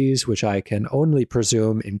Wars movies, which I can only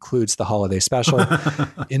presume includes the holiday special,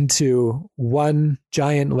 into one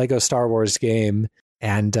giant Lego Star Wars game.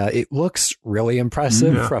 And it looks really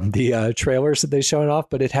impressive from the trailers that they've shown off,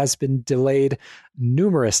 but it has been delayed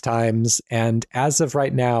numerous times. And as of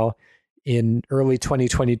right now, in early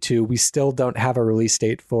 2022, we still don't have a release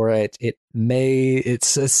date for it.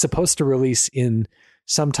 It's supposed to release in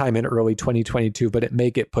sometime in early 2022, but it may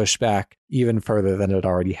get pushed back even further than it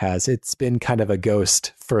already has. It's been kind of a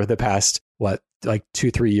ghost for the past,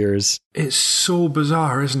 2-3 years. It's so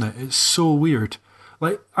bizarre, isn't it? It's so weird.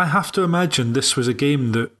 Like, I have to imagine this was a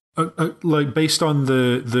game that, like, based on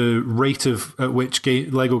the rate at which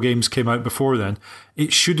Lego games came out before then,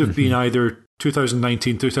 it should have been either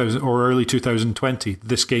 2019, 2000, or early 2020.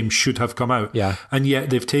 This game should have come out. Yeah. And yet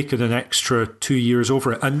they've taken an extra 2 years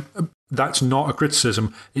over it. And that's not a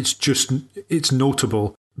criticism. It's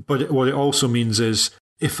notable. But what it also means is,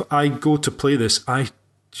 if I go to play this, I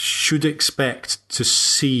should expect to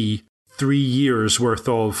see 3 years worth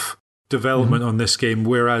of development on this game,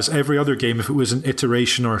 whereas every other game, if it was an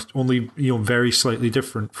iteration or only very slightly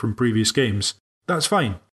different from previous games, that's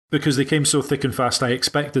fine. Because they came so thick and fast, I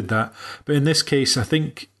expected that. But in this case,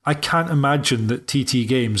 I can't imagine that TT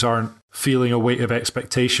Games aren't feeling a weight of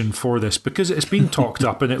expectation for this, because it's been talked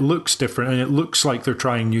up and it looks different and it looks like they're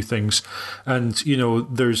trying new things. And,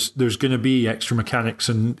 there's going to be extra mechanics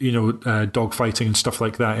and, dogfighting and stuff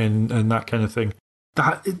like that and that kind of thing.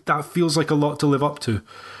 That feels like a lot to live up to.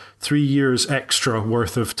 3 years extra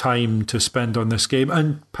worth of time to spend on this game,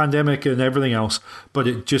 and pandemic and everything else, but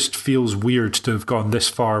it just feels weird to have gone this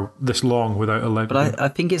far, this long without a Lego. But I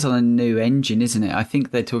think it's on a new engine, isn't it? I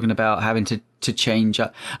think they're talking about having to change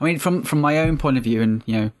up. I mean, from my own point of view,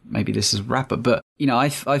 and maybe this is a wrapper, but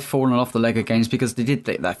I've fallen off the Lego games because they did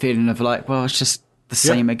that feeling of like, well, it's just the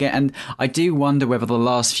same again. And I do wonder whether the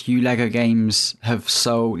last few Lego games have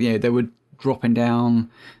sold, they were dropping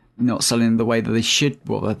down, not selling the way that they should,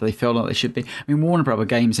 that they feel like they should be. I mean, Warner Brother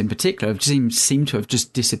games in particular seem to have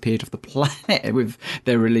just disappeared off the planet with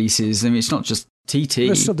their releases. I mean, it's not just TT.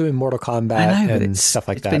 They're still doing Mortal Kombat and stuff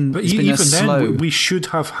like that. But even then, we should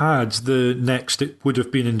have had the next. It would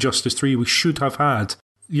have been Injustice 3. We should have had.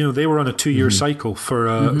 They were on a 2-year cycle for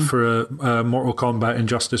Mortal Kombat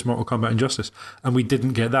Injustice, and we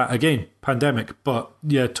didn't get that again. Pandemic, but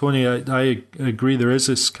yeah, Tony, I agree. There is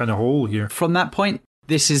this kind of hole here. From that point,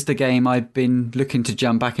 this is the game I've been looking to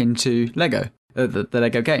jump back into Lego, the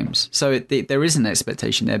Lego games. So there is an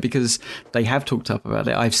expectation there because they have talked up about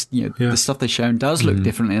it. The stuff they've shown does look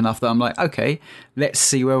differently enough that I'm like, okay, let's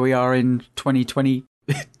see where we are in 2020,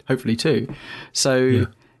 hopefully too. So,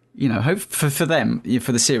 hope for them,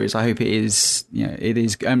 for the series, I hope it is, it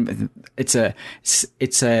is, it's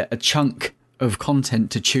a chunk of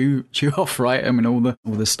content to chew off, right? I mean, all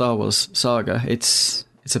the Star Wars saga, it's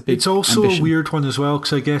a big It's also ambition. a weird one as well,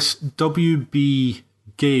 because I guess WB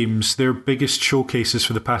Games, their biggest showcases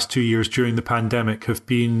for the past 2 years during the pandemic have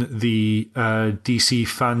been the DC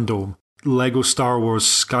fandom. Lego Star Wars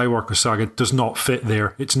Skywalker Saga does not fit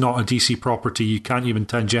there. It's not a DC property. You can't even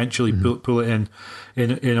tangentially pull it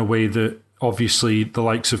in a way that obviously the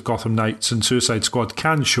likes of Gotham Knights and Suicide Squad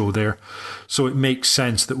can show there. So it makes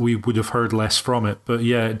sense that we would have heard less from it. But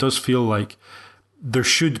yeah, it does feel like there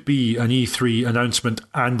should be an E3 announcement,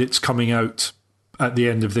 and it's coming out at the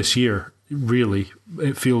end of this year, really,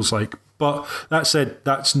 it feels like. But that said,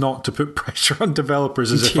 that's not to put pressure on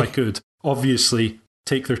developers as if I could. Obviously,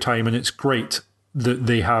 take their time, and it's great that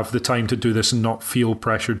they have the time to do this and not feel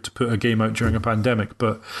pressured to put a game out during a pandemic.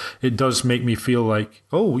 But it does make me feel like,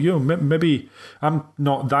 maybe I'm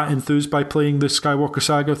not that enthused by playing the Skywalker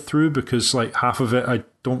Saga through, because like half of it I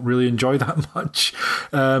don't really enjoy that much,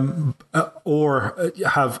 or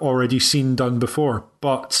have already seen done before.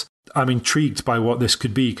 But I'm intrigued by what this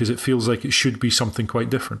could be, because it feels like it should be something quite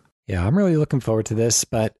different. Yeah, I'm really looking forward to this,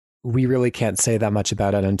 but we really can't say that much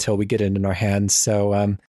about it until we get it in our hands.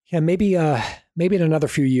 So maybe in another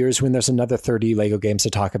few years, when there's another 30 Lego games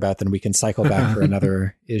to talk about, then we can cycle back for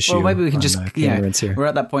another issue. Well, maybe we can we're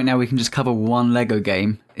at that point now, we can just cover one Lego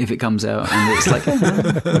game if it comes out, and it's like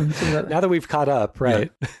now that we've caught up,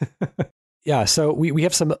 right? Yeah, so we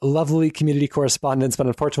have some lovely community correspondence, but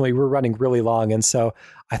unfortunately we're running really long. And so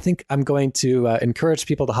I think I'm going to encourage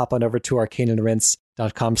people to hop on over to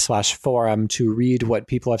arcaneandrinse.com/forum to read what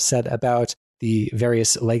people have said about the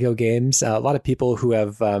various Lego games. A lot of people who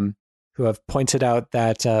have pointed out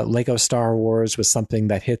that Lego Star Wars was something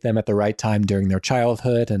that hit them at the right time during their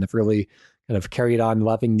childhood, and have really kind of carried on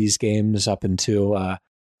loving these games up until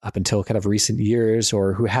kind of recent years,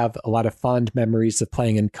 or who have a lot of fond memories of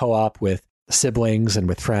playing in co-op with siblings and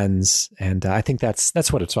with friends. And I think that's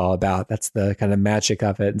what it's all about. That's the kind of magic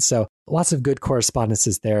of it. And so lots of good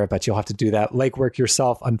correspondences there, but you'll have to do that legwork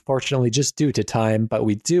yourself, unfortunately, just due to time. But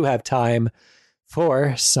we do have time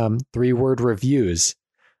for some 3-word reviews.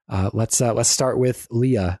 Let's start with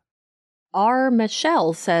Leah. R.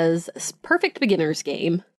 Michelle says, perfect beginner's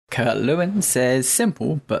game. Kurt Lewin says,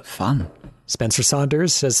 simple but fun. Spencer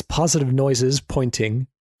Saunders says, positive noises pointing.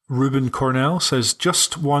 Ruben Cornell says,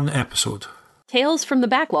 just one episode. Tales from the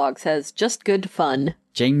Backlog says, just good fun.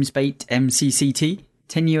 James Bate MCCT,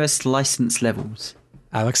 tenuous license levels.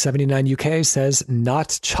 Alex79UK says,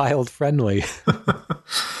 not child friendly.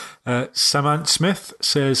 Samant Smith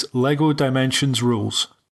says Lego Dimensions rules.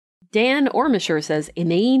 Dan Ormisher says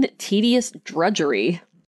inane, tedious drudgery.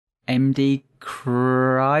 MD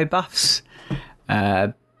Crybuffs,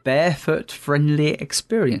 barefoot friendly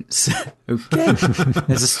experience. Okay,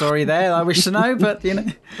 there's a story there I wish to know, but you know,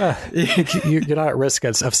 you're not at risk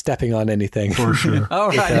of stepping on anything for sure. Oh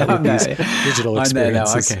right, I'm there. Digital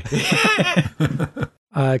experiences. I'm there now.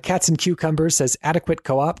 Okay. Cats and Cucumbers says adequate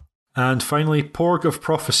co-op. And finally, Porg of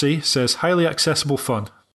Prophecy says highly accessible fun.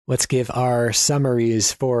 Let's give our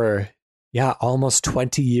summaries for almost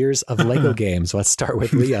 20 years of Lego games. Let's start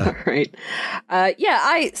with Leah. All right.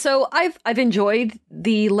 I've enjoyed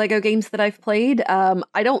the Lego games that I've played.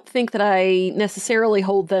 I don't think that I necessarily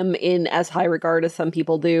hold them in as high regard as some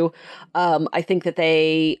people do. I think that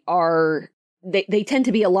they tend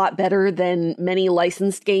to be a lot better than many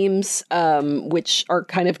licensed games, which are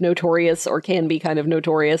kind of notorious or can be kind of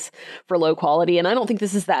notorious for low quality. And I don't think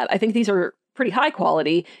this is that. I think these are pretty high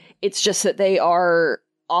quality. It's just that they are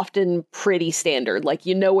often pretty standard. Like,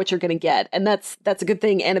 you know what you're going to get. And that's a good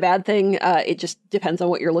thing and a bad thing. It just depends on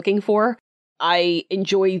what you're looking for. I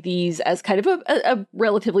enjoy these as kind of a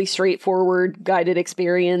relatively straightforward guided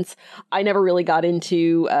experience. I never really got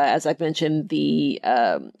into, as I've mentioned, the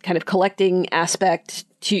kind of collecting aspect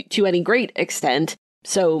to any great extent.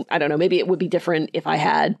 So I don't know, maybe it would be different if I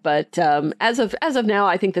had, but as of now,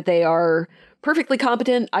 I think that they are perfectly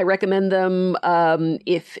competent. I recommend them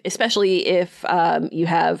especially if you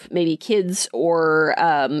have maybe kids or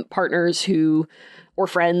partners or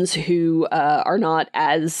friends who are not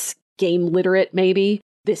as game literate. Maybe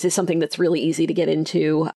this is something that's really easy to get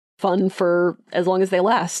into, fun for as long as they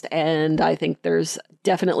last. And I think there's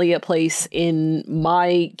definitely a place in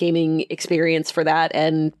my gaming experience for that,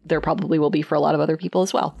 and there probably will be for a lot of other people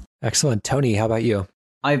as well. Excellent. Tony, how about you?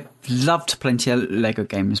 I've loved plenty of Lego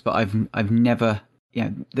games, but I've never,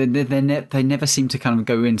 they never seem to kind of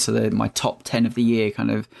go into my top 10 of the year kind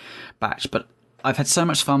of batch. But I've had so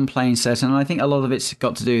much fun playing certain, and I think a lot of it's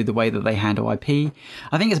got to do with the way that they handle IP.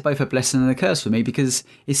 I think it's both a blessing and a curse for me, because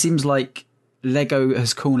it seems like Lego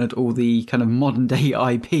has cornered all the kind of modern day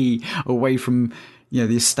IP away from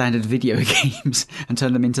these standard video games and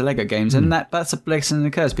turned them into Lego games, and that's a blessing and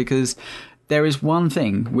a curse, because there is one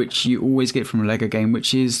thing which you always get from a Lego game,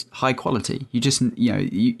 which is high quality. You just,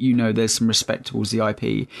 there's some respect towards the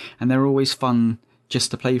IP, and they're always fun just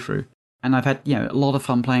to play through. And I've had, a lot of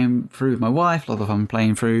fun playing through with my wife, a lot of fun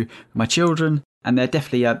playing through with my children, and they're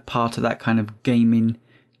definitely a part of that kind of gaming,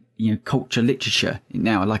 culture literature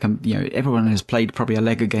now. Like, everyone has played probably a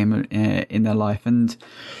Lego game in their life, and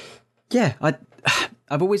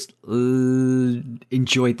I've always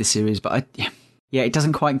enjoyed the series, but it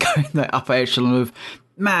doesn't quite go in the upper echelon of,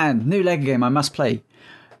 man, new Lego game I must play.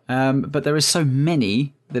 But there is so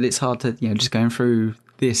many that it's hard to, just going through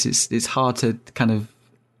this, it's hard to kind of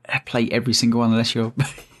play every single one unless you're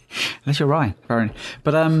Ryan.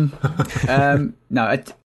 But no,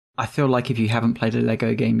 I feel like if you haven't played a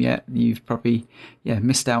Lego game yet, you've probably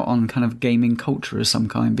missed out on kind of gaming culture of some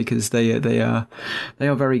kind, because they are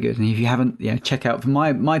very good. And if you haven't, check out.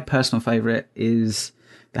 My personal favourite is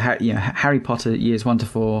the Harry Potter years 1 to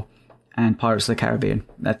 4 and Pirates of the Caribbean.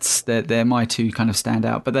 They're my two kind of stand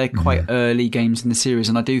out, but they're quite early games in the series,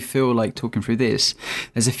 and I do feel like talking through this,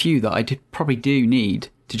 there's a few that I probably do need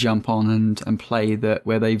to jump on and play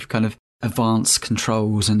where they've kind of advanced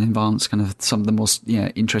controls and advanced kind of some of the most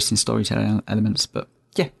interesting storytelling elements. But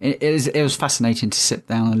it was fascinating to sit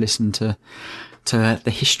down and listen to the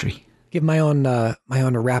history. Give my own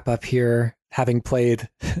wrap up here. Having played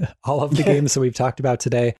all of the games that we've talked about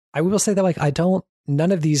today, I will say that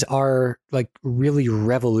none of these are like really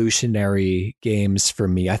revolutionary games for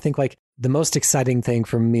me. I think like the most exciting thing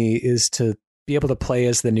for me is to be able to play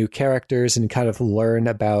as the new characters and kind of learn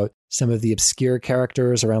about some of the obscure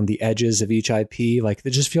characters around the edges of each IP. Like, it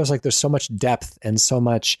just feels like there's so much depth and so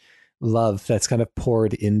much love that's kind of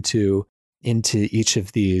poured into each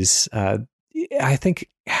of these. I think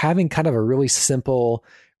having kind of a really simple,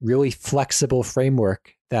 really flexible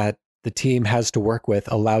framework that the team has to work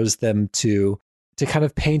with allows them to kind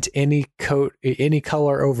of paint any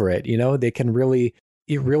color over it. They can really,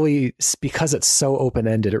 because it's so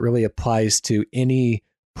open-ended, it really applies to any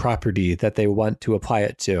property that they want to apply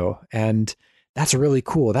it to. And that's really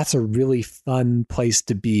cool. That's a really fun place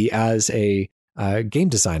to be as a game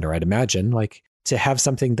designer, I'd imagine, like to have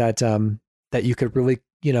something that you could really,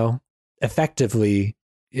 effectively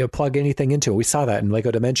plug anything into it. We saw that in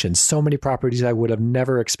Lego Dimensions. So many properties I would have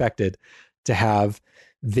never expected to have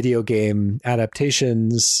video game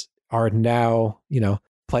adaptations are now,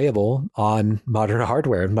 playable on modern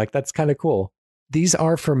hardware. I'm like, that's kind of cool. these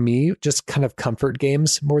are for me just kind of comfort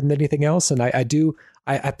games more than anything else. And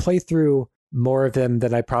I play through more of them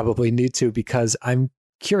than I probably need to because I'm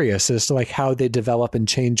curious as to like how they develop and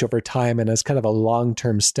change over time. And as kind of a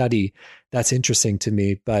long-term study, that's interesting to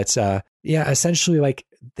me. But yeah, essentially like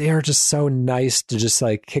they are just so nice to just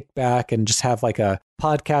like kick back and just have like a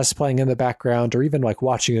podcast playing in the background or even like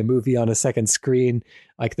watching a movie on a second screen.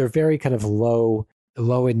 Like they're very kind of low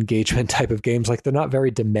engagement type of games. Like they're not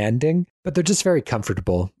very demanding, but they're just very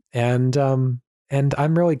comfortable. And I'm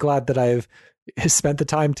really glad that I've spent the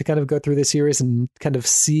time to kind of go through the series and kind of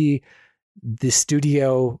see the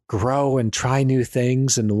studio grow and try new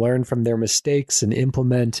things and learn from their mistakes and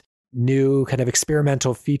implement new kind of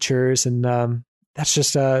experimental features. And that's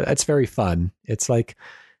just it's very fun. It's like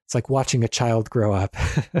watching a child grow up.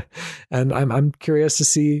 And I'm curious to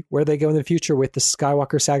see where they go in the future with the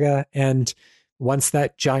Skywalker saga. And once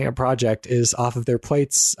that giant project is off of their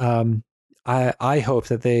plates, I hope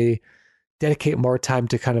that they dedicate more time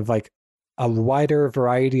to kind of like a wider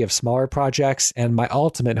variety of smaller projects. And my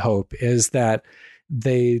ultimate hope is that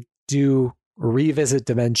they do revisit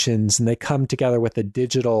Dimensions and they come together with a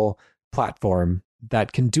digital platform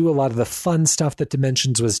that can do a lot of the fun stuff that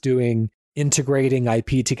Dimensions was doing, integrating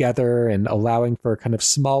IP together and allowing for kind of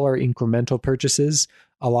smaller incremental purchases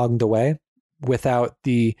along the way without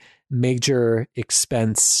the major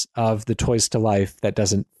expense of the Toys to Life that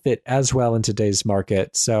doesn't fit as well in today's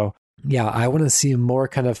market. So yeah, I want to see more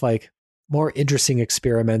kind of like more interesting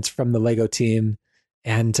experiments from the Lego team.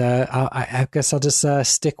 And I guess I'll just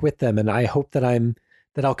stick with them. And I hope that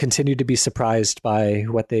I'll continue to be surprised by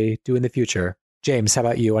what they do in the future. James, how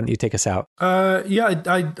about you? Why don't you take us out? Yeah,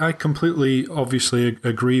 I completely obviously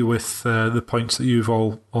agree with the points that you've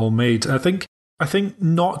all made. I think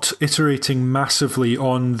not iterating massively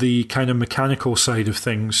on the kind of mechanical side of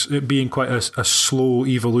things, it being quite a slow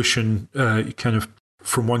evolution kind of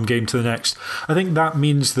from one game to the next. I think that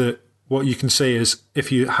means that what you can say is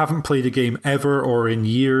if you haven't played a game ever or in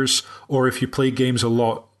years, or if you play games a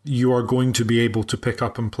lot, you are going to be able to pick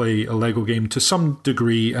up and play a Lego game to some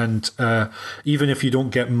degree. And even if you don't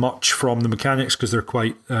get much from the mechanics because they're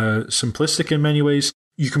quite simplistic in many ways,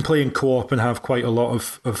 you can play in co-op and have quite a lot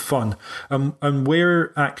of fun. And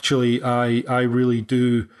where actually I really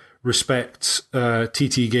do respect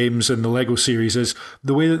TT Games and the Lego series is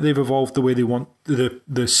the way that they've evolved, the way they want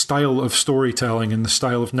the style of storytelling and the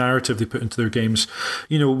style of narrative they put into their games.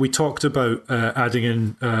 You know, we talked about adding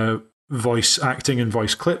in voice acting and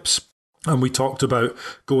voice clips, and we talked about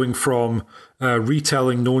going from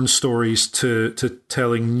retelling known stories to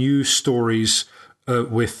telling new stories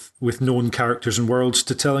with known characters and worlds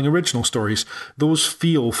to telling original stories. Those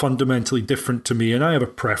feel fundamentally different to me, and I have a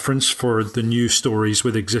preference for the new stories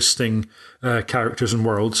with existing characters and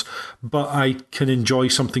worlds, but I can enjoy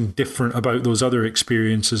something different about those other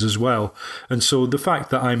experiences as well. And so the fact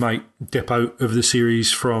that I might dip out of the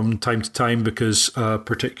series from time to time because a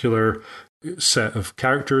particular set of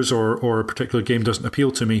characters or a particular game doesn't appeal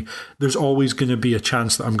to me, there's always going to be a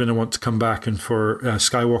chance that I'm going to want to come back. And for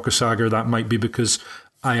Skywalker Saga, that might be because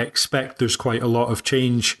I expect there's quite a lot of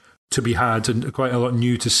change to be had and quite a lot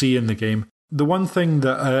new to see in the game. The one thing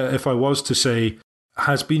that, if I was to say,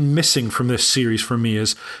 has been missing from this series for me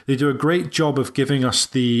is they do a great job of giving us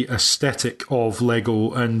the aesthetic of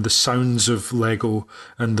Lego and the sounds of Lego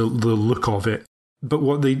and the look of it. But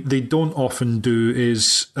what they don't often do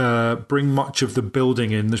is bring much of the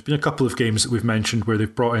building in. There's been a couple of games that we've mentioned where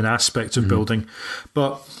they've brought in aspects of building,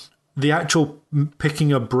 but the actual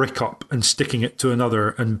picking a brick up and sticking it to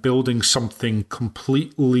another and building something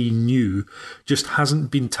completely new just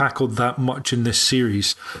hasn't been tackled that much in this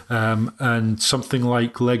series. And something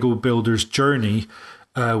like Lego Builder's Journey,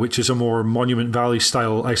 which is a more Monument Valley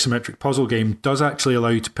style isometric puzzle game, does actually allow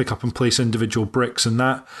you to pick up and place individual bricks, and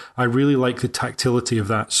that I really like the tactility of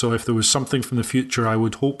that. So if there was something from the future I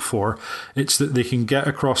would hope for, it's that they can get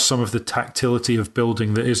across some of the tactility of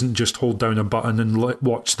building that isn't just hold down a button and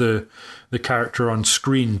watch the character on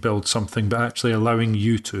screen build something, but actually allowing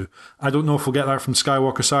you to. I don't know if we'll get that from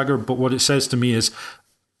Skywalker Saga, but what it says to me is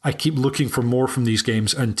I keep looking for more from these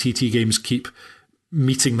games, and TT Games keep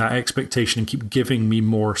meeting that expectation and keep giving me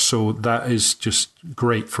more. So that is just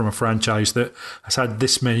great from a franchise that has had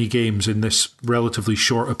this many games in this relatively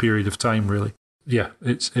short a period of time, really. Yeah,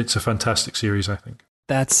 it's a fantastic series, I think.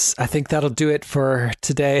 I think that'll do it for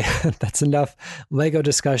today. That's enough Lego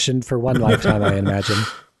discussion for one lifetime, I imagine.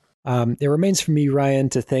 It remains for me, Ryan,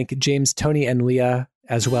 to thank James, Tony, and Leah,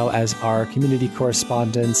 as well as our community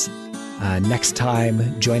correspondents. Next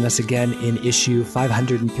time, join us again in issue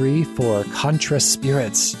 503 for Contra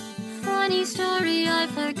Spirits. Funny story, I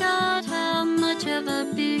forgot how much of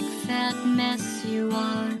a big fat mess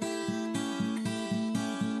are.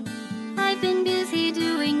 I've been busy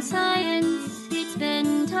doing science. It's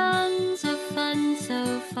been tons of fun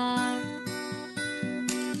so far.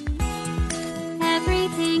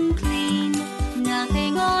 Everything clean,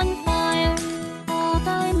 nothing on fire, all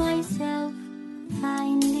by myself,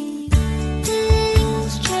 finally.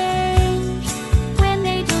 Things change when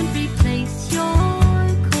they don't replace your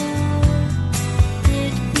core.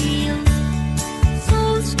 It feels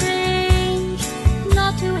so strange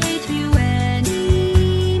not to hate you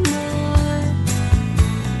anymore.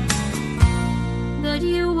 But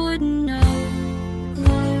you wouldn't